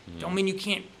somebody. Don't mean you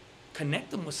can't connect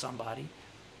them with somebody,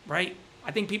 right?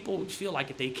 I think people feel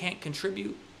like if they can't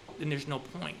contribute, then there's no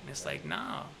point. And it's like,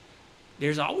 nah,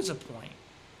 there's always a point.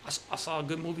 I saw a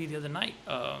good movie the other night.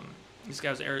 This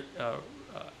guy was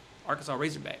Arkansas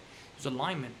Razorback. He was a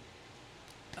lineman.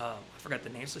 I forgot the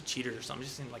name. It's a Cheaters or something. It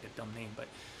just seemed like a dumb name,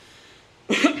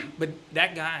 but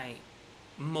that guy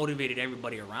motivated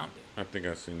everybody around it. I think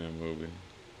I've seen that movie.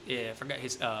 Yeah, I forgot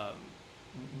his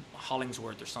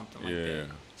Hollingsworth or something like Yeah. that.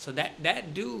 So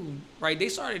that dude, right? They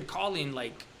started calling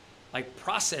like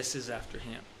processes after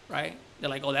him, right? They're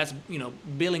like, oh, that's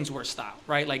Billingsworth style,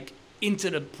 right? Like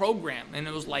into the program, and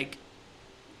it was like,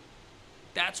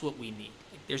 that's what we need.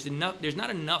 Like, there's not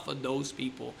enough of those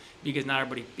people because not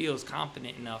everybody feels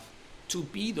confident enough to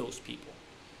be those people.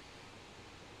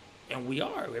 And we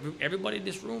are. Everybody in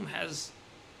this room has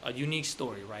a unique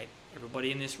story, right?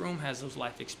 Everybody in this room has those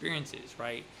life experiences,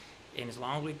 right? And as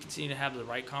long as we continue to have the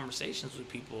right conversations with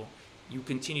people, you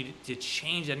continue to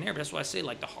change that narrative. That's why I say,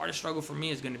 like, the hardest struggle for me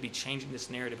is going to be changing this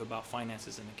narrative about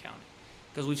finances and accounting.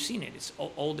 Because we've seen it. It's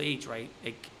old age, right?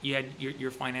 Like, you had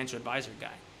your financial advisor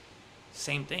guy.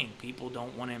 Same thing. People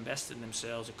don't want to invest in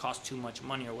themselves. It costs too much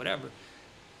money or whatever.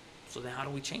 So then how do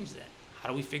we change that? How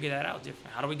do we figure that out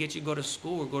different? How do we get you to go to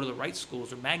school or go to the right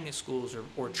schools or magnet schools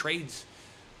or trades,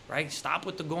 right? Stop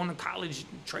with the going to college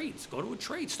trades. Go to a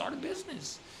trade. Start a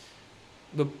business.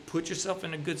 But put yourself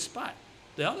in a good spot.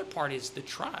 The other part is the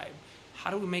tribe. How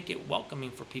do we make it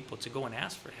welcoming for people to go and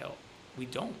ask for help? We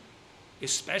don't.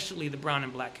 Especially the brown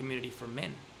and black community for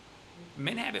men.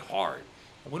 Men have it hard.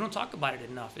 And we don't talk about it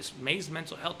enough. It's May's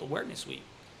Mental Health Awareness Week.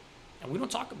 And we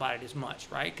don't talk about it as much,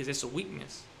 right? Because it's a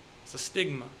weakness. It's a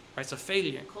stigma. Right? It's a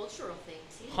failure. Cultural thing,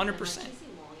 too. 100%.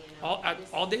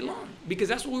 All day long. Because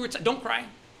that's what we were don't cry.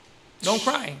 Don't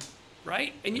cry.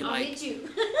 Right? And you're like... Did you?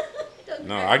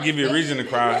 No, I give you a reason to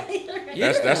cry.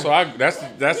 That's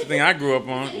the thing I grew up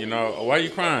on. Why are you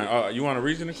crying? You want a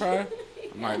reason to cry?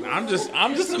 I'm like, I'm just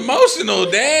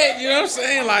emotional, Dad. You know what I'm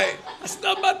saying? Like, I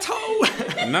stubbed my toe.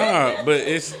 No, but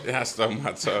I stubbed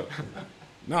my toe.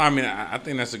 No, I mean, I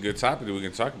think that's a good topic that we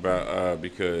can talk about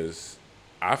because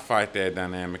I fight that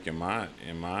dynamic in my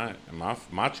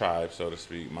tribe, so to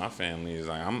speak. My family is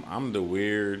like, I'm the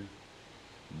weird,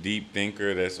 deep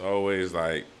thinker that's always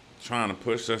like trying to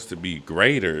push us to be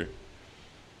greater,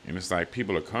 and it's like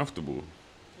people are comfortable,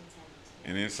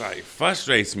 and it's like it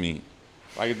frustrates me,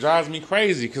 like it drives me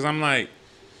crazy because I'm like,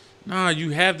 nah, you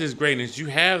have this greatness, you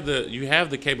have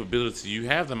the capability, you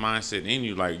have the mindset in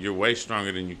you, like you're way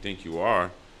stronger than you think you are,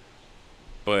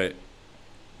 but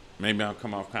maybe I'll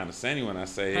come off kind of sunny when I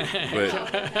say it,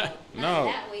 but no,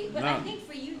 that way. But I think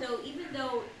for you though, even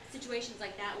though situations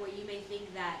like that where you may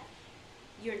think that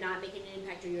you're not making an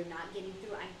impact or you're not getting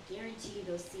through, I guarantee you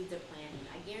those seeds are planted.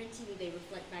 I guarantee you they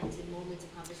reflect back to moments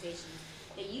of conversations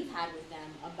that you've had with them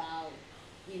about,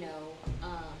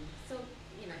 so,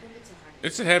 don't get so hard.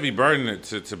 It's a heavy burden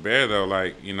to bear though,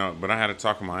 like, but I had to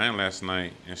talk to my aunt last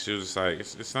night and she was just like,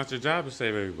 it's not your job to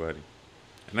save everybody.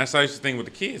 And that's how I used to think with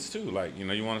the kids too. Like,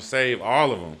 you want to save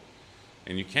all of them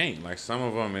and you can't. Like some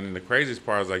of them, and then the craziest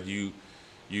part is like you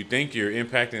think you're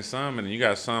impacting some, and then you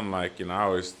got some like, I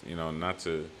always, not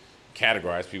to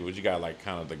categorize people, but you got like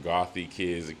kind of the gothy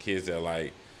kids, the kids that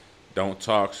like don't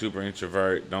talk, super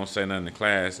introvert, don't say nothing in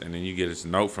class, and then you get this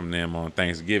note from them on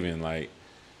Thanksgiving like,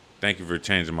 thank you for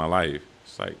changing my life.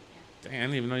 It's like, dang, I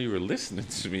didn't even know you were listening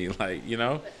to me, like, But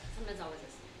sometimes always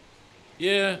listening.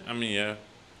 Yeah, I mean, yeah.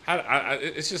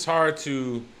 It's just hard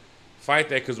to fight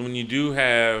that because when you do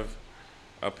have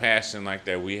a passion like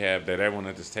that we have, that everyone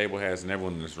at this table has and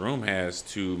everyone in this room has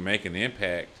to make an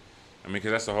impact, I mean,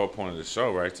 because that's the whole point of the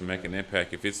show, right? To make an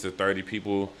impact. If it's the 30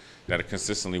 people that are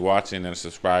consistently watching and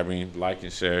subscribing, like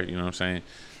and share, you know what I'm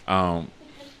saying?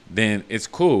 Then it's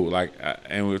cool. Like,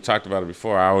 and we've talked about it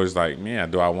before. I always like,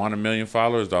 man, do I want 1 million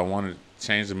followers? Do I want to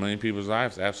change 1 million people's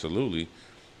lives? Absolutely.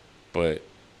 But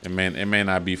it may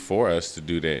not be for us to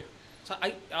do that. So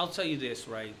I'll tell you this,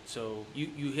 right? So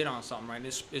you hit on something, right?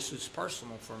 This is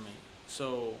personal for me.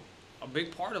 So a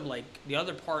big part of like the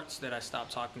other parts that I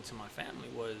stopped talking to my family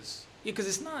was, because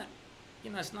it's not,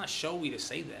 it's not showy to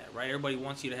say that, right? Everybody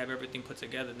wants you to have everything put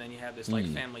together, and then you have this like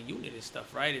family unit and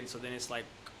stuff, right? And so then it's like,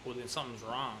 well, then something's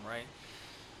wrong, right?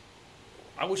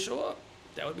 I would show up.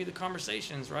 That would be the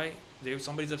conversations, right?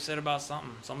 Somebody's upset about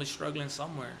something. Somebody's struggling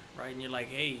somewhere, right? And you're like,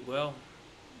 hey, well,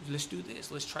 let's do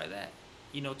this. Let's try that.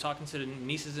 Talking to the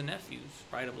nieces and nephews,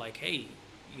 right? Of like, hey,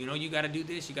 you got to do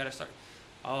this. You got to start.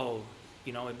 Oh,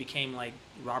 it became like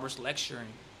Robert's lecturing.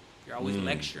 You're always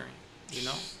lecturing,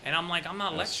 And I'm like, I'm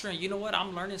not lecturing. You know what?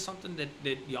 I'm learning something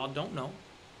that y'all don't know.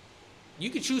 You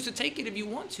could choose to take it if you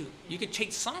want to. You could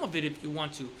take some of it if you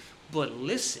want to. But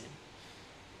listen,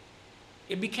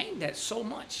 it became that so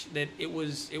much that it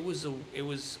was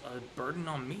a burden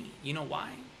on me. You know why?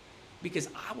 Because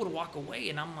I would walk away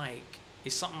and I'm like,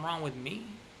 is something wrong with me?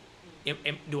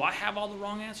 Do I have all the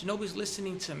wrong answers? Nobody's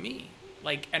listening to me.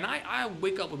 Like, and I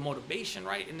wake up with motivation,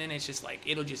 right? And then it's just like,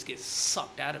 it'll just get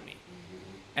sucked out of me.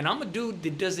 And I'm a dude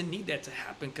that doesn't need that to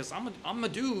happen, because I'm a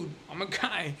dude, I'm a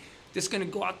guy that's going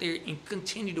to go out there and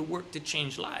continue to work to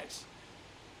change lives.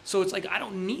 So it's like, I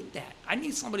don't need that. I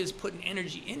need somebody that's putting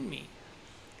energy in me.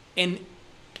 And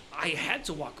I had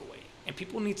to walk away. And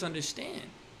people need to understand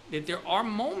that there are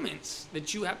moments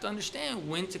that you have to understand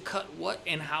when to cut what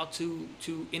and how to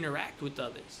interact with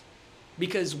others.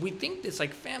 Because we think this,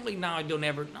 like, family now don't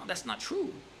ever, no, that's not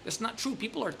true. That's not true.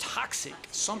 People are toxic.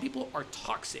 Some people are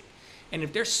toxic. And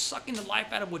if they're sucking the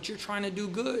life out of what you're trying to do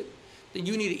good, then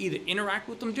you need to either interact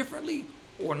with them differently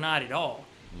or not at all.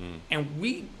 And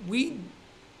we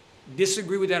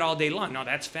disagree with that all day long. No,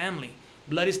 that's family.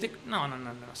 Blood is thick. No.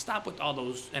 Stop with all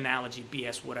those analogy,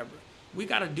 BS, whatever. We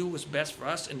got to do what's best for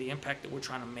us and the impact that we're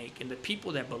trying to make. And the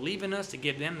people that believe in us, to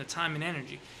give them the time and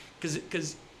energy.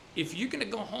 Because if you're going to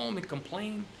go home and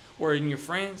complain, or in your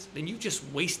friends, then you just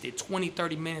wasted 20,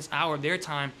 30 minutes, hour of their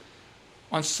time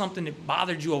on something that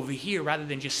bothered you over here, rather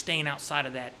than just staying outside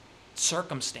of that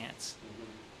circumstance.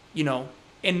 You know,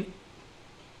 and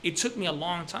it took me a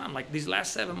long time. Like, these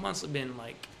last 7 months have been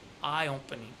like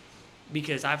eye-opening,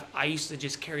 because I used to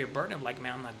just carry a burden of like,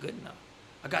 man, I'm not good enough.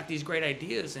 I got these great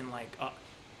ideas, and like,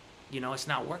 it's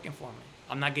not working for me.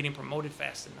 I'm not getting promoted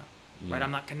fast enough, right?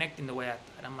 I'm not connecting the way I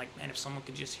thought. I'm like, man, if someone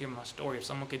could just hear my story,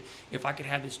 if I could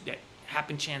have that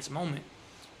happen chance moment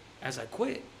as I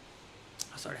quit,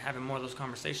 I started having more of those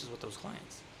conversations with those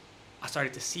clients. I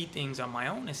started to see things on my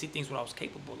own and see things what I was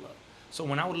capable of. So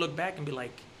when I would look back and be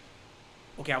like,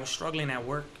 okay, I was struggling at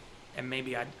work, and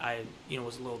maybe I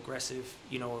was a little aggressive,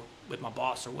 with my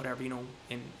boss or whatever,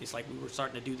 and it's like we were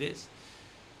starting to do this.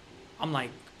 I'm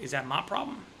like, is that my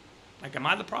problem? Like, am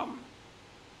I the problem?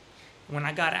 When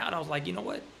I got out, I was like, you know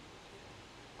what?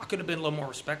 I could have been a little more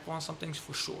respectful on some things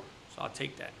for sure. So I'll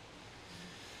take that.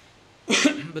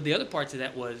 But the other part to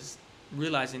that was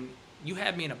realizing you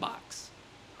had me in a box.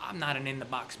 I'm not an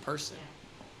in-the-box person.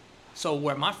 So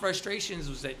where my frustrations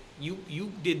was that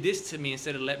you did this to me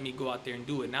instead of letting me go out there and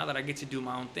do it. Now that I get to do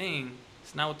my own thing,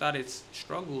 it's not without its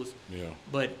struggles,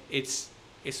 but it's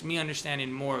me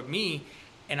understanding more of me,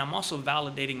 and I'm also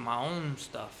validating my own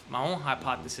stuff, my own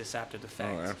hypothesis after the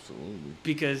fact. Oh, absolutely.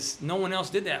 Because no one else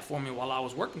did that for me while I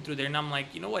was working through there, and I'm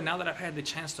like, you know what? Now that I've had the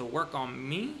chance to work on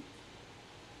me,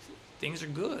 things are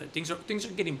good. Things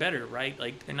are getting better, right?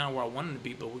 Like, they're not where I want them to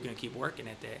be, but we're gonna keep working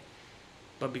at that.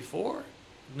 But before,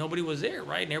 nobody was there,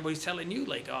 right? And everybody's telling you,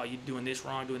 like, oh, you're doing this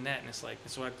wrong, doing that. And it's like,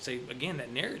 that's why I say, again,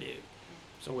 that narrative.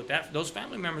 So with that, those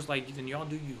family members, like, then y'all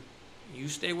do you. You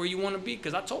stay where you want to be.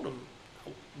 Because I told them,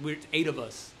 we're 8 of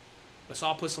us. Let's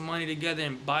all put some money together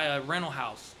and buy a rental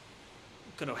house.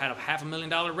 Could have had a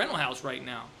 $500,000 rental house right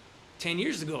now. 10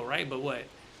 years ago, right? But what?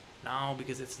 No,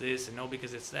 because it's this, and no,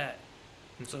 because it's that.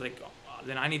 And so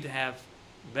then I need to have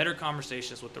better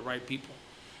conversations with the right people.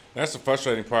 That's the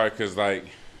frustrating part, because, like,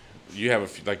 you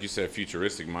have, like you said,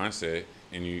 futuristic mindset,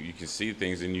 and you can see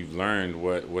things, and you've learned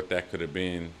what that could have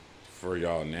been for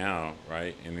y'all now,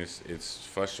 right? And it's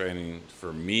frustrating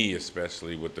for me,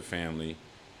 especially with the family,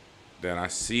 that I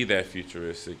see that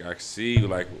futuristic. I see,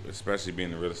 like, especially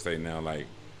being in real estate now, like,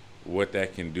 what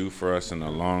that can do for us in the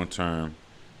long term,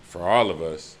 for all of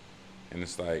us. And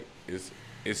it's like,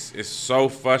 it's so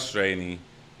frustrating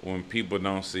when people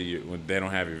don't see you, when they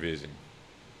don't have your vision.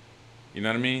 You know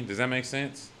what I mean? Does that make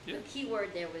sense? The key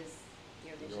word there was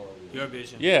your vision. Your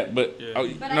vision. Yeah, but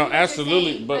But no,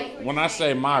 absolutely. But when I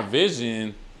say my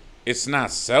vision, it's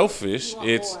not selfish.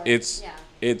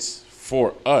 It's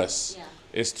for us. Yeah.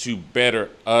 It's to better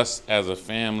us as a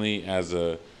family, as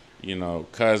a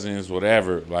cousins,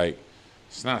 whatever. Like,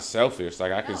 it's not selfish.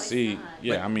 Like, I can see. Not.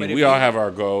 Yeah, But I mean, if we all you- have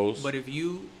our goals. But if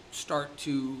you start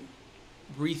to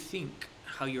rethink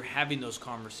how you're having those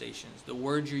conversations, the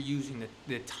words you're using,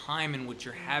 the time in which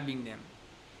you're having them,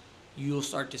 you'll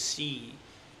start to see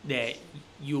that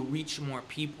you'll reach more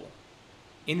people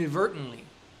inadvertently.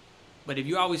 But if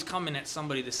you're always coming at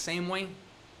somebody the same way,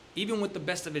 even with the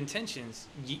best of intentions,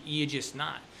 you're just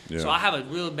not. Yeah. So I have a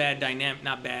real bad dynamic,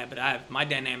 not bad, but my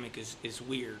dynamic is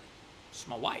weird. It's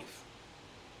my wife.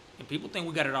 And people think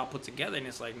we got it all put together, and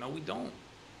it's like, no, we don't.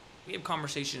 We have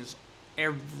conversations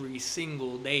every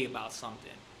single day about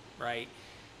something, right?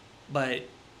 But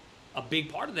a big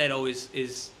part of that always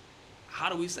is how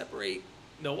do we separate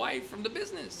the wife from the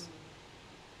business?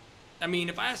 I mean,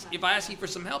 if I ask you for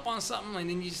some help on something, and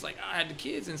then you just like, I had the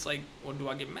kids, and it's like, well, do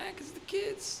I get mad because of the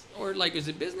kids, or like, is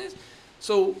it business?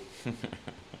 So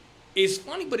it's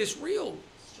funny, but it's real.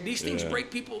 These things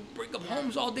break up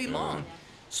homes all day long. Yeah.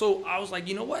 So I was like,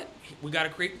 you know what? We got to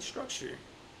create the structure.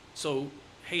 So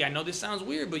hey, I know this sounds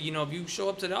weird, but you know, if you show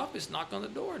up to the office, knock on the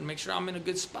door and make sure I'm in a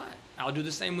good spot. I'll do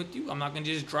the same with you. I'm not gonna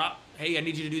just drop, hey, I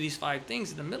need you to do these 5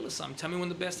 things in the middle of something. Tell me when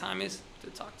the best time is to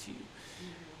talk to you.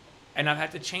 And I've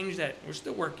had to change that. We're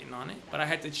still working on it, but I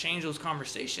had to change those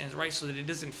conversations, right, so that it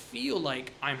doesn't feel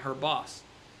like I'm her boss.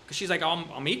 Because she's like, oh,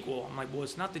 I'm equal. I'm like, well,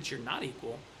 it's not that you're not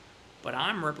equal, but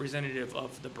I'm representative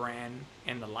of the brand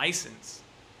and the license.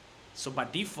 So by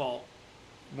default,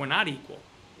 we're not equal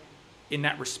in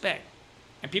that respect.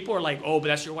 And people are like, oh, but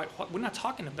that's your wife. We're not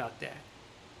talking about that.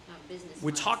 Not business.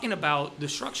 We're talking about the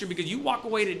structure, because you walk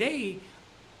away today,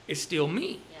 it's still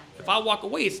me. Yeah. If I walk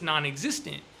away, it's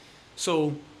non-existent.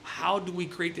 So how do we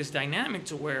create this dynamic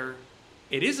to where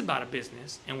it is about a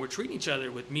business and we're treating each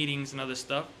other with meetings and other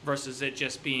stuff versus it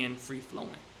just being free-flowing?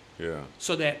 Yeah.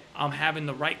 So that I'm having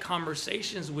the right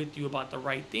conversations with you about the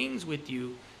right things with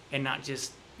you and not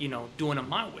just, you know, doing them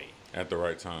my way. At the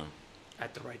right time.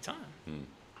 At the right time.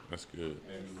 That's good.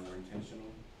 Maybe more intentional.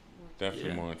 Definitely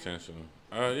Yeah. more intentional.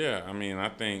 Yeah, I mean, I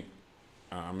think,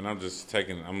 I'm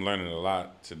learning a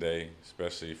lot today,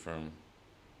 especially from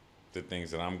the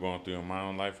things that I'm going through in my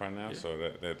own life right now. Yeah. So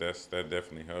that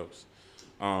definitely helps.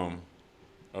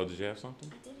 Did you have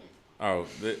something? I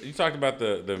didn't. You talked about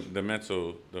the men's,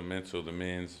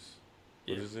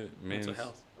 what is it? Mental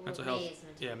health. Mental Well, health. May is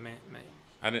mental Yeah, health. man.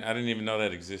 I didn't even know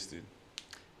that existed.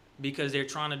 Because they're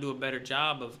trying to do a better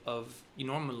job of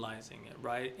normalizing it,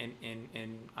 right?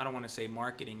 And I don't want to say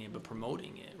marketing it, but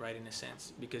promoting it, right, in a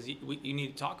sense. Because you need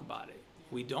to talk about it.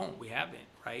 We don't. We haven't,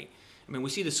 right? I mean,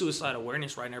 we see the suicide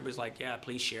awareness, right? And everybody's like, yeah,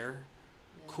 please share.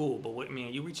 Yeah. Cool. But what, I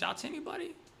mean, you reach out to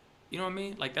anybody? You know what I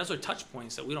mean? Like, those are touch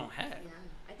points that we don't have. Yeah,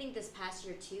 I think this past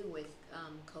year too with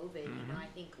COVID, you know, I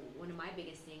think one of my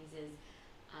biggest things is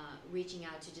reaching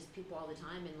out to just people all the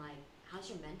time and like, how's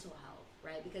your mental health,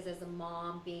 right? Because as a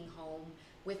mom being home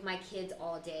with my kids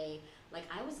all day, like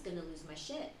I was gonna lose my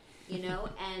shit, you know?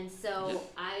 And so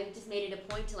I just made it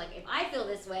a point to like, if I feel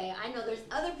this way, I know there's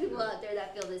other people out there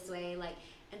that feel this way, like,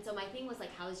 and so my thing was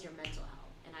like, how is your mental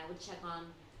health? And I would check on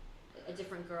a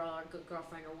different girl or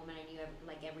girlfriend or woman I knew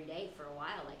every day for a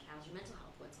while, like how's your mental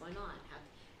health? What's going on?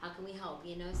 How can we help?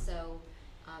 You know, so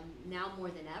now more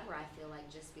than ever, I feel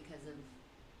like just because of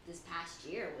this past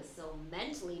year was so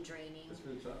mentally draining, It's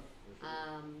been tough. For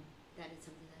sure. that it's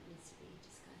something that needs to be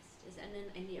discussed. And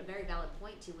then a very valid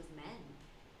point too with men.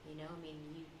 You know, I mean,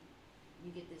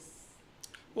 you get this.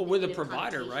 Well, we're the negative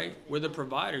provider, connotation right? with it. We're the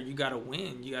provider. You got to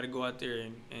win. You got to go out there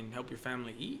and help your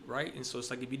family eat, right? And so it's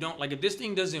like, if you don't, like, if this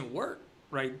thing doesn't work,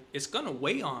 right, it's going to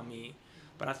weigh on me.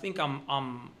 But I think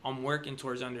I'm working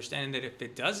towards understanding that if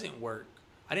it doesn't work,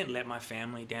 I didn't let my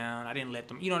family down. I didn't let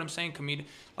them, you know what I'm saying?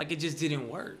 Like, it just didn't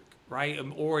work, right?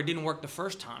 Or it didn't work the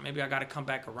first time. Maybe I got to come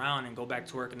back around and go back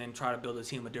to work and then try to build a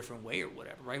team a different way or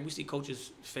whatever, right? We see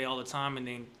coaches fail all the time and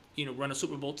then, you know, run a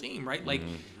Super Bowl team, right? Like,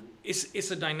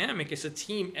 it's a dynamic. It's a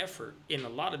team effort in a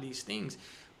lot of these things.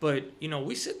 But, you know,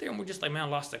 we sit there and we're just like, man, I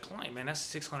lost a client. Man, that's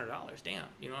 $600. Damn.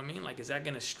 You know what I mean? Like, is that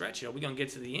going to stretch it? Are we going to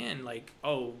get to the end? Like,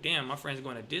 oh, damn, my friend's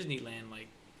going to Disneyland. Like,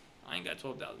 I ain't got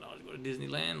 $12,000 to go to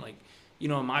Disneyland. Like, you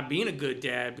know, am I being a good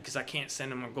dad because I can't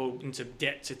send them or go into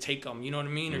debt to take them? You know what I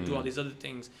mean? Or do all these other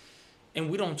things. And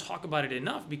we don't talk about it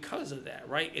enough because of that,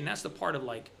 right? And that's the part of,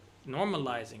 like,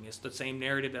 normalizing. It's the same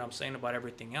narrative that I'm saying about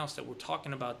everything else, that we're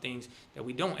talking about things that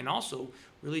we don't. And also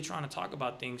really trying to talk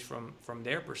about things from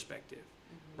their perspective.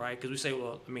 Right? Because we say,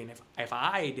 well, I mean, if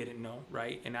I didn't know,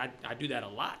 right, and I do that a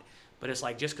lot, but it's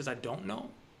like, just because I don't know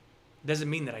doesn't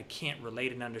mean that I can't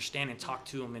relate and understand and talk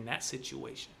to them in that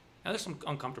situation. Now, there's some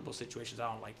uncomfortable situations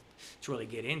I don't like to really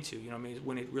get into, you know what I mean?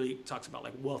 When it really talks about,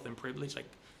 like, wealth and privilege, like,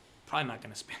 probably not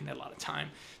going to spend a lot of time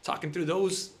talking through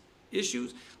those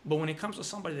issues. But when it comes to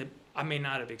somebody that I may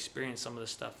not have experienced some of the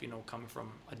stuff, you know, coming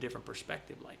from a different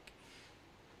perspective, like,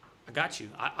 I got you.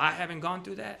 I haven't gone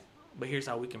through that. But here's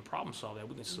how we can problem solve that.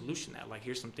 We can solution that. Like,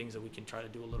 here's some things that we can try to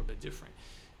do a little bit different.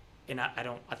 And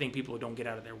I think people don't get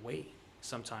out of their way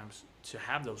sometimes to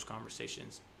have those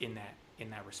conversations in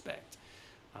that respect.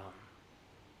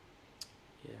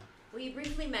 Yeah. Well, you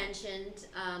briefly mentioned,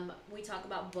 we talk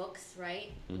about books,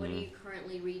 right? What are you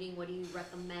currently reading? What do you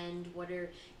recommend? What are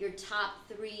your top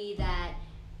 3 that,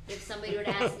 if somebody were to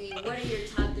ask me, what are your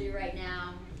top 3 right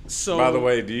now? So, by the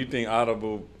way, do you think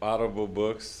audible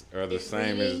books are the Is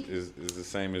same reading- is the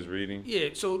same as reading? yeah.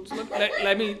 So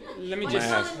let me Why are you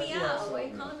just. calling me out? Why are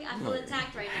you calling me? I feel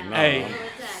attacked right now. Hey. I feel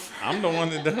attacked. I'm the one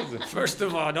that does it. First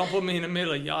of all, don't put me in the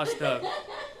middle of y'all stuff.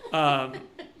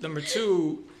 Number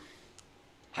 2,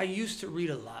 I used to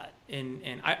read a lot,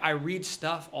 and I read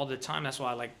stuff all the time. That's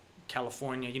why I like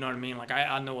California. You know what I mean? Like,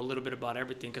 I know a little bit about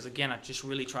everything because, again, I just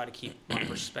really try to keep my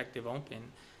perspective open.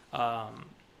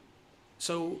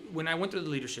 So when I went through the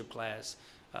leadership class,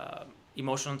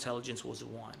 emotional intelligence was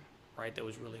one, right? That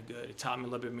was really good. It taught me a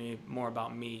little bit more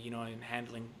about me, you know, and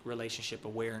handling relationship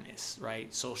awareness,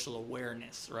 right? Social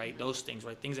awareness, right? Those things,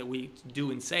 right? Things that we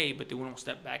do and say, but then we don't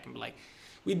step back and be like,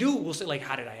 we'll say like,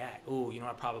 how did I act? Oh, you know,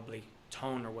 I probably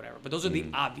tone or whatever. But those are the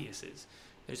obviouses.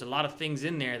 There's a lot of things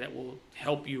in there that will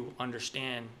help you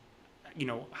understand, you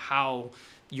know, how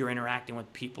you're interacting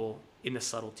with people in the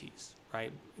subtleties,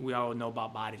 right? We all know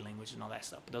about body language and all that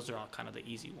stuff, but those are all kind of the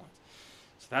easy ones.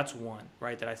 So that's one,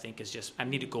 right, that I think is just, I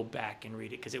need to go back and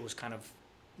read it because it was kind of,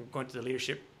 we're going to the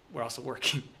leadership, we're also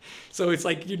working. So it's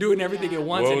like you're doing everything at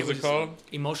once. What and was it called?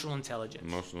 Emotional intelligence.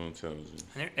 Emotional intelligence.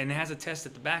 And it has a test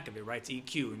at the back of it, right? It's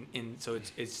EQ, and so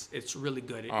it's really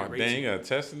good. Oh, dang, you got a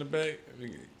test in the back?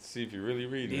 See if you really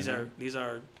read it. These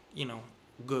are, you know,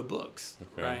 good books,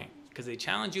 right? Because they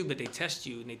challenge you, but they test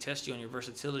you, and they test you on your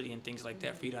versatility and things like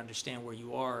that for you to understand where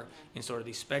you are in sort of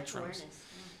these spectrums.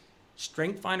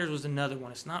 Strength Finders was another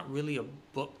one. It's not really a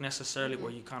book necessarily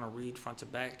where you kind of read front to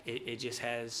back. It just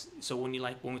has, so when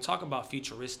we talk about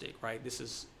futuristic, right, this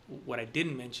is what I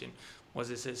didn't mention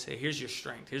was it says, hey, here's your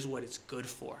strength. Here's what it's good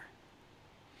for.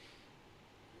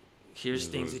 Here's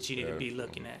things that you need to be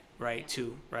looking at, right,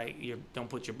 too, right? Don't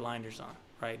put your blinders on,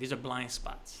 right? These are blind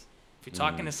spots. If you're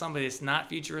talking to somebody that's not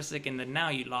futuristic in the now,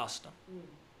 you lost them.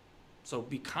 So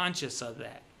be conscious of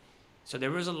that. So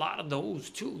there was a lot of those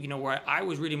too, you know, where I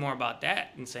was reading more about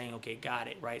that and saying, okay, got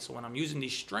it, right? So when I'm using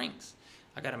these strengths,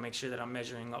 I got to make sure that I'm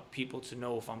measuring up people to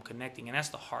know if I'm connecting, and that's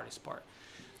the hardest part.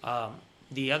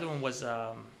 The other one was,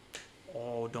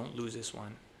 don't lose this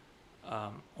one.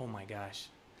 Oh my gosh.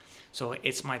 So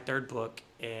it's my third book,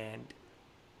 and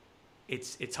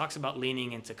it talks about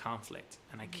leaning into conflict,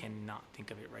 and I cannot think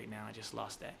of it right now. I just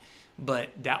lost that. But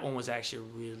that one was actually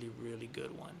a really, really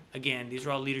good one. Again, these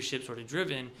are all leadership sort of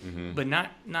driven, but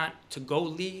not to go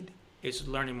lead. It's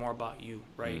learning more about you,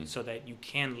 right? So that you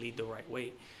can lead the right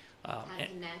way.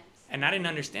 And I didn't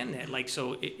understand that. Like,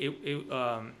 so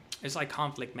it's like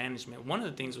conflict management. One of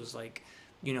the things was like,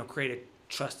 you know, create a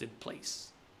trusted place.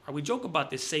 We joke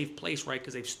about this safe place, right?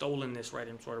 Because they've stolen this, right,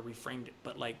 and sort of reframed it.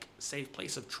 But like, safe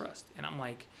place of trust. And I'm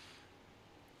like,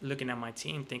 looking at my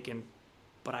team thinking,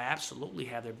 but I absolutely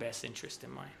have their best interest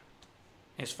in mind.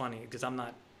 It's funny because I'm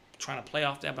not trying to play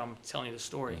off that, but I'm telling you the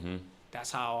story.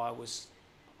 That's how I was.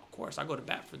 Of course, I go to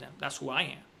bat for them. That's who I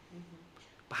am.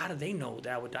 But how do they know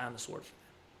that I would die on the sword for them?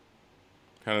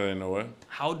 How do they know what?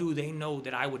 How do they know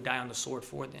that I would die on the sword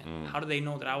for them? How do they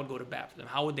know that I would go to bat for them?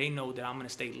 How would they know that I'm going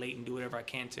to stay late and do whatever I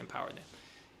can to empower them?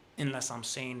 Unless I'm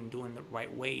saying and doing the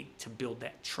right way to build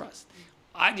that trust.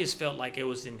 I just felt like it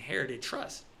was inherited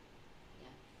trust.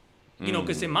 You know,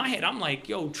 because in my head, I'm like,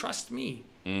 yo, trust me.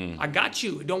 I got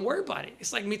you. Don't worry about it.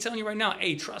 It's like me telling you right now,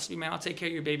 hey, trust me, man. I'll take care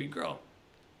of your baby girl.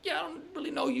 Yeah, I don't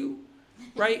really know you,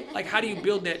 right? Like, how do you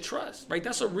build that trust, right?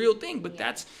 That's a real thing. But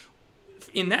that's,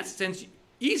 in that sense,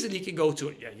 easily you could go to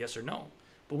it, yeah, yes or no.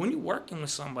 But when you're working with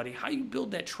somebody, how do you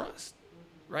build that trust,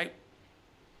 right?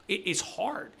 It's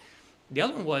hard. The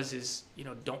other one is, you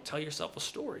know, don't tell yourself a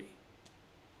story.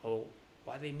 Oh,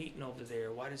 why are they meeting over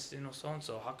there? Why does, you know,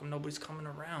 so-and-so? How come nobody's coming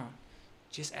around?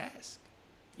 Just ask.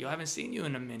 Yo, I haven't seen you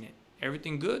in a minute.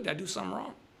 Everything good? Did I do something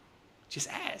wrong? Just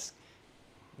ask.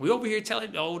 We over here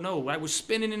telling, oh no, right? We're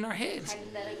spinning in our heads.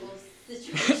 Hypothetical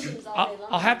situations all day long.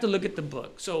 I'll have to look at the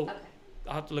book. So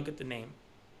I'll have to look at the name.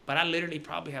 But I literally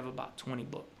probably have about 20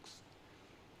 books.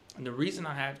 And the reason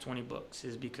I have 20 books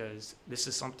is because this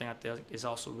is something I think is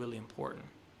also really important.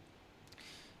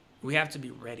 We have to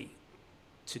be ready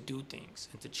to do things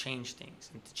and to change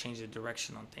things and to change the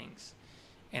direction on things.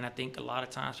 And I think a lot of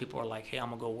times people are like, hey, I'm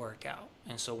going to go work out.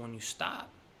 And so when you stop,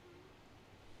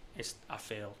 I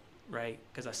failed, right?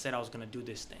 Because I said I was going to do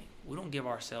this thing. We don't give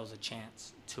ourselves a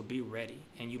chance to be ready.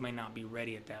 And you may not be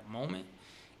ready at that moment.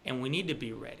 And we need to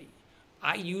be ready.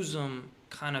 I use them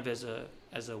kind of as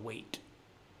a weight.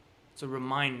 It's a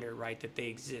reminder, right, that they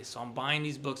exist. So I'm buying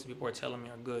these books that people are telling me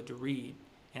are good to read.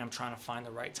 And I'm trying to find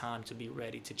the right time to be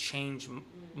ready to change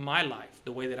my life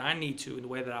the way that I need to, the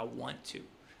way that I want to.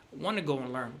 I want to go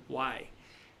and learn why.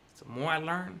 The more I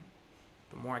learn,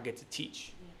 the more I get to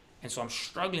teach. And so I'm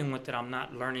struggling with it. I'm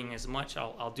not learning as much.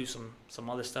 I'll do some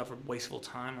other stuff or wasteful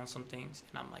time on some things.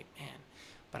 And I'm like, man.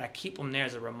 But I keep them there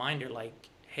as a reminder, like,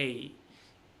 hey,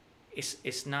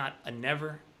 it's not a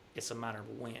never, it's a matter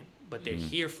of when. But they're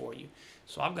here for you.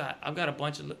 So I've got a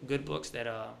bunch of good books that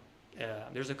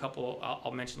there's a couple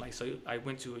I'll mention. Like, so I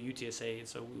went to a UTSA, and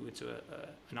so we went to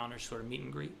an honors sort of meet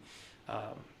and greet.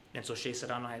 And so Shea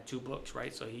Sedano had 2 books,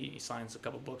 right? So he signs a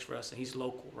couple books for us, and he's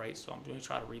local, right? So I'm going to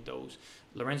try to read those.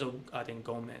 Lorenzo, I think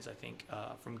Gomez,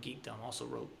 from Geekdom also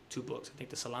wrote 2 books. I think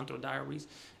the Cilantro Diaries,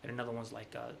 and another one's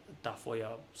like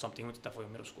Tafoya something. He went to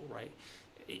Tafoya Middle School, right?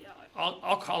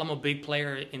 I'll call him a big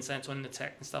player in San Antonio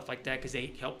Tech and stuff like that because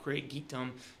they help create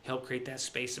Geekdom, help create that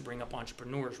space to bring up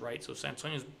entrepreneurs, right? So San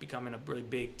Antonio's becoming a really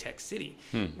big tech city.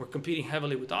 We're competing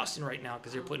heavily with Austin right now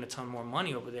because they're putting a ton more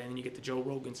money over there, and then you get the Joe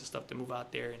Rogans and stuff to move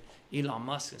out there, and Elon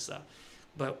Musk and stuff.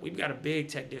 But we've got a big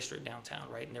tech district downtown,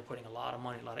 right? And they're putting a lot of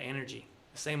money, a lot of energy.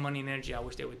 The same money and energy I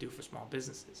wish they would do for small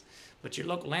businesses. But your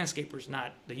local landscaper's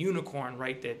not the unicorn,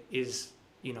 right, that is,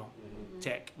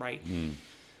 tech, right?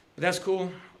 But that's cool.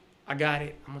 I got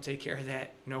it. I'm gonna take care of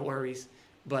that. No worries.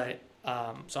 But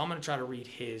so I'm gonna try to read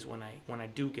his when I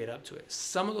do get up to it.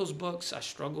 Some of those books I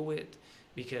struggle with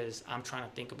because I'm trying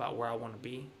to think about where I want to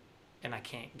be, and I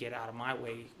can't get out of my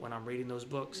way when I'm reading those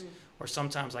books. Or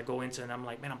sometimes I go into it and I'm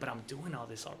like, man, but I'm doing all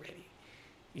this already,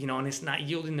 and it's not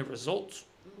yielding the results,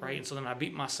 right? And so then I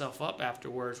beat myself up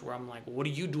afterwards where I'm like, well, what are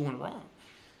you doing wrong?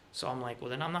 So I'm like, well,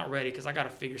 then I'm not ready because I got to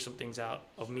figure some things out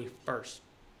of me first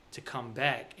to come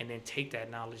back and then take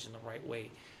that knowledge in the right way.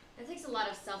 It takes a lot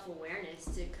of self-awareness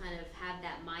to kind of have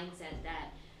that mindset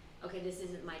that, okay, this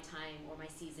isn't my time or my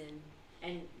season,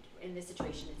 and in this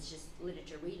situation it's just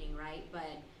literature reading, right?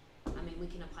 But I mean, we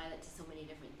can apply that to so many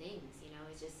different things,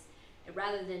 it's just,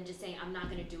 rather than just saying I'm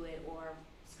not going to do it or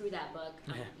screw that book,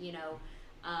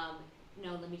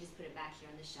 no, let me just put it back here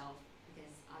on the shelf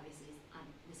because obviously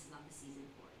this is not the season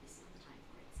for it, this is not the time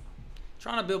for it. So.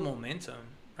 Trying to build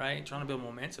momentum. Right? Trying to build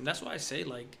momentum. That's why I say,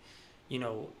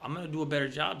 I'm going to do a better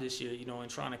job this year, and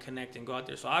trying to connect and go out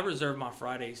there. So I reserve my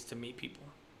Fridays to meet people,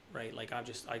 right? Like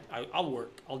I'll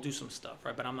work. I'll do some stuff,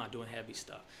 right? But I'm not doing heavy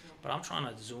stuff. But I'm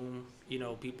trying to Zoom,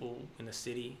 people in the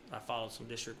city. I followed some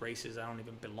district races I don't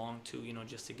even belong to,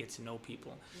 just to get to know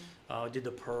people. I did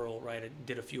the Pearl, right? I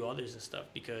did a few others and stuff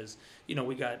because,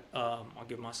 we got, I'll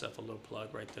give myself a little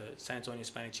plug, right? The San Antonio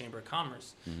Hispanic Chamber of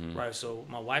Commerce, right? So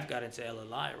my wife got into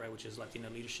LLI, right? Which is Latino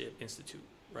Leadership Institute,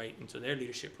 right? Into their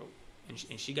leadership program.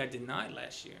 And she got denied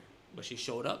last year, but she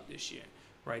showed up this year,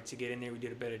 right? To get in there, we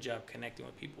did a better job connecting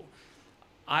with people.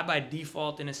 I, by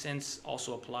default, in a sense,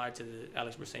 also applied to the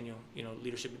Alex Briseño,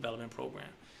 Leadership Development Program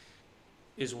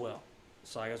as well.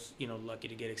 So I was, lucky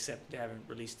to get accepted. They haven't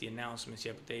released the announcements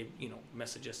yet, but they,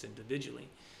 message us individually.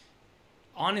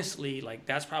 Honestly,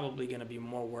 that's probably going to be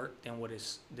more work than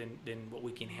than what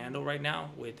we can handle right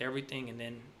now with everything and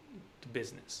then the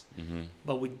business.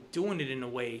 But we're doing it in a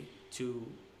way to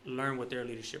learn what their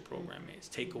leadership program is,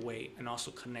 take away, and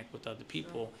also connect with other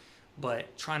people.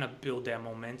 But trying to build that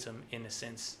momentum in a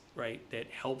sense, right, that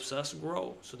helps us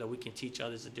grow so that we can teach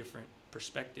others a different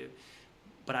perspective.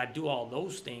 But I do all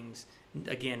those things,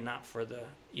 again, not for the,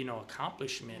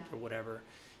 accomplishment or whatever,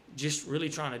 just really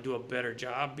trying to do a better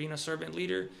job being a servant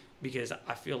leader because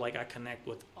I feel like I connect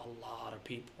with a lot of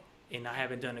people. And I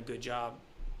haven't done a good job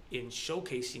in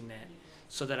showcasing that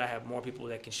so that I have more people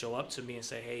that can show up to me and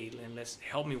say, hey, Lynn, let's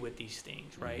help me with these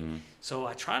things, right? So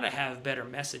I try to have better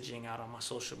messaging out on my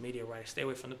social media, right? I stay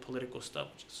away from the political stuff,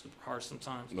 which is super hard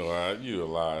sometimes. No, you a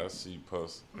lie. I see you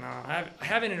post. No, I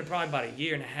haven't in probably about a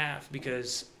year and a half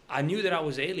because I knew that I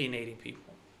was alienating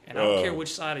people. And I don't care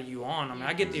which side are you on. I mean,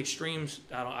 I get the extremes.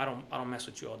 I don't mess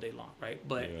with you all day long, right?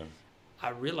 But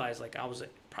I realized I was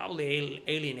probably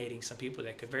alienating some people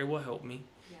that could very well help me,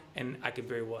 and I could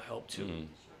very well help too.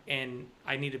 And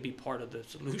I need to be part of the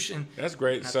solution. That's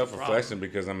great self-reflection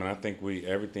because I think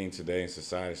everything today in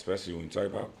society, especially when you talk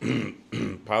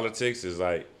about politics, is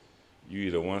like you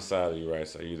either one side or you're right,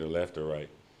 so you either left or right.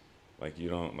 You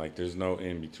don't there's no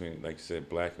in between. Like you said,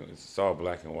 it's all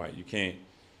black and white. You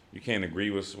can't agree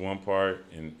with one part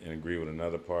and agree with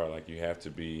another part. You have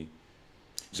to be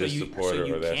this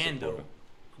supporter or that supporter.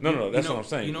 No, that's what I'm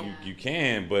saying. You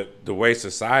can, but the way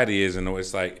society is, and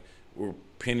it's we're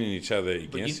pinning each other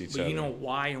against each other. But you know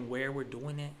why and where we're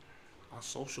doing it? On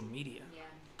social media.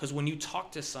 Because when you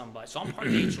talk to somebody, so I'm part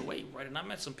of the HOA, right? And I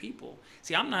met some people.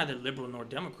 See, I'm neither liberal nor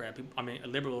Democrat. A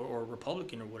liberal or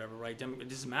Republican or whatever, right? It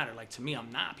doesn't matter. To me,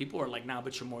 I'm not. People are like, nah,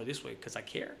 but you're more this way because I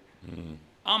care.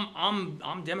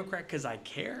 I'm Democrat because I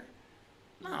care.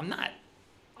 No, I'm not.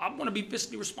 I want to be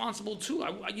fiscally responsible too. I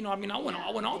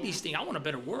want all these things. I want a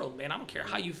better world, man. I don't care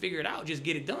how you figure it out. Just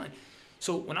get it done.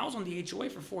 So when I was on the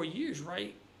HOA for 4 years,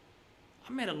 right,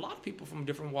 I met a lot of people from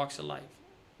different walks of life.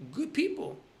 Good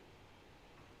people,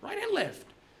 right and left.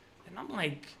 And I'm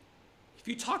like, if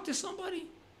you talk to somebody,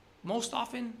 most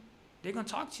often they're going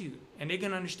to talk to you. And they're going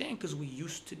to understand because we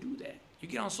used to do that. You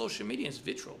get on social media, it's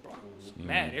vitriol, bro. It's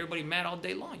mad. Everybody mad all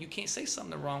day long. You can't say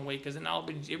something the wrong way because then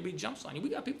everybody jumps on you. We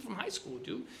got people from high school,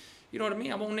 dude. You know what I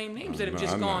mean? I won't name names that have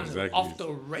just gone off the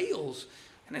rails.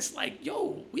 And it's like,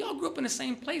 yo, we all grew up in the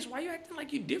same place. Why are you acting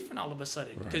like you different all of a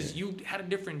sudden? Because you had a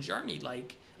different journey.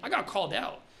 Like, I got called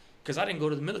out because I didn't go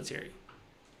to the military.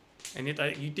 And you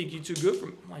think you're too good for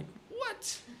me? I'm like,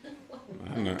 what?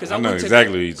 I know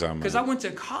exactly what you're talking about. Because I went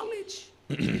to college.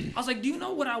 I was like, do you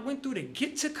know what I went through to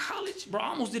get to college? Bro, I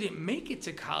almost didn't make it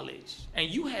to college. And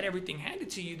you had everything handed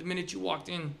to you the minute you walked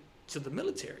in to the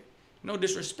military. No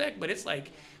disrespect, but it's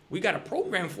like, we got a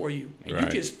program for you. And you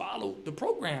just follow the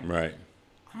program. Right.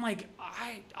 I'm like,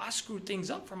 I screwed things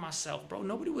up for myself, bro.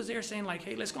 Nobody was there saying like,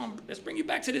 hey, let's bring you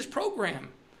back to this program.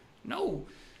 No.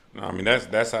 No, I mean,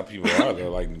 that's how people are,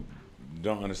 though. Like,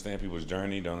 don't understand people's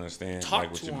journey, don't understand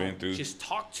what you've been through. Just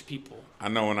talk to people. I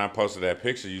know when I posted that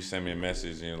picture, you sent me a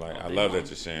message and you're like, I love that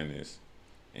you're sharing this.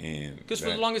 And because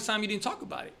for the longest time you didn't talk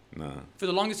about it. No. For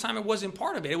the longest time it wasn't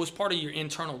part of it. It was part of your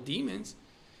internal demons.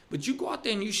 But you go out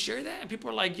there and you share that and people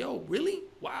are like, yo, really?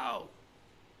 Wow.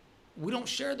 We don't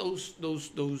share those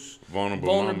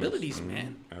vulnerabilities,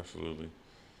 man. Absolutely.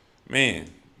 Man,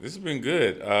 this has been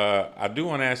good. I do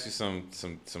want to ask you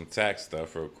some tax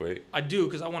stuff real quick. I do,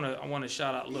 because I want to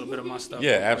shout out a little bit of my stuff.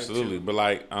 Yeah, absolutely. But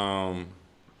like,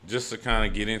 just to kind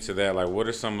of get into that, like, what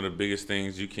are some of the biggest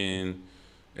things you can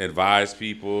advise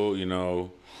people, you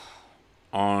know,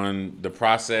 on the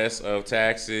process of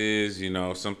taxes? You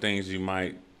know, some things you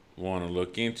might want to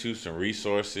look into, some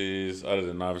resources other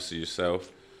than obviously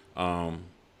yourself,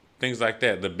 things like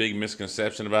that. The big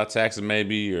misconception about taxes,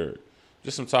 maybe, or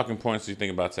just some talking points you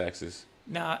think about taxes.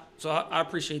 Now, so I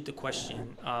appreciate the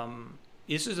question.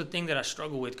 This is a thing that I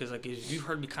struggle with because, like, as you've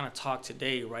heard me kind of talk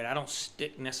today, right, I don't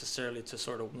stick necessarily to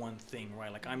sort of one thing,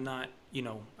 right? Like, I'm not, you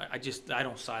know, I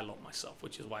don't silo myself,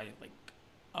 which is why, like,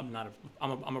 I'm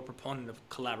a proponent of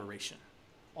collaboration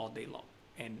all day long.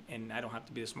 And I don't have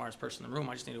to be the smartest person in the room.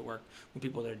 I just need to work with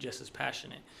people that are just as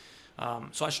passionate.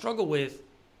 So I struggle with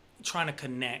trying to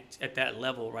connect at that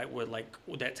level, right,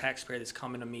 with that taxpayer that's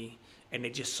coming to me and they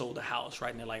just sold a house,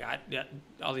 right? And they're like,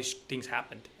 all these things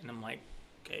happened. And I'm like,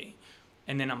 okay.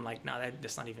 And then I'm like,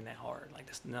 that's not even that hard. Like,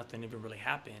 that's nothing even really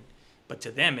happened. But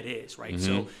to them, it is, right? Mm-hmm.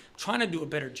 So trying to do a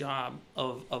better job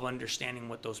of understanding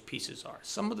what those pieces are.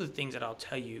 Some of the things that I'll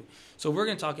tell you. So we're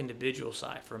going to talk individual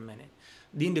side for a minute.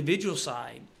 The individual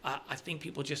side, I think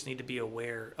people just need to be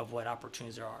aware of what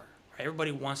opportunities there are. Right?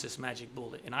 Everybody wants this magic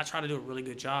bullet. And I try to do a really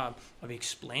good job of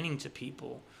explaining to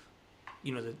people,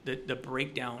 you know, the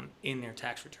breakdown in their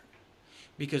tax return.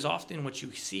 Because often what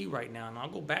you see right now, and I'll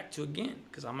go back to again,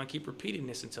 because I'm going to keep repeating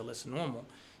this until it's normal,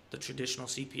 the traditional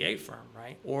CPA firm,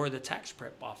 right? Or the tax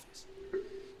prep office.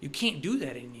 You can't do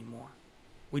that anymore.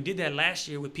 We did that last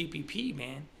year with PPP,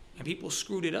 man, and people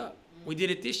screwed it up. We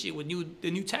did it this year with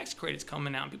the new tax credits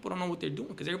coming out. And people don't know what they're doing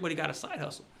because everybody got a side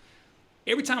hustle.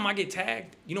 Every time I get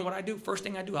tagged, you know what I do? First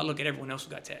thing I do, I look at everyone else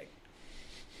who got tagged.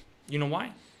 You know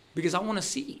why? Because I want to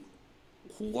see.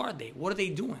 Who are they? What are they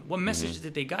doing? What messages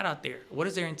did they got out there? What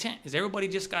is their intent? Is everybody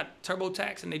just got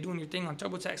TurboTax and they doing your thing on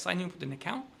TurboTax, signing up with an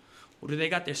account? Or do they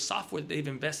got their software that they've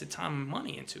invested time and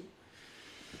money into?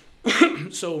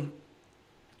 So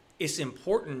it's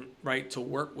important, right, to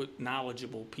work with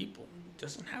knowledgeable people. It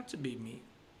doesn't have to be me.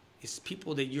 It's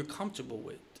people that you're comfortable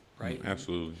with, right?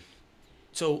 Absolutely.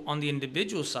 So on the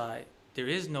individual side, there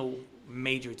is no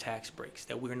major tax breaks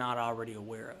that we're not already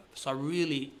aware of. So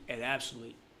it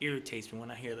absolutely irritates me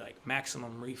when I hear like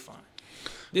maximum refund.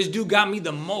 This dude got me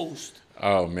the most.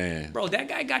 Oh man, bro, that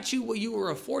guy got you what you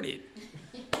were afforded.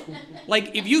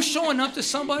 Like if you showing up to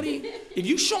somebody,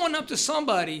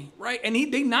 right, and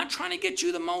they not trying to get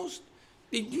you the most,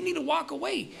 you need to walk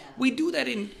away. Yeah. We do that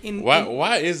in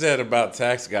why is that about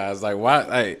tax guys? Like why?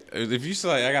 Like if you say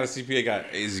like, I got a CPA guy,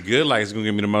 is it good? Like it's gonna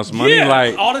give me the most money? Yeah,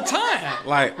 like all the time.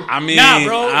 Like I mean, nah,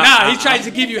 bro, he tries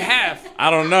to give you half. I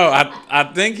don't know.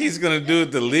 I think he's gonna do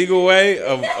it the legal way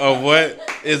of what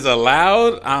is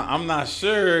allowed. I'm not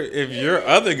sure if your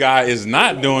other guy is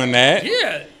not doing that.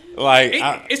 Yeah. Like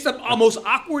it's the almost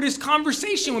awkwardest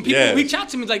conversation when people reach out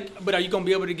to me like, but are you gonna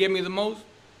be able to give me the most?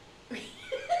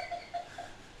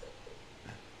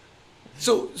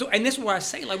 So, and this is where I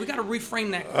say, like, we got to reframe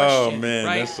that question. Oh man,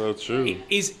 right? That's so true.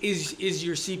 Is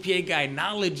your CPA guy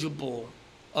knowledgeable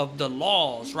of the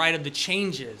laws, right, of the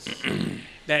changes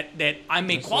that I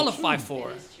may qualify for?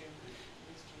 That is true.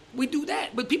 We do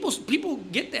that, but people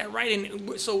get that, right?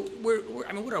 And so we're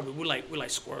what are we? We're like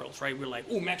squirrels, right? We're like,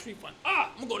 oh, max refund. I'm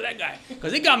gonna go to that guy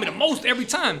because they got me the most every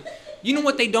time. You know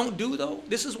what they don't do though?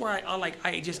 This is where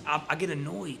I get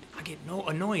annoyed. I get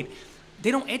annoyed. They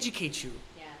don't educate you.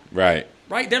 Right.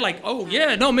 Right? They're like, oh,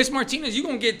 yeah, no, Miss Martinez, you're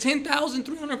going to get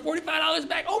 $10,345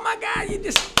 back. Oh, my God, you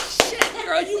just, shit,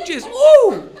 girl, you just,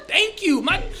 ooh, thank you.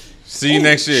 See you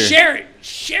next year.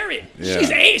 Share it. Yeah.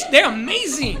 She's ace. They're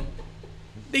amazing.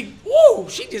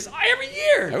 She just, every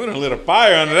year. I would have lit a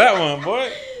fire under that one, boy.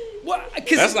 What?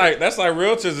 That's like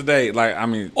realtors today. Like, I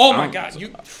mean, oh, my God.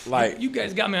 Like, you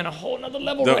guys got me on a whole nother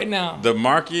level right now. The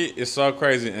market is so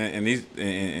crazy,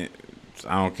 and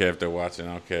I don't care if they're watching.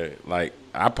 I don't care. Like,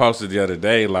 I posted the other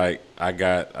day. Like,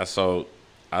 I sold,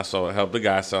 helped the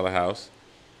guy sell a house.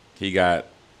 He got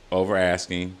over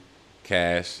asking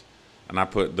cash, and I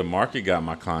put the market got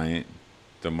my client.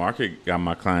 The market got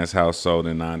my client's house sold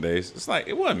in 9 days. It's like,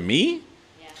 it wasn't me.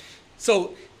 Yeah.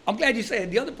 So I'm glad you said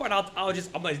it. The other part, I'm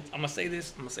gonna say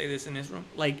this. I'm gonna say this in this room.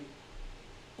 Like,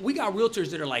 we got realtors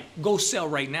that are like, go sell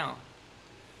right now.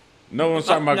 No one's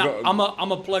talking about. I'm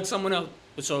gonna plug someone else.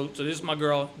 So this is my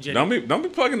girl, Jenny. Don't be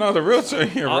plugging another realtor in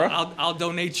here, bro. I'll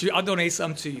donate you. I'll donate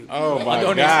something to you. Oh my I'll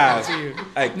donate God! something to you.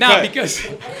 Hey, now because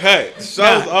shows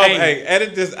off. Hey,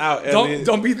 edit this out.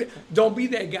 Don't be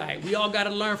that guy. We all got to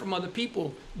learn from other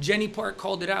people. Jenny Park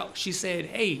called it out. She said,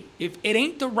 "Hey, if it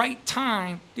ain't the right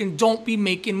time, then don't be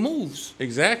making moves."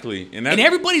 Exactly, and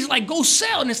everybody's like, "Go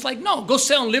sell," and it's like, "No, go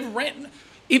sell and live rent."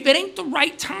 If it ain't the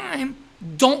right time,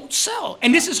 don't sell.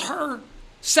 And this is her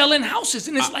selling houses,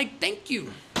 and it's like, thank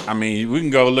you. I mean, we can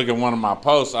go look at one of my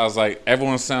posts. I was like,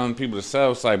 everyone's selling people to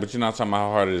sell. It's like, but you're not talking about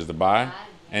how hard it is to buy.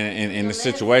 And in the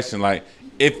situation, like,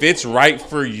 if it's right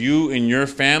for you and your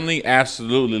family,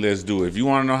 absolutely, let's do it. If you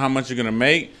want to know how much you're gonna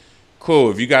make,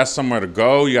 cool. If you got somewhere to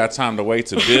go, you got time to wait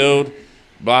to build,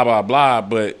 blah blah blah.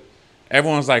 But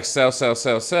everyone's like, sell.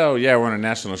 Yeah, we're in a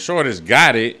national shortage.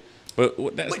 Got it. But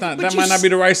that might not be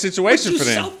the right situation for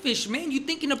them. You're selfish, man. You're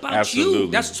thinking about absolutely.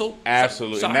 you. That's so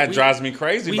absolutely, sorry, and that drives me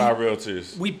crazy about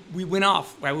realtors. We went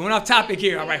off. Right, we went off topic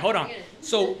here. All right, hold on.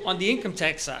 So on the income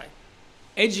tax side,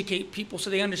 educate people so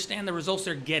they understand the results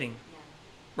they're getting.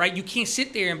 Right, you can't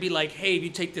sit there and be like, hey, if you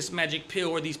take this magic pill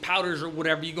or these powders or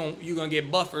whatever, you're gonna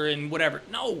get buffer and whatever.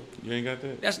 No, you ain't got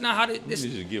that. That's not how this.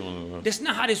 You just get one of them. That's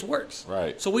not how this works.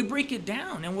 Right. So we break it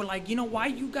down and we're like, you know why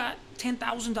you got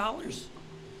 $10,000?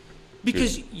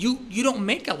 Because you don't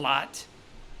make a lot.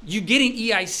 You're getting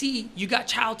EIC. You got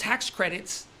child tax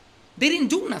credits. They didn't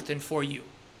do nothing for you.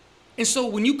 And so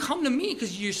when you come to me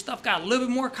because your stuff got a little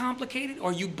bit more complicated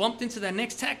or you bumped into that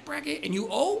next tax bracket and you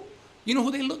owe, you know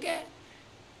who they look at?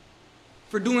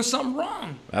 For doing something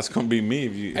wrong. That's gonna be me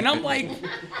if you. And I'm like,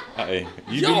 hey,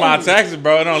 you do my taxes,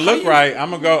 bro. It don't look right.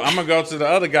 I'm gonna go to the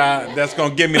other guy that's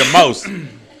gonna give me the most.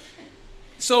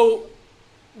 So,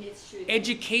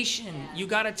 education. You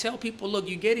gotta tell people, look,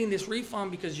 you're getting this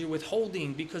refund because you're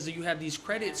withholding, because you have these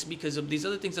credits, because of these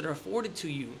other things that are afforded to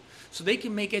you, so they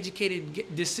can make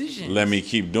educated decisions. Let me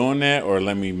keep doing that, or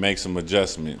let me make some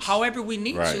adjustments. However we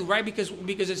need to, right?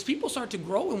 Because as people start to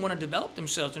grow and want to develop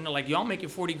themselves, and they're like, y'all making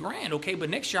 40 grand, okay, but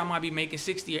next year I might be making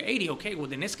 60 or 80, okay, well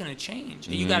then it's gonna change,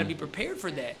 and you got to be prepared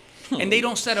for that. And they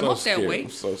don't set them up that way. I'm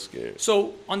so scared.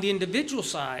 So on the individual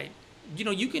side,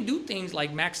 you can do things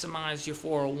like maximize your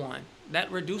 401. That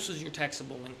reduces your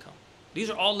taxable income. These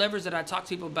are all levers that I talk to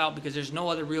people about because there's no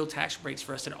other real tax breaks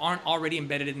for us that aren't already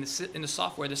embedded in the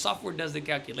software. The software does the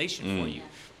calculation for you,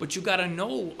 but you got to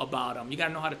know about them. You got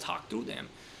to know how to talk through them.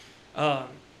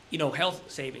 Health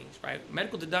savings, right?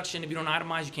 Medical deduction, if you don't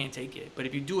itemize, you can't take it. But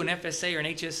if you do an FSA or an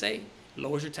HSA, it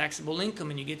lowers your taxable income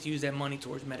and you get to use that money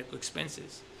towards medical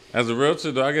expenses. As a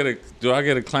realtor, do I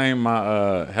get to claim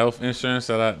my health insurance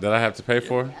that I have to pay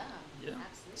for? Yeah.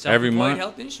 Every month?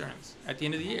 Health insurance at the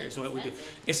end of the year is what we do.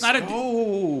 It's not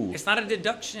a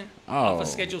deduction off of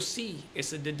Schedule C.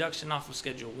 It's a deduction off of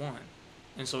Schedule 1.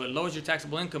 And so it lowers your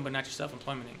taxable income, but not your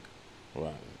self-employment income.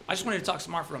 Wow. I just wanted to talk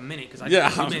smart for a minute because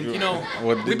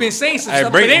we've we've been saying some hey,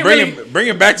 stuff. Bring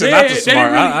it back to not the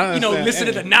smart. Really, listen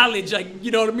to the knowledge, like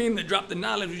you know what I mean. To drop the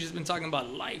knowledge, we've just been talking about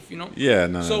life, Yeah,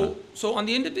 no. So on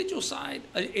the individual side,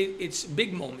 it's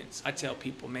big moments. I tell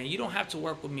people, man, you don't have to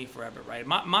work with me forever, right?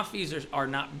 My fees are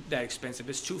not that expensive.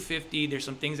 It's $250. There's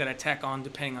some things that I tack on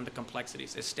depending on the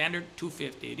complexities. It's standard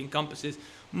 $250. It encompasses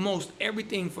most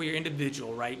everything for your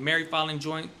individual, right? Married, filing,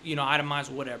 joint,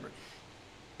 itemized, whatever.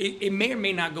 It may or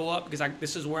may not go up because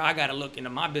this is where I got to look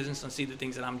into my business and see the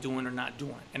things that I'm doing or not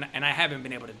doing. And I haven't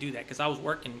been able to do that because I was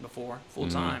working before full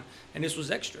time and this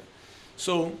was extra.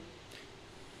 So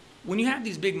when you have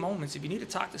these big moments, if you need to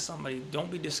talk to somebody, don't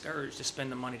be discouraged to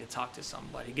spend the money to talk to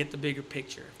somebody. Get the bigger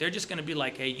picture. If they're just going to be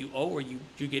like, hey, you owe or you're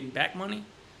getting back money,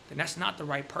 then that's not the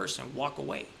right person. Walk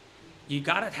away. You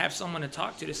got to have someone to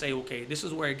talk to say, okay, this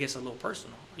is where it gets a little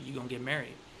personal. Are you going to get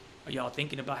married? Are y'all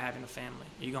thinking about having a family?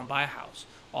 Are you going to buy a house?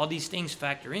 All these things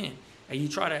factor in. And you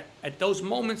try to, at those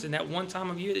moments in that one time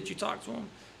of year that you talk to them,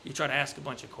 you try to ask a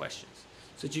bunch of questions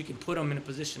so that you can put them in a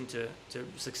position to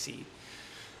succeed.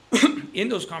 In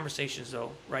those conversations,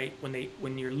 though, right,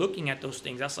 when you're looking at those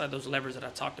things outside those levers that I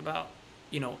talked about,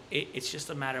 it's just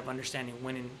a matter of understanding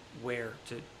when and where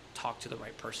to talk to the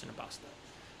right person about stuff.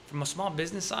 From a small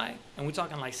business side, and we're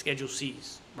talking like Schedule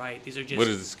C's, right? These are just... What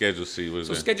is the Schedule C? What is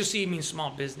so that? Schedule C means small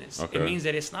business. Okay. It means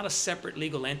that it's not a separate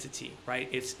legal entity, right?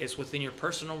 It's within your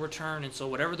personal return, and so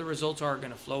whatever the results are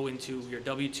going to flow into your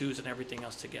W-2s and everything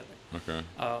else together. Okay.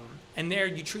 And there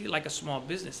you treat it like a small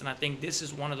business, and I think this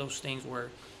is one of those things where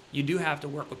you do have to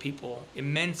work with people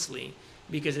immensely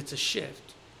because it's a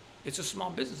shift. It's a small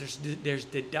business. There's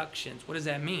deductions. What does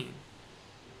that mean?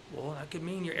 Well, that could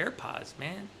mean your AirPods,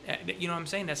 man. You know what I'm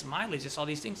saying? That's mileage. It's all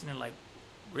these things. And they're like,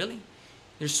 really?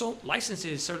 There's so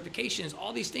licenses, certifications,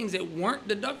 all these things that weren't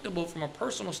deductible from a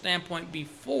personal standpoint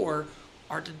before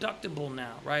are deductible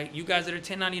now, right? You guys that are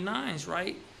 1099s,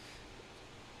 right?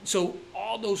 So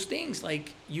all those things,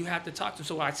 like, you have to talk to them.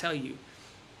 So I tell you,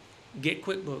 get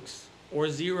QuickBooks or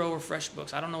Xero or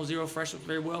FreshBooks. I don't know Xero FreshBooks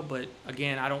very well, but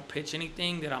again, I don't pitch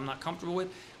anything that I'm not comfortable with.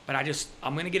 But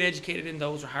I'm going to get educated in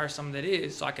those or hire someone that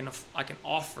is, so I can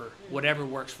offer whatever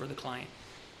works for the client.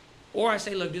 Or I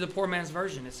say, look, do the poor man's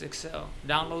version. It's Excel.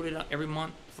 Download it every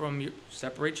month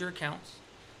separate your accounts.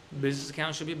 Business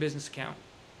account should be a business account.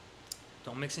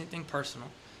 Don't mix anything personal.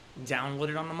 Download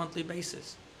it on a monthly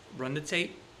basis. Run the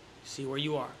tape. See where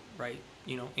you are, right?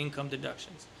 Income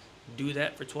deductions. Do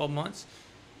that for 12 months.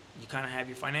 You kind of have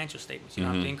your financial statements. You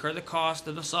don't have to incur the cost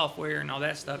of the software and all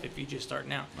that stuff if you just start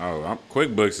now. Oh,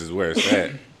 QuickBooks is where it's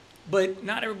at. But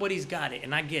not everybody's got it,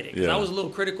 and I get it. 'Cause I was a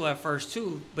little critical at first,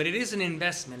 too. But it is an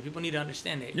investment. People need to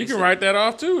understand it. You can write that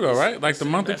off, too, though, right? Like the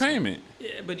monthly investment. payment.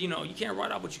 Yeah, but, you can't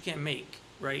write off what you can't make,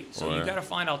 right? So Right. you got to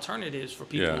find alternatives for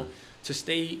people to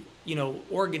stay,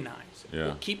 organized.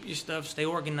 Yeah. Keep your stuff, stay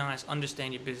organized,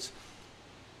 understand your business.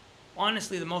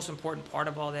 Honestly, the most important part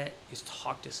of all that is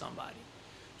talk to somebody.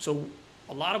 So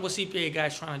a lot of what CPA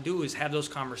guys trying to do is have those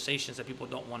conversations that people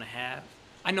don't want to have.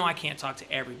 I know I can't talk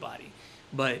to everybody,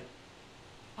 but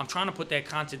I'm trying to put that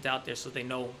content out there so they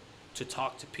know to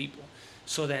talk to people,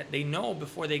 so that they know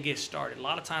before they get started. A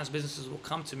lot of times businesses will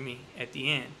come to me at the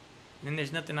end, and then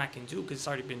there's nothing I can do because it's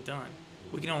already been done.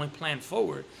 We can only plan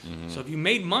forward. So if you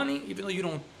made money, even though you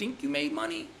don't think you made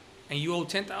money, and you owe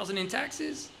 $10,000 in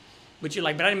taxes, but you're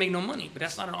like, but I didn't make no money. But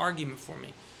that's not an argument for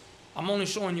me. I'm only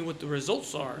showing you what the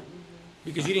results are.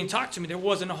 Because you didn't talk to me, there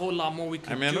wasn't a whole lot more we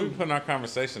could do. Let me put our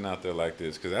conversation out there like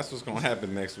this, because that's what's going to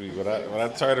happen next week. When I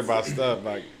talk about stuff,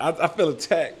 like, I feel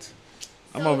attacked.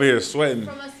 I'm over here sweating.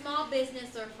 From a small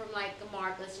business or from like a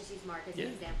Mark, let's just use Mark as an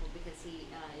example because he is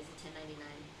a 1099,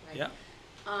 right? Yeah.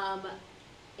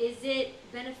 Is it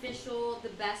beneficial, the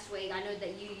best way, I know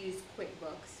that you use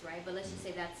QuickBooks, right? But let's just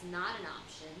say that's not an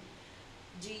option.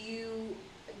 Do you,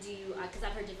 because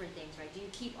I've heard different things, right? Do you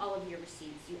keep all of your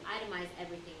receipts? Do you itemize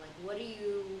everything? Like, what are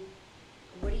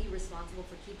you responsible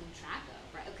for keeping track of,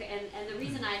 right? Okay, and the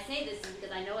reason I say this is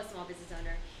because I know a small business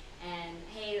owner, and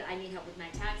hey, I need help with my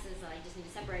taxes, so I just need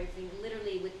to separate everything,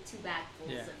 literally with 2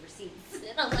 bagfuls of receipts.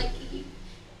 And I'm like,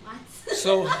 what?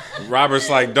 So Robert's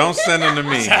like, don't send them to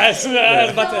me. I was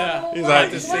about to, He's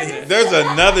like, there's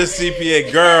another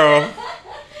CPA girl.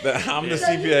 I'm the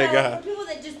CPA guy. For people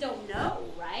that just don't know,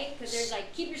 right? Because there's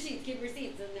like, keep your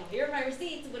receipts, and now here are my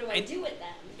receipts. What do I do with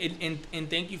them? And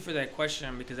thank you for that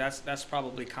question, because that's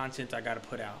probably content I got to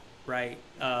put out, right?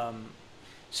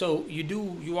 So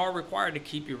you are required to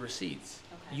keep your receipts.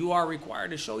 Okay. You are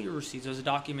required to show your receipts. There's a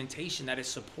documentation that is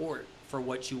support for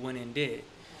what you went and did. Okay.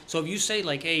 So if you say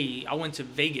like, hey, I went to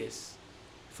Vegas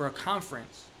for a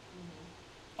conference,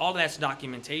 all that's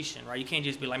documentation, right? You can't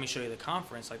just be, let me show you the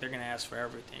conference. Like, they're going to ask for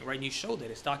everything, right? And you show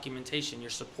that it's documentation. You're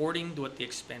supporting what the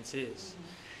expense is.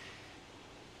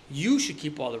 You should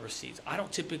keep all the receipts. I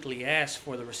don't typically ask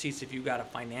for the receipts if you got a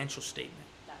financial statement,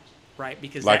 right?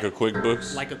 Because like a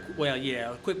QuickBooks?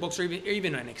 QuickBooks or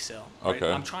even an Excel. Right?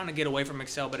 Okay. I'm trying to get away from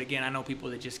Excel, but again, I know people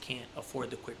that just can't afford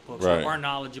the QuickBooks right. or aren't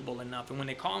knowledgeable enough. And when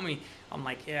they call me, I'm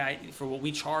like, for what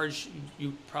we charge,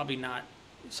 you probably not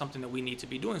something that we need to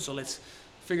be doing. So let's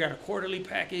figure out a quarterly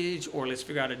package, or let's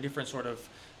figure out a different sort of,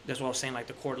 that's what I was saying, like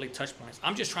the quarterly touch points.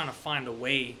 I'm just trying to find a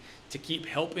way to keep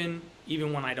helping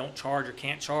even when I don't charge or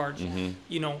can't charge.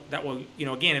 That will,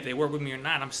 again, if they work with me or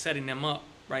not, I'm setting them up,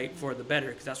 right, for the better,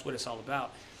 because that's what it's all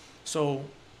about. So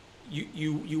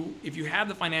if you have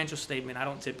the financial statement, I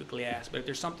don't typically ask, but if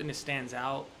there's something that stands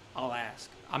out, I'll ask.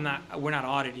 We're not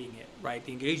auditing it, right?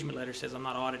 The engagement letter says I'm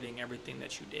not auditing everything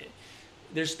that you did.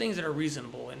 There's things that are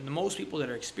reasonable, and most people that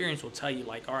are experienced will tell you,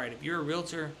 like, all right, if you're a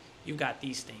realtor, you've got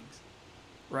these things.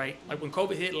 right? Like when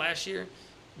COVID hit last year,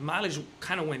 mileage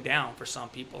kind of went down for some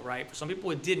people, right? For some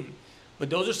people it didn't. But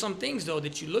those are some things though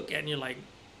that you look at and you're like,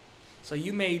 so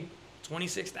you made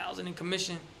 $26,000 in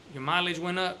commission, your mileage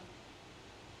went up.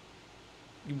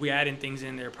 We adding things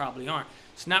in there probably aren't.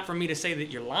 It's not for me to say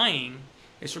that you're lying.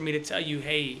 It's for me to tell you,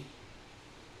 hey.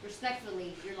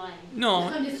 Respectfully, you're lying.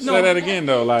 No, Say that again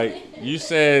though. Like you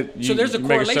said, so there's a you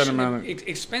make correlation amount of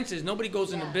expenses. Nobody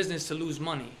goes into business to lose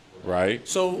money. right.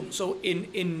 So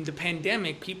in the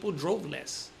pandemic, people drove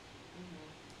less.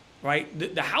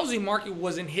 Right? The housing market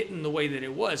wasn't hitting the way that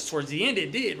it was. Towards the end,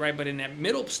 it did, right? But in that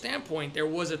middle standpoint, there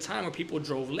was a time where people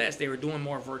drove less. They were doing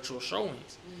more virtual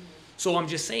showings. So I'm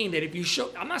just saying that if you show,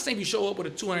 I'm not saying if you show up with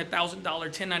a $200,000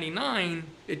 1099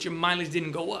 that your mileage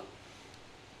didn't go up.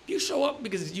 If you show up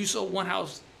because you sold one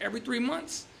house every 3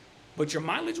 months, but your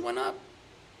mileage went up,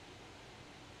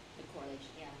 The correlation,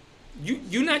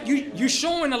 yeah. you're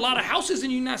showing a lot of houses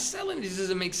and you're not selling. It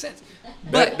doesn't make sense.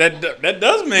 But That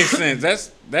does make sense.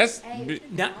 That's Hey,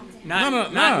 not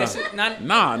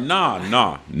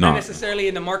necessarily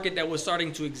in the market that was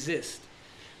starting to exist.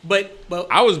 But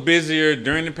I was busier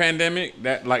during the pandemic.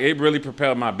 That like it really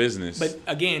propelled my business. But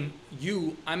again,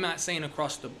 I'm not saying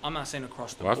across the well, I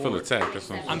board. feel attacked. That's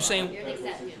what I'm I'm saying. saying You're the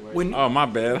exception. when Oh my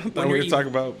bad. I thought we were talking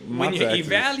about my when you're taxes.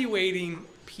 evaluating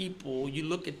people, you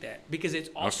look at that because it's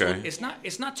also Okay.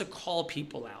 it's not to call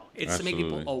people out. It's to make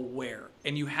people Absolutely. aware,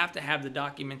 and you have to have the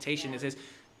documentation that says,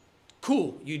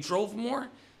 "Cool, you drove more."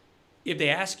 If they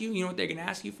ask you, you know what they're gonna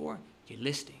ask you for? Your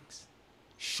listings.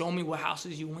 Show me what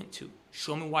houses you went to.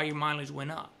 Show me why your mileage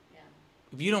went up. Yeah.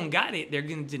 If you don't got it, they're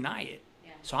gonna deny it.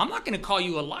 Yeah. So I'm not gonna call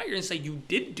you a liar and say you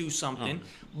did do something,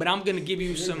 but I'm gonna give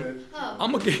you some. good. Oh.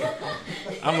 I'm gonna give.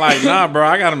 I'm like, nah, bro.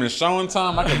 I got them in showing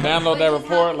time. I can download that Which is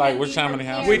report. helping Like, them which be how many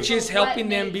prepared houses? Which is for helping what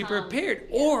them may be come. prepared.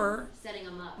 Yeah. Or Setting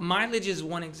them up. mileage is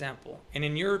one example, and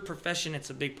in your profession, it's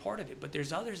a big part of it. But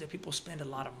there's others that people spend a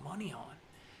lot of money on,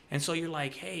 and so you're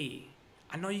like, hey,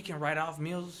 I know you can write off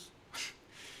meals,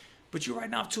 but you're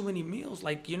writing off too many meals.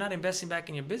 Like you're not investing back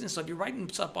in your business. So if you're writing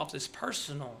stuff off as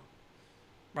personal,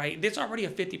 right? There's already a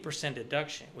 50%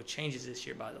 deduction, which changes this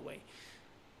year, by the way,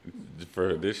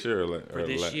 For this year or for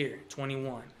this year,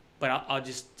 21. But I'll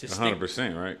just stick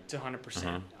 100%, right? to 100%.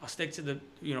 Uh-huh. I'll stick to the,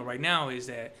 right now is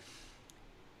that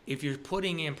if you're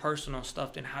putting in personal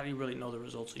stuff, then how do you really know the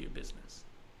results of your business?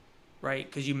 Right?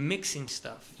 Because you're mixing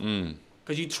stuff.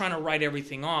 Because you're trying to write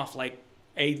everything off like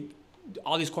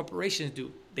all these corporations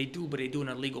do. They do, but they do in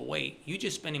a legal way. You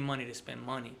just spending money to spend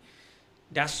money.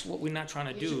 That's what we're not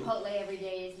trying to Your do Chipotle every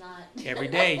day is not. every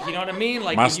day. You know what I mean?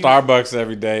 Like My when you- Starbucks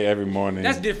every day, every morning.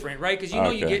 That's different, right? Because you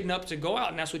know you're Okay. getting up to go out,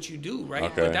 and that's what you do, right?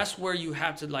 Okay. But that's where you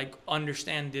have to like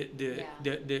understand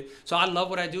the. So I love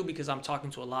what I do because I'm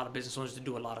talking to a lot of business owners to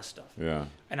do a lot of stuff, Yeah.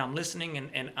 and I'm listening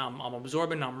and I'm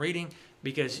absorbing, I'm reading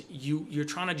because you're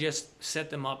trying to just set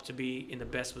them up to be in the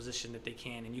best position that they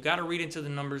can, and you got to read into the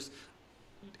numbers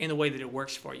in the way that it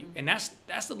works for you, and that's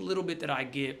a little bit that I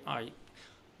give.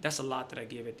 That's a lot that I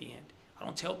give at the end. I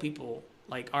don't tell people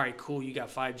like, all right, cool, you got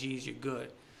 5 Gs, you're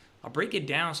good. I'll break it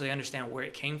down so they understand where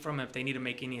it came from and if they need to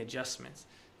make any adjustments.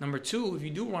 Number 2, if you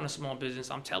do run a small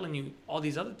business, I'm telling you all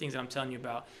these other things that I'm telling you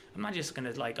about. I'm not just gonna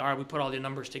like, all right, we put all the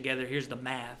numbers together. Here's the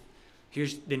math.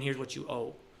 Here's what you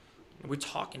owe. And we're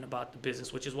talking about the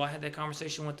business, which is why I had that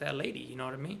conversation with that lady. You know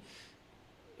what I mean?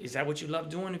 Is that what you love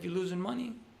doing if you're losing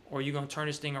money? Or are you gonna turn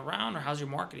this thing around? Or how's your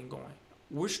marketing going?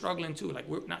 We're struggling too. Like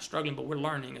we're not struggling, but we're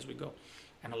learning as we go.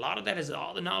 And a lot of that is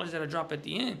all the knowledge that I drop at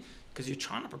the end because you're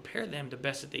trying to prepare them the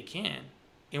best that they can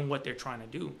in what they're trying to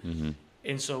do.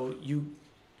 And so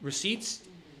receipts,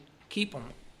 keep them.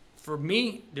 For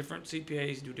me, different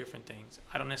CPAs do different things.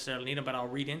 I don't necessarily need them, but I'll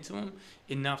read into them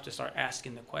enough to start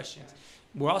asking the questions.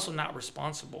 We're also not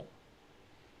responsible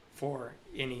for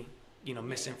any,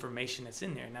 misinformation that's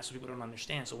in there, and that's what people don't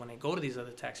understand. So when they go to these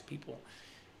other tax people,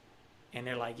 and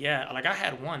they're like, yeah, like I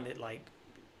had one that like,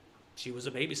 she was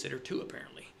a babysitter too,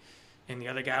 apparently. And the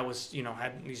other guy was,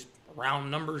 had these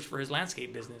round numbers for his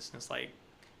landscape business. And it's like,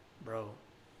 bro,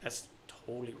 that's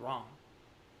totally wrong.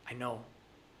 I know.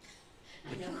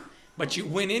 I know. But you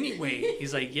win anyway.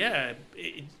 He's like, yeah,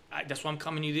 that's why I'm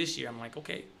coming to you this year. I'm like,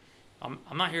 okay, I'm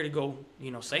not here to go,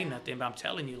 say nothing, but I'm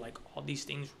telling you, like, all these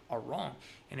things are wrong.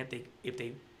 And if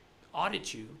they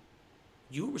audit you,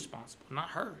 you're responsible, not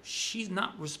her. She's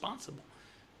not responsible.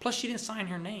 Plus, she didn't sign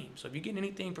her name. So if you get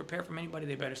anything prepared from anybody,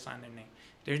 they better sign their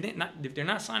name. If they're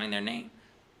not signing their name,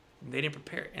 they didn't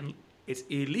prepare. And it's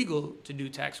illegal to do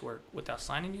tax work without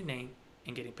signing your name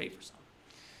and getting paid for something.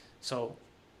 So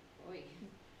Boy.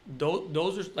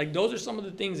 those are some of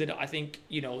the things that I think,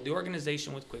 the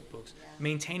organization with QuickBooks, Yeah.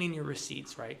 maintaining your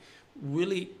receipts, right?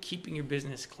 really keeping your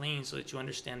business clean so that you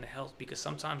understand the health, because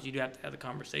sometimes you do have to have the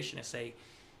conversation and say,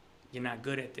 you're not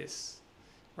good at this,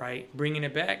 right? Bringing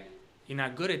it back, you're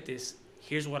not good at this.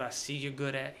 Here's what I see you're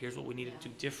good at. Here's what we need to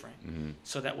do different.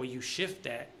 So that way you shift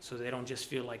that so they don't just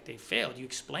feel like they failed. You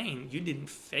explain you didn't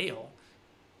fail.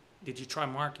 Did you try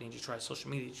marketing? Did you try social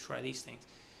media? Did you try these things?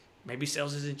 Maybe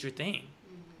sales isn't your thing,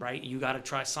 right? You got to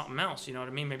try something else. You know what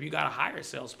I mean? Maybe you got to hire a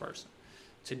salesperson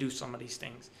to do some of these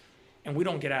things. And we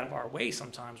don't get out of our way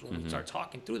sometimes when we start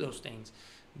talking through those things.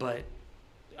 But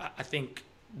I think,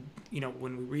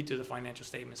 when we read through the financial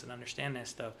statements and understand that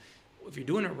stuff, if you're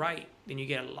doing it right, then you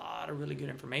get a lot of really good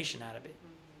information out of it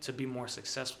to be more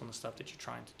successful in the stuff that you're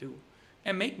trying to do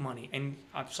and make money. And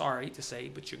I'm sorry to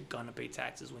say, but you're going to pay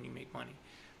taxes when you make money.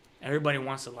 Everybody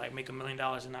wants to make $1 million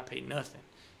and not pay nothing.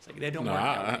 It's like, that don't work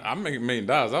that way. I make $1 million.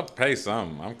 I'll pay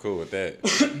something. I'm cool with that.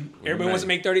 Everybody wants to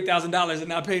make $30,000 and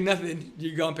not pay nothing.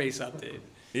 You're going to pay something.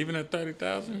 Even at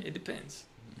 $30,000? It depends.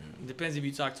 It depends if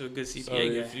you talk to a good CPA so guy.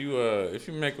 if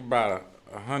you make about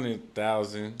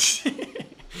 $100,000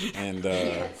 and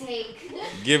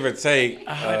give or take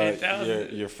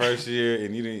your first year,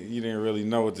 and you didn't really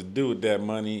know what to do with that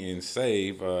money and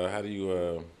save, how do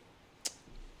you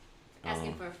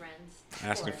asking for a friend?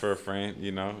 Asking for a friend,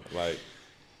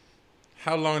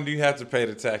 how long do you have to pay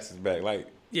the taxes back?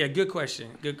 Yeah, good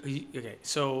question. Good. Okay,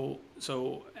 so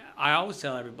I always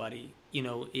tell everybody,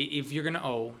 if you're gonna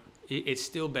owe, it's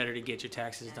still better to get your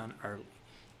taxes done early.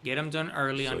 Get them done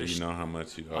early. So you know how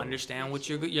much you owe. Understand what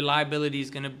your liability is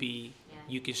gonna be. Yeah.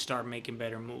 You can start making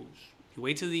better moves. You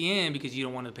wait till the end because you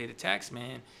don't want to pay the tax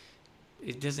man.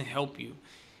 It doesn't help you.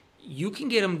 You can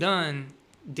get them done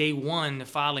day one, the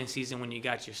filing season, when you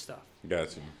got your stuff.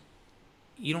 Got you.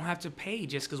 You don't have to pay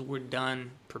just because we're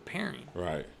done preparing.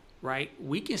 Right.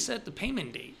 We can set the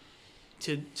payment date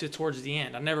to towards the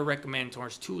end. I never recommend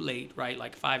towards too late, right?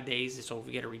 Like 5 days, so if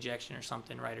we get a rejection or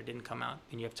something, right, or didn't come out,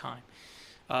 then you have time.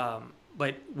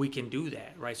 But we can do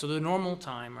that, right? So the normal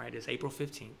time, right, is April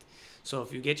 15th. So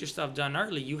if you get your stuff done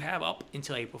early, you have up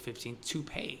until April 15th to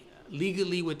pay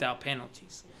legally without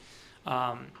penalties.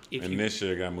 This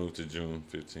year it got moved to June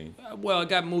 15th. Well, it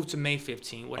got moved to May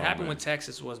 15th. What happened with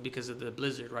Texas was because of the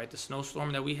blizzard, right? The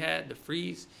snowstorm that we had, the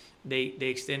freeze, they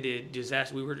extended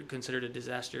disaster. We were considered a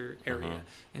disaster area.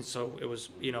 And so it was,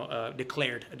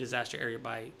 declared a disaster area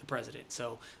by the president.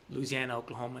 So Louisiana,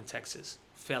 Oklahoma, and Texas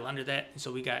fell under that. And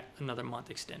so we got another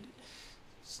month extended.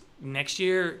 Next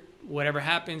year, whatever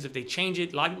happens, if they change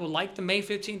it, a lot of people like the May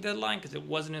 15th deadline because it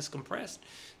wasn't as compressed.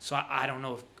 So I don't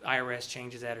know if IRS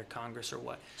changes that or Congress or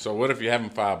what. So what if you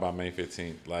haven't filed by May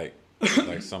 15th, like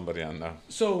somebody I know?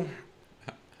 So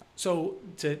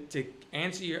to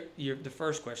answer the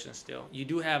first question still, you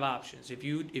do have options. If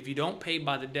you don't pay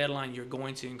by the deadline, you're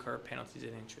going to incur penalties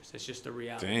and interest. It's just the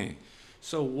reality. Dang.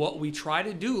 So what we try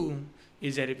to do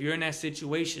is that if you're in that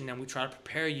situation, then we try to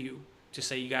prepare you to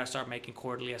say you got to start making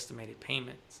quarterly estimated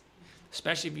payments,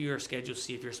 especially if you're a Schedule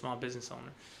C, if you're a small business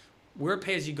owner. We're a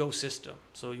pay-as-you-go system.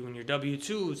 So when your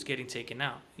W-2 is getting taken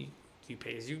out, you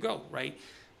pay as you go, right?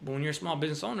 But when you're a small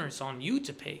business owner, it's on you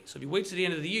to pay. So if you wait to the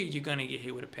end of the year, you're going to get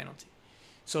hit with a penalty.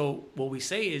 So what we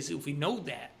say is if we know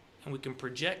that and we can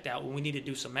project out, well, we need to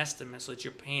do some estimates so that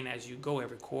you're paying as you go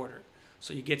every quarter.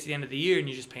 So you get to the end of the year and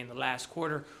you're just paying the last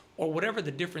quarter or whatever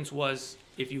the difference was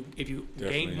if you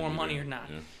gained more money or not.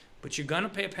 Yeah. But you're going to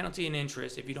pay a penalty and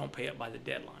interest if you don't pay it by the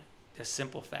deadline. That's a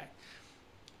simple fact.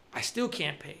 I still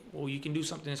can't pay. Well, you can do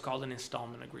something that's called an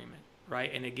installment agreement,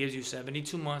 right? And it gives you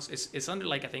 72 months. It's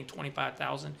under I think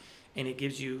 $25,000, and it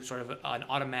gives you sort of an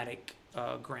automatic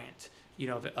grant,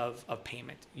 of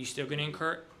payment. You're still going to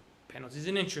incur penalties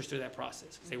and interest through that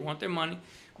process because they want their money.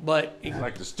 But it's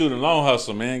like the student loan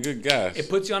hustle, man. Good guys. It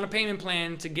puts you on a payment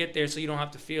plan to get there, so you don't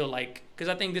have to feel because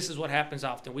I think this is what happens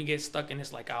often. We get stuck in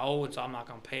this I owe it, so I'm not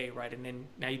going to pay, right? And then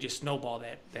now you just snowball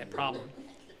that problem.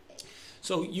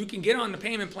 So you can get on the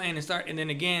payment plan and start, and then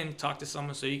again, talk to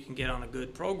someone so you can get on a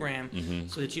good program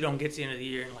so that you don't get to the end of the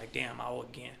year and damn, I owe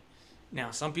again.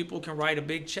 Now, some people can write a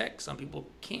big check. Some people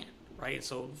can't, right?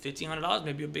 So $1,500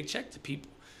 may be a big check to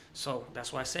people. So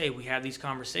that's why I say we have these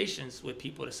conversations with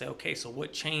people to say, okay, so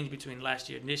what changed between last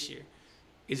year and this year?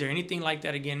 Is there anything like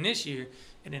that again this year?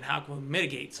 And then how can we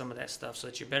mitigate some of that stuff so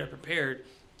that you're better prepared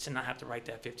to not have to write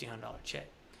that $1,500 check?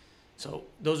 So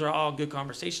those are all good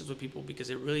conversations with people because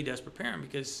it really does prepare them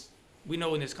because we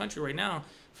know in this country right now,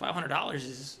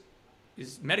 $500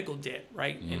 is medical debt,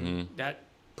 right? And that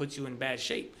puts you in bad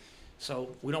shape.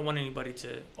 So we don't want anybody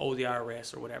to owe the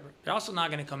IRS or whatever. They're also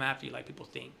not going to come after you like people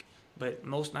think. But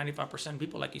most 95% of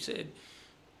people, like you said,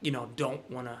 don't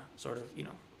want to sort of,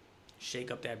 shake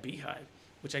up that beehive,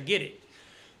 which I get it.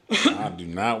 I do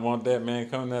not want that man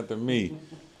coming after me.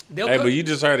 Hey, but you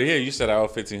just heard it here. You said I owe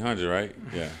 $1,500, right?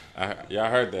 Yeah. Y'all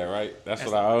heard that, right? That's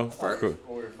what I owe? Cool.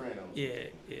 Or your friend owes.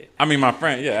 Yeah. I mean, my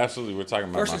friend. Yeah, absolutely. We're talking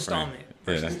about First my installment.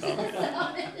 friend. First installment.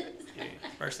 Yeah,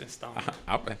 first installment.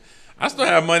 I still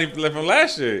have money left from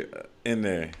last year in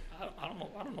there. I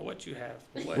don't know what you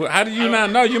have. What? Well, how do you not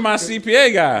know? You're my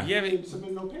CPA guy. You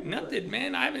haven't nothing,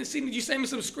 man. I haven't seen. You send me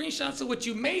some screenshots of what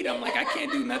you made. I'm like, I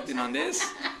can't do nothing on this.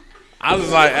 I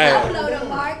was like, hey.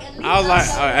 I was like,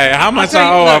 hey, how much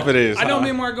I owe off of this? I know me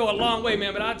and Mark go a long way,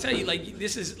 man, but I'll tell you, like,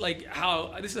 this is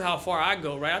how far I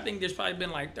go, right? I think there's probably been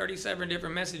like 37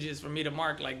 different messages from me to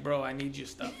Mark, like, bro, I need your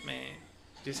stuff, man.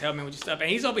 Just help me with your stuff. And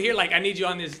he's over here like, I need you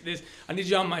on this. I need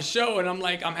you on my show. And I'm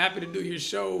like, I'm happy to do your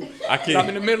show. But I'm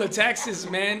in the middle of Texas,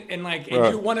 man. And like, if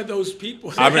you're one of those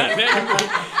people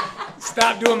that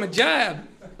stop doing my job.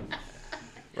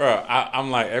 Bro,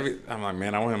 I'm like,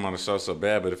 man, I want him on the show so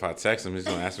bad, but if I text him, he's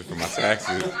gonna ask me for my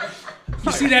taxes.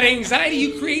 You see that anxiety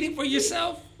you created for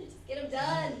yourself? Just get them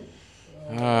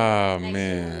done. Oh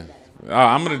man,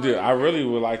 I'm gonna do. I really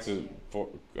would like to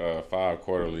file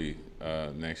quarterly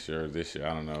next year or this year.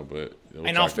 I don't know, but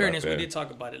in all fairness, we did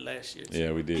talk about it last year.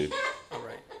 Yeah, we did. All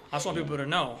right, I just want people to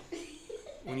know.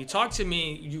 When you talk to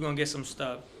me, you're going to get some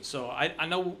stuff. So I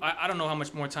know I don't know how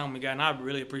much more time we got, and I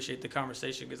really appreciate the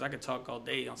conversation because I could talk all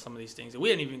day on some of these things. And we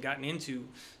hadn't even gotten into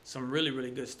some really,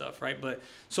 really good stuff, right? But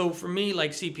so for me,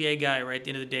 like CPA guy, right, at the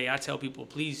end of the day, I tell people,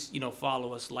 please,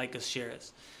 follow us, like us, share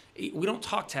us. We don't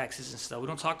talk taxes and stuff. We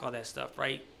don't talk all that stuff,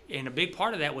 right? And a big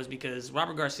part of that was because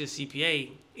Robert Garcia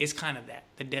CPA is kind of that,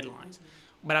 the deadlines.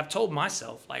 But I've told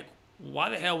myself, like,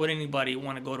 why the hell would anybody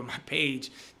want to go to my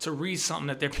page to read something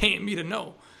that they're paying me to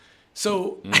know?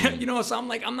 So, so I'm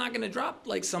like, I'm not going to drop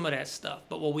like some of that stuff.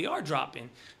 But what we are dropping,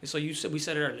 and so we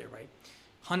said it earlier, right?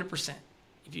 100%.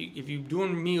 If you're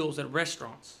doing meals at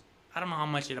restaurants, I don't know how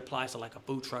much it applies to like a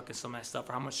food truck and some of that stuff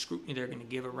or how much scrutiny they're going to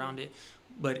give around it.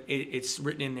 But it's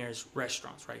written in there as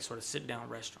restaurants, right? Sort of sit down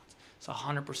restaurants. It's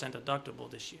 100%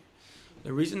 deductible this year.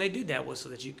 The reason they did that was so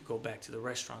that you could go back to the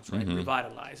restaurants, right?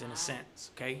 Revitalize in a sense,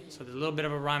 okay? So there's a little bit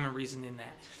of a rhyme and reason in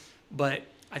that. But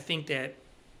I think that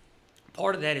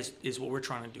part of that is what we're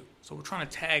trying to do. So we're trying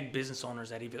to tag business owners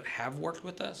that either have worked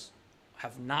with us,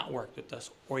 have not worked with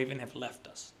us, or even have left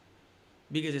us.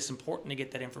 Because it's important to get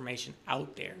that information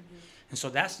out there. And so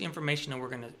that's the information that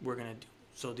we're gonna do.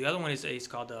 So the other one is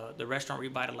called the Restaurant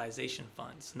Revitalization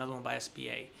Funds, another one by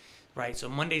SBA. Right, so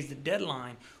Monday's the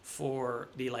deadline for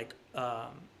the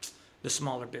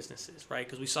smaller businesses, right?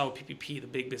 Because we saw with PPP, the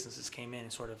big businesses came in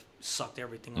and sort of sucked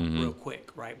everything up real quick,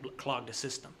 right? Clogged the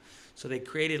system. So they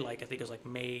created I think it was like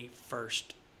May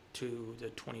 1st to the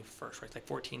 21st, right? It's like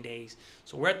 14 days.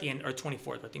 So we're at the end, or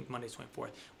 24th, I think Monday's 24th.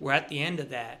 We're at the end of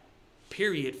that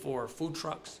period for food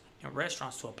trucks and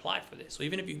restaurants to apply for this. So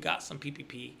even if you got some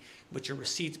PPP, but your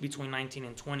receipts between 19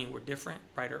 and 20 were different,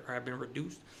 right, or have been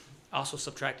reduced, also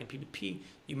subtracting PPP,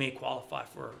 you may qualify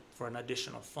for an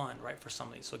additional fund, right, for some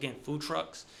of these. So again, food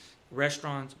trucks,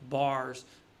 restaurants, bars,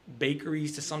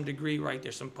 bakeries to some degree, right?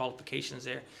 There's some qualifications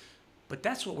there. But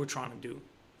that's what we're trying to do,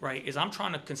 right, is I'm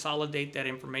trying to consolidate that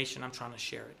information. I'm trying to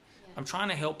share it. Yeah. I'm trying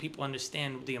to help people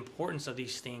understand the importance of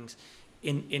these things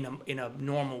in a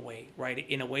normal way, right,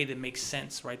 in a way that makes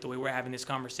sense, right, the way we're having this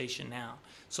conversation now.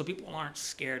 So people aren't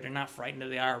scared. They're not frightened of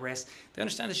the IRS. They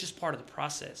understand it's just part of the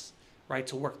process, right,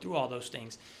 to work through all those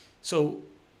things. So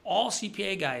all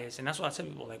CPA guy is, and that's what I tell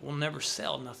people, like, we'll never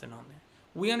sell nothing on there.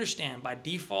 We understand by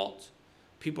default,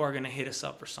 people are going to hit us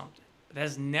up for something. But that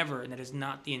is never, and that is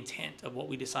not the intent of what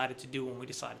we decided to do when we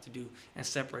decided to do and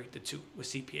separate the two with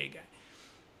CPA guy.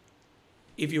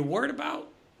 If you're worried about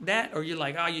that, or you're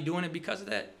like, you're doing it because of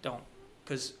that, don't.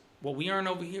 Because what we earn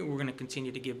over here, we're going to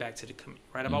continue to give back to the community,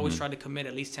 right? I've always tried to commit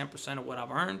at least 10% of what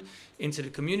I've earned into the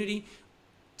community.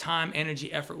 Time,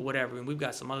 energy, effort, whatever, and we've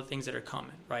got some other things that are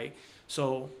coming, right?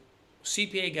 So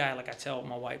CPA guy, like I tell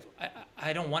my wife,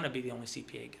 I don't want to be the only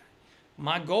CPA guy.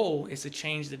 My goal is to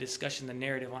change the discussion, the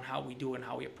narrative on how we do it and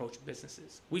how we approach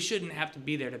businesses. We shouldn't have to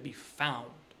be there to be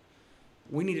found.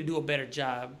 We need to do a better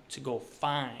job to go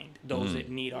find those that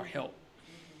need our help.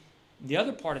 The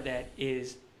other part of that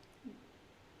is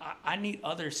I need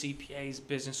other CPAs,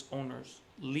 business owners,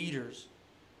 leaders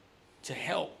to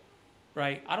help.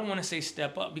 Right? I don't want to say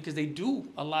step up because they do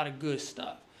a lot of good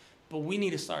stuff, but we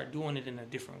need to start doing it in a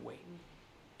different way.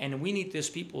 And we need these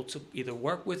people to either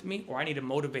work with me or I need to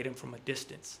motivate them from a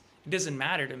distance. It doesn't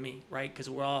matter to me, right? Because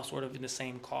we're all sort of in the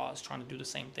same cause, trying to do the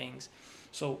same things.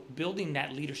 So building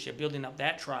that leadership, building up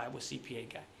that tribe with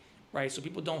CPA guy. right? So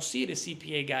people don't see the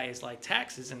CPA guy as like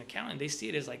taxes and accounting. They see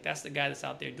it as like that's the guy that's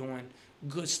out there doing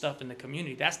good stuff in the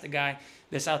community. That's the guy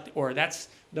that's out there, or that's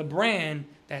the brand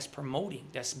that's promoting,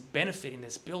 that's benefiting,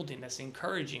 that's building, that's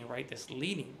encouraging, right? That's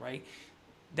leading, right?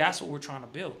 That's what we're trying to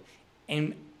build.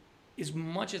 And as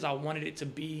much as I wanted it to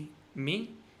be me,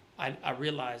 I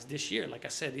realized this year, like I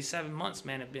said, these 7 months,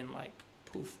 man, have been like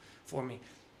poof for me.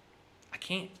 I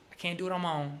can't do it on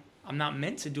my own. I'm not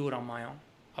meant to do it on my own.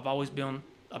 I've always been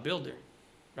a builder,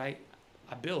 right?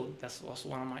 I build. That's also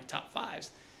one of my top 5s.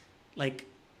 Like,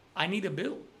 I need to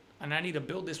build, and I need to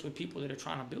build this with people that are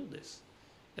trying to build this.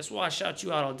 That's why I shout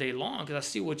you out all day long, because I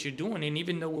see what you're doing, and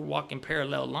even though we're walking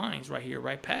parallel lines right here,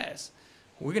 right past,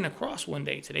 we're going to cross one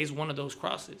day. Today's one of those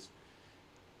crosses.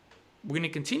 We're going to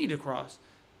continue to cross.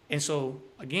 And so,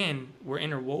 again, we're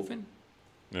interwoven.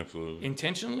 Absolutely.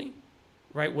 Intentionally,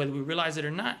 right? Whether we realize it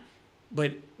or not.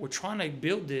 But we're trying to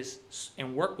build this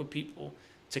and work with people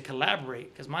to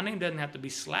collaborate, because my name doesn't have to be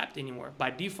slapped anymore.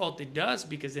 By default, it does,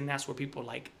 because then that's where people are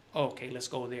like, oh, okay, let's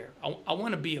go there. I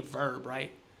want to be a verb,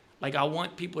 right? Like, I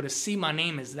want people to see my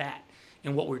name as that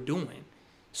and what we're doing,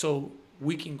 so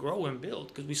we can grow and build,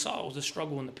 because we saw it was a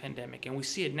struggle in the pandemic, and we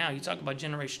see it now. You talk about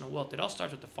generational wealth. It all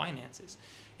starts with the finances.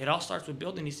 It all starts with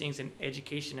building these things in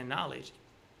education and knowledge.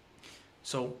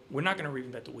 So we're not going to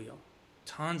reinvent the wheel.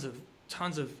 Tons of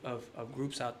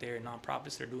groups out there,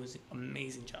 nonprofits that are doing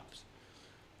amazing jobs.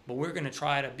 But we're going to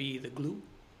try to be the glue.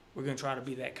 We're going to try to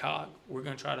be that cog. We're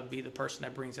going to try to be the person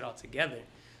that brings it all together.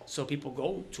 So people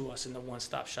go to us in the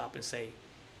one-stop shop and say,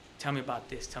 tell me about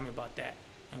this, tell me about that.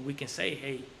 And we can say,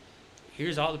 hey,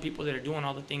 here's all the people that are doing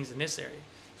all the things in this area.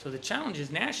 So the challenge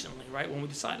is nationally, right? When we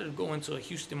decided to go into a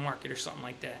Houston market or something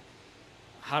like that,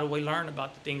 how do we learn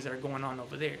about the things that are going on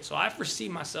over there? So I foresee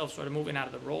myself sort of moving out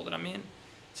of the role that I'm in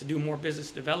to do more business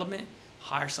development,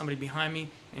 hire somebody behind me,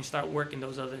 and start working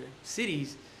those other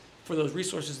cities for those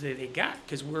resources that they got,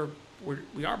 because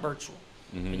we are virtual.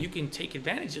 Mm-hmm. And you can take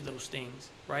advantage of those things,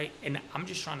 right? And I'm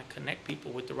just trying to connect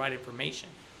people with the right information.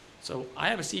 So I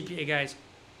have a CPA, guys,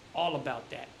 all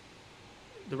about that.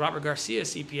 The Robert Garcia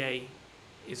CPA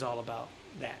is all about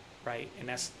that, right? And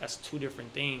that's 2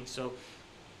 different things. So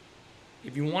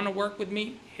if you want to work with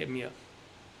me, hit me up.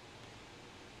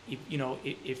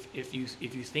 If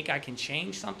you think I can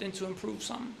change something to improve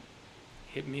something,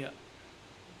 hit me up.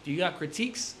 If you got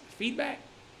critiques, feedback,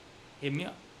 hit me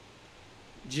up.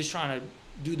 Just trying to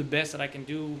do the best that I can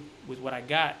do with what I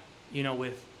got,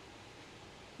 with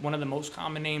one of the most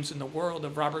common names in the world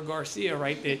of Robert Garcia,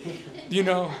 right? That,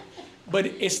 but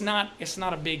it's not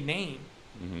a big name,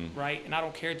 mm-hmm. right? And I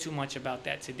don't care too much about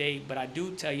that today, but I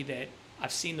do tell you that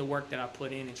I've seen the work that I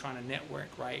put in trying to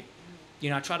network, right?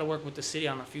 I try to work with the city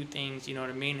on a few things, you know what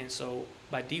I mean? And so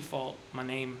by default, my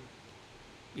name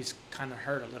is kind of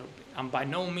hurt a little bit. I'm by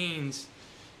no means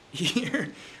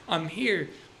here. I'm here,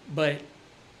 but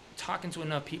talking to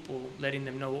enough people, letting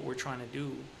them know what we're trying to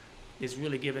do is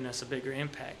really giving us a bigger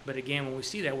impact. But again, when we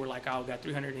see that, we're like, oh, I got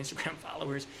 300 Instagram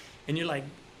followers. And you're like,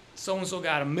 so-and-so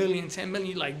got 1 million, 10 million.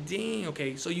 You're like, dang,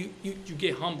 okay. So you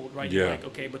get humbled, right? Yeah. You're like,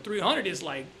 okay, but 300 is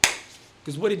like,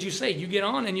 because what did you say? You get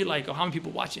on and you're like, oh, how many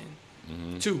people watching?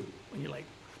 Mm-hmm. 2. And you're like,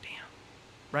 oh, damn.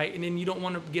 Right? And then you don't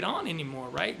want to get on anymore,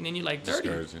 right? And then you're like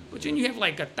 30. But then you have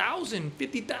like 1,000,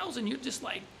 50,000. You're just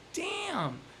like,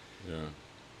 damn. Yeah.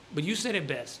 But you said it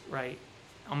best, right?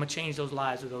 I'm going to change those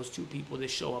lives of those 2 people that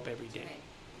show up every day,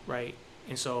 right?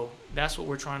 And so that's what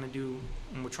we're trying to do,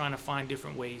 and we're trying to find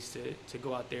different ways to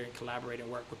go out there and collaborate and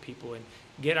work with people and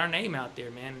get our name out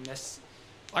there, man. And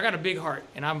I got a big heart,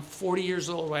 and I'm 40 years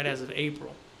old right as of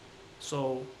April.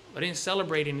 So I didn't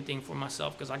celebrate anything for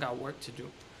myself because I got work to do.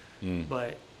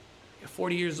 But at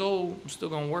 40 years old, I'm still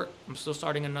going to work. I'm still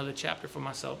starting another chapter for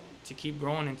myself to keep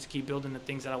growing and to keep building the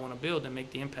things that I want to build and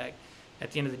make the impact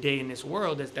at the end of the day in this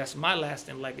world. That's my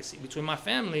lasting legacy between my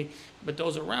family, but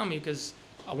those around me, because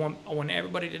I want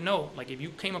everybody to know, like, if you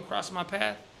came across my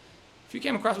path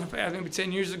maybe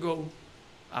 10 years ago,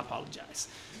 I apologize.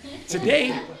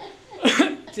 Today,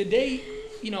 I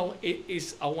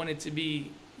want it to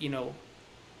be,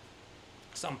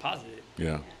 something positive.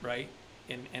 Yeah. Right?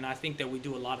 And I think that we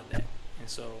do a lot of that. And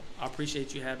so I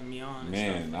appreciate you having me on.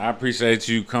 Man, I appreciate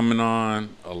you coming on.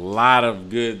 A lot of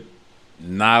good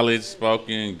knowledge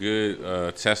spoken,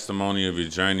 good testimony of your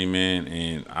journey, man.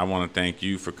 And I want to thank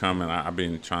you for coming. I've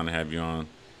been trying to have you on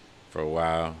for a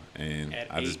while, and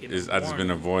I just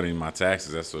been avoiding my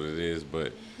taxes. That's what it is.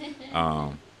 But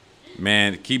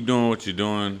man, keep doing what you're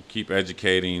doing. Keep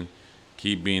educating.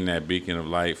 Keep being that beacon of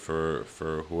light for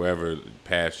whoever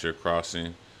path you're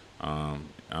crossing.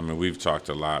 We've talked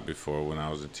a lot before when I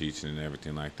was teaching and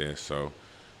everything like that. So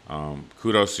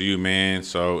kudos to you, man.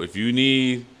 So if you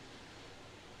need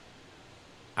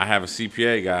I have a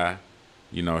CPA guy.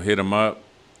 You know, hit him up.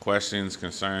 Questions,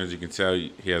 concerns. You can tell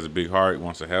he has a big heart.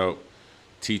 Wants to help,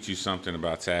 teach you something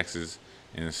about taxes.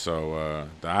 And so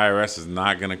the IRS is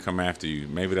not going to come after you.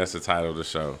 Maybe that's the title of the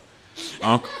show.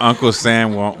 Uncle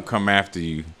Sam won't come after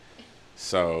you.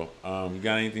 So, you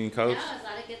got anything, Coach? No, it's a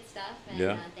lot of good stuff. And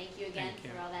Yeah. thank you again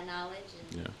for all that knowledge.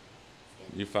 And Yeah.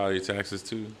 You file your taxes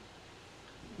too?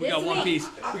 We This got one week- piece.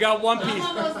 We got one I'm piece.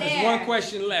 almost There's there. one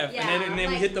question left, Yeah, and then we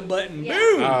like- hit the button. Yeah.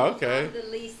 Boom. Oh, okay. The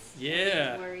least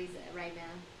Yeah. worries right now.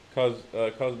 Coach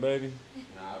Baby?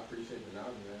 Nah, I appreciate the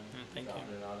knowledge, man. Thank you.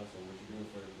 Confident on us and what you're doing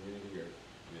for the community, your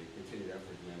continued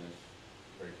efforts, man.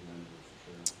 That's very commendable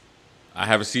for sure. I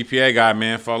have a CPA guy,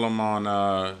 man. Follow him on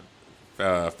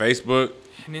Facebook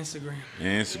And Instagram.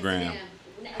 and Instagram.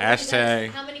 Now,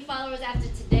 Hashtag- How many followers after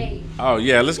today? Oh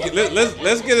yeah, let's get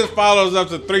his followers up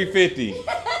to 350.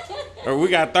 Or we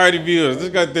got 30 viewers. Let's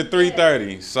go to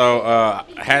 330. So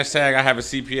hashtag I have a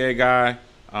CPA guy.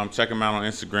 Check him out on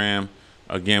Instagram.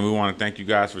 Again, we want to thank you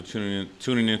guys for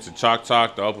tuning in to Chalk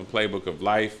Talk, the open playbook of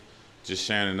life. Just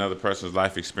sharing another person's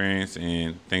life experience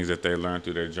and things that they learned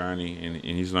through their journey. And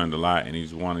he's learned a lot, and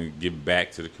he's wanting to give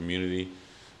back to the community.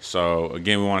 So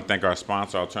again, we want to thank our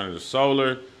sponsor, Alternative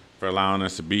Solar, for allowing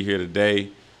us to be here today.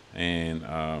 And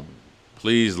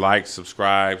please like,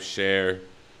 subscribe, share,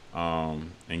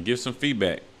 and give some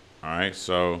feedback. All right.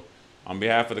 So on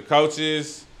behalf of the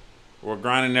coaches, where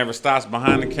grinding never stops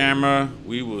behind the camera,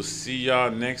 we will see y'all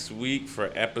next week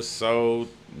for episode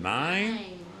 9.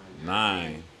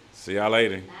 See y'all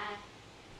later. Bye.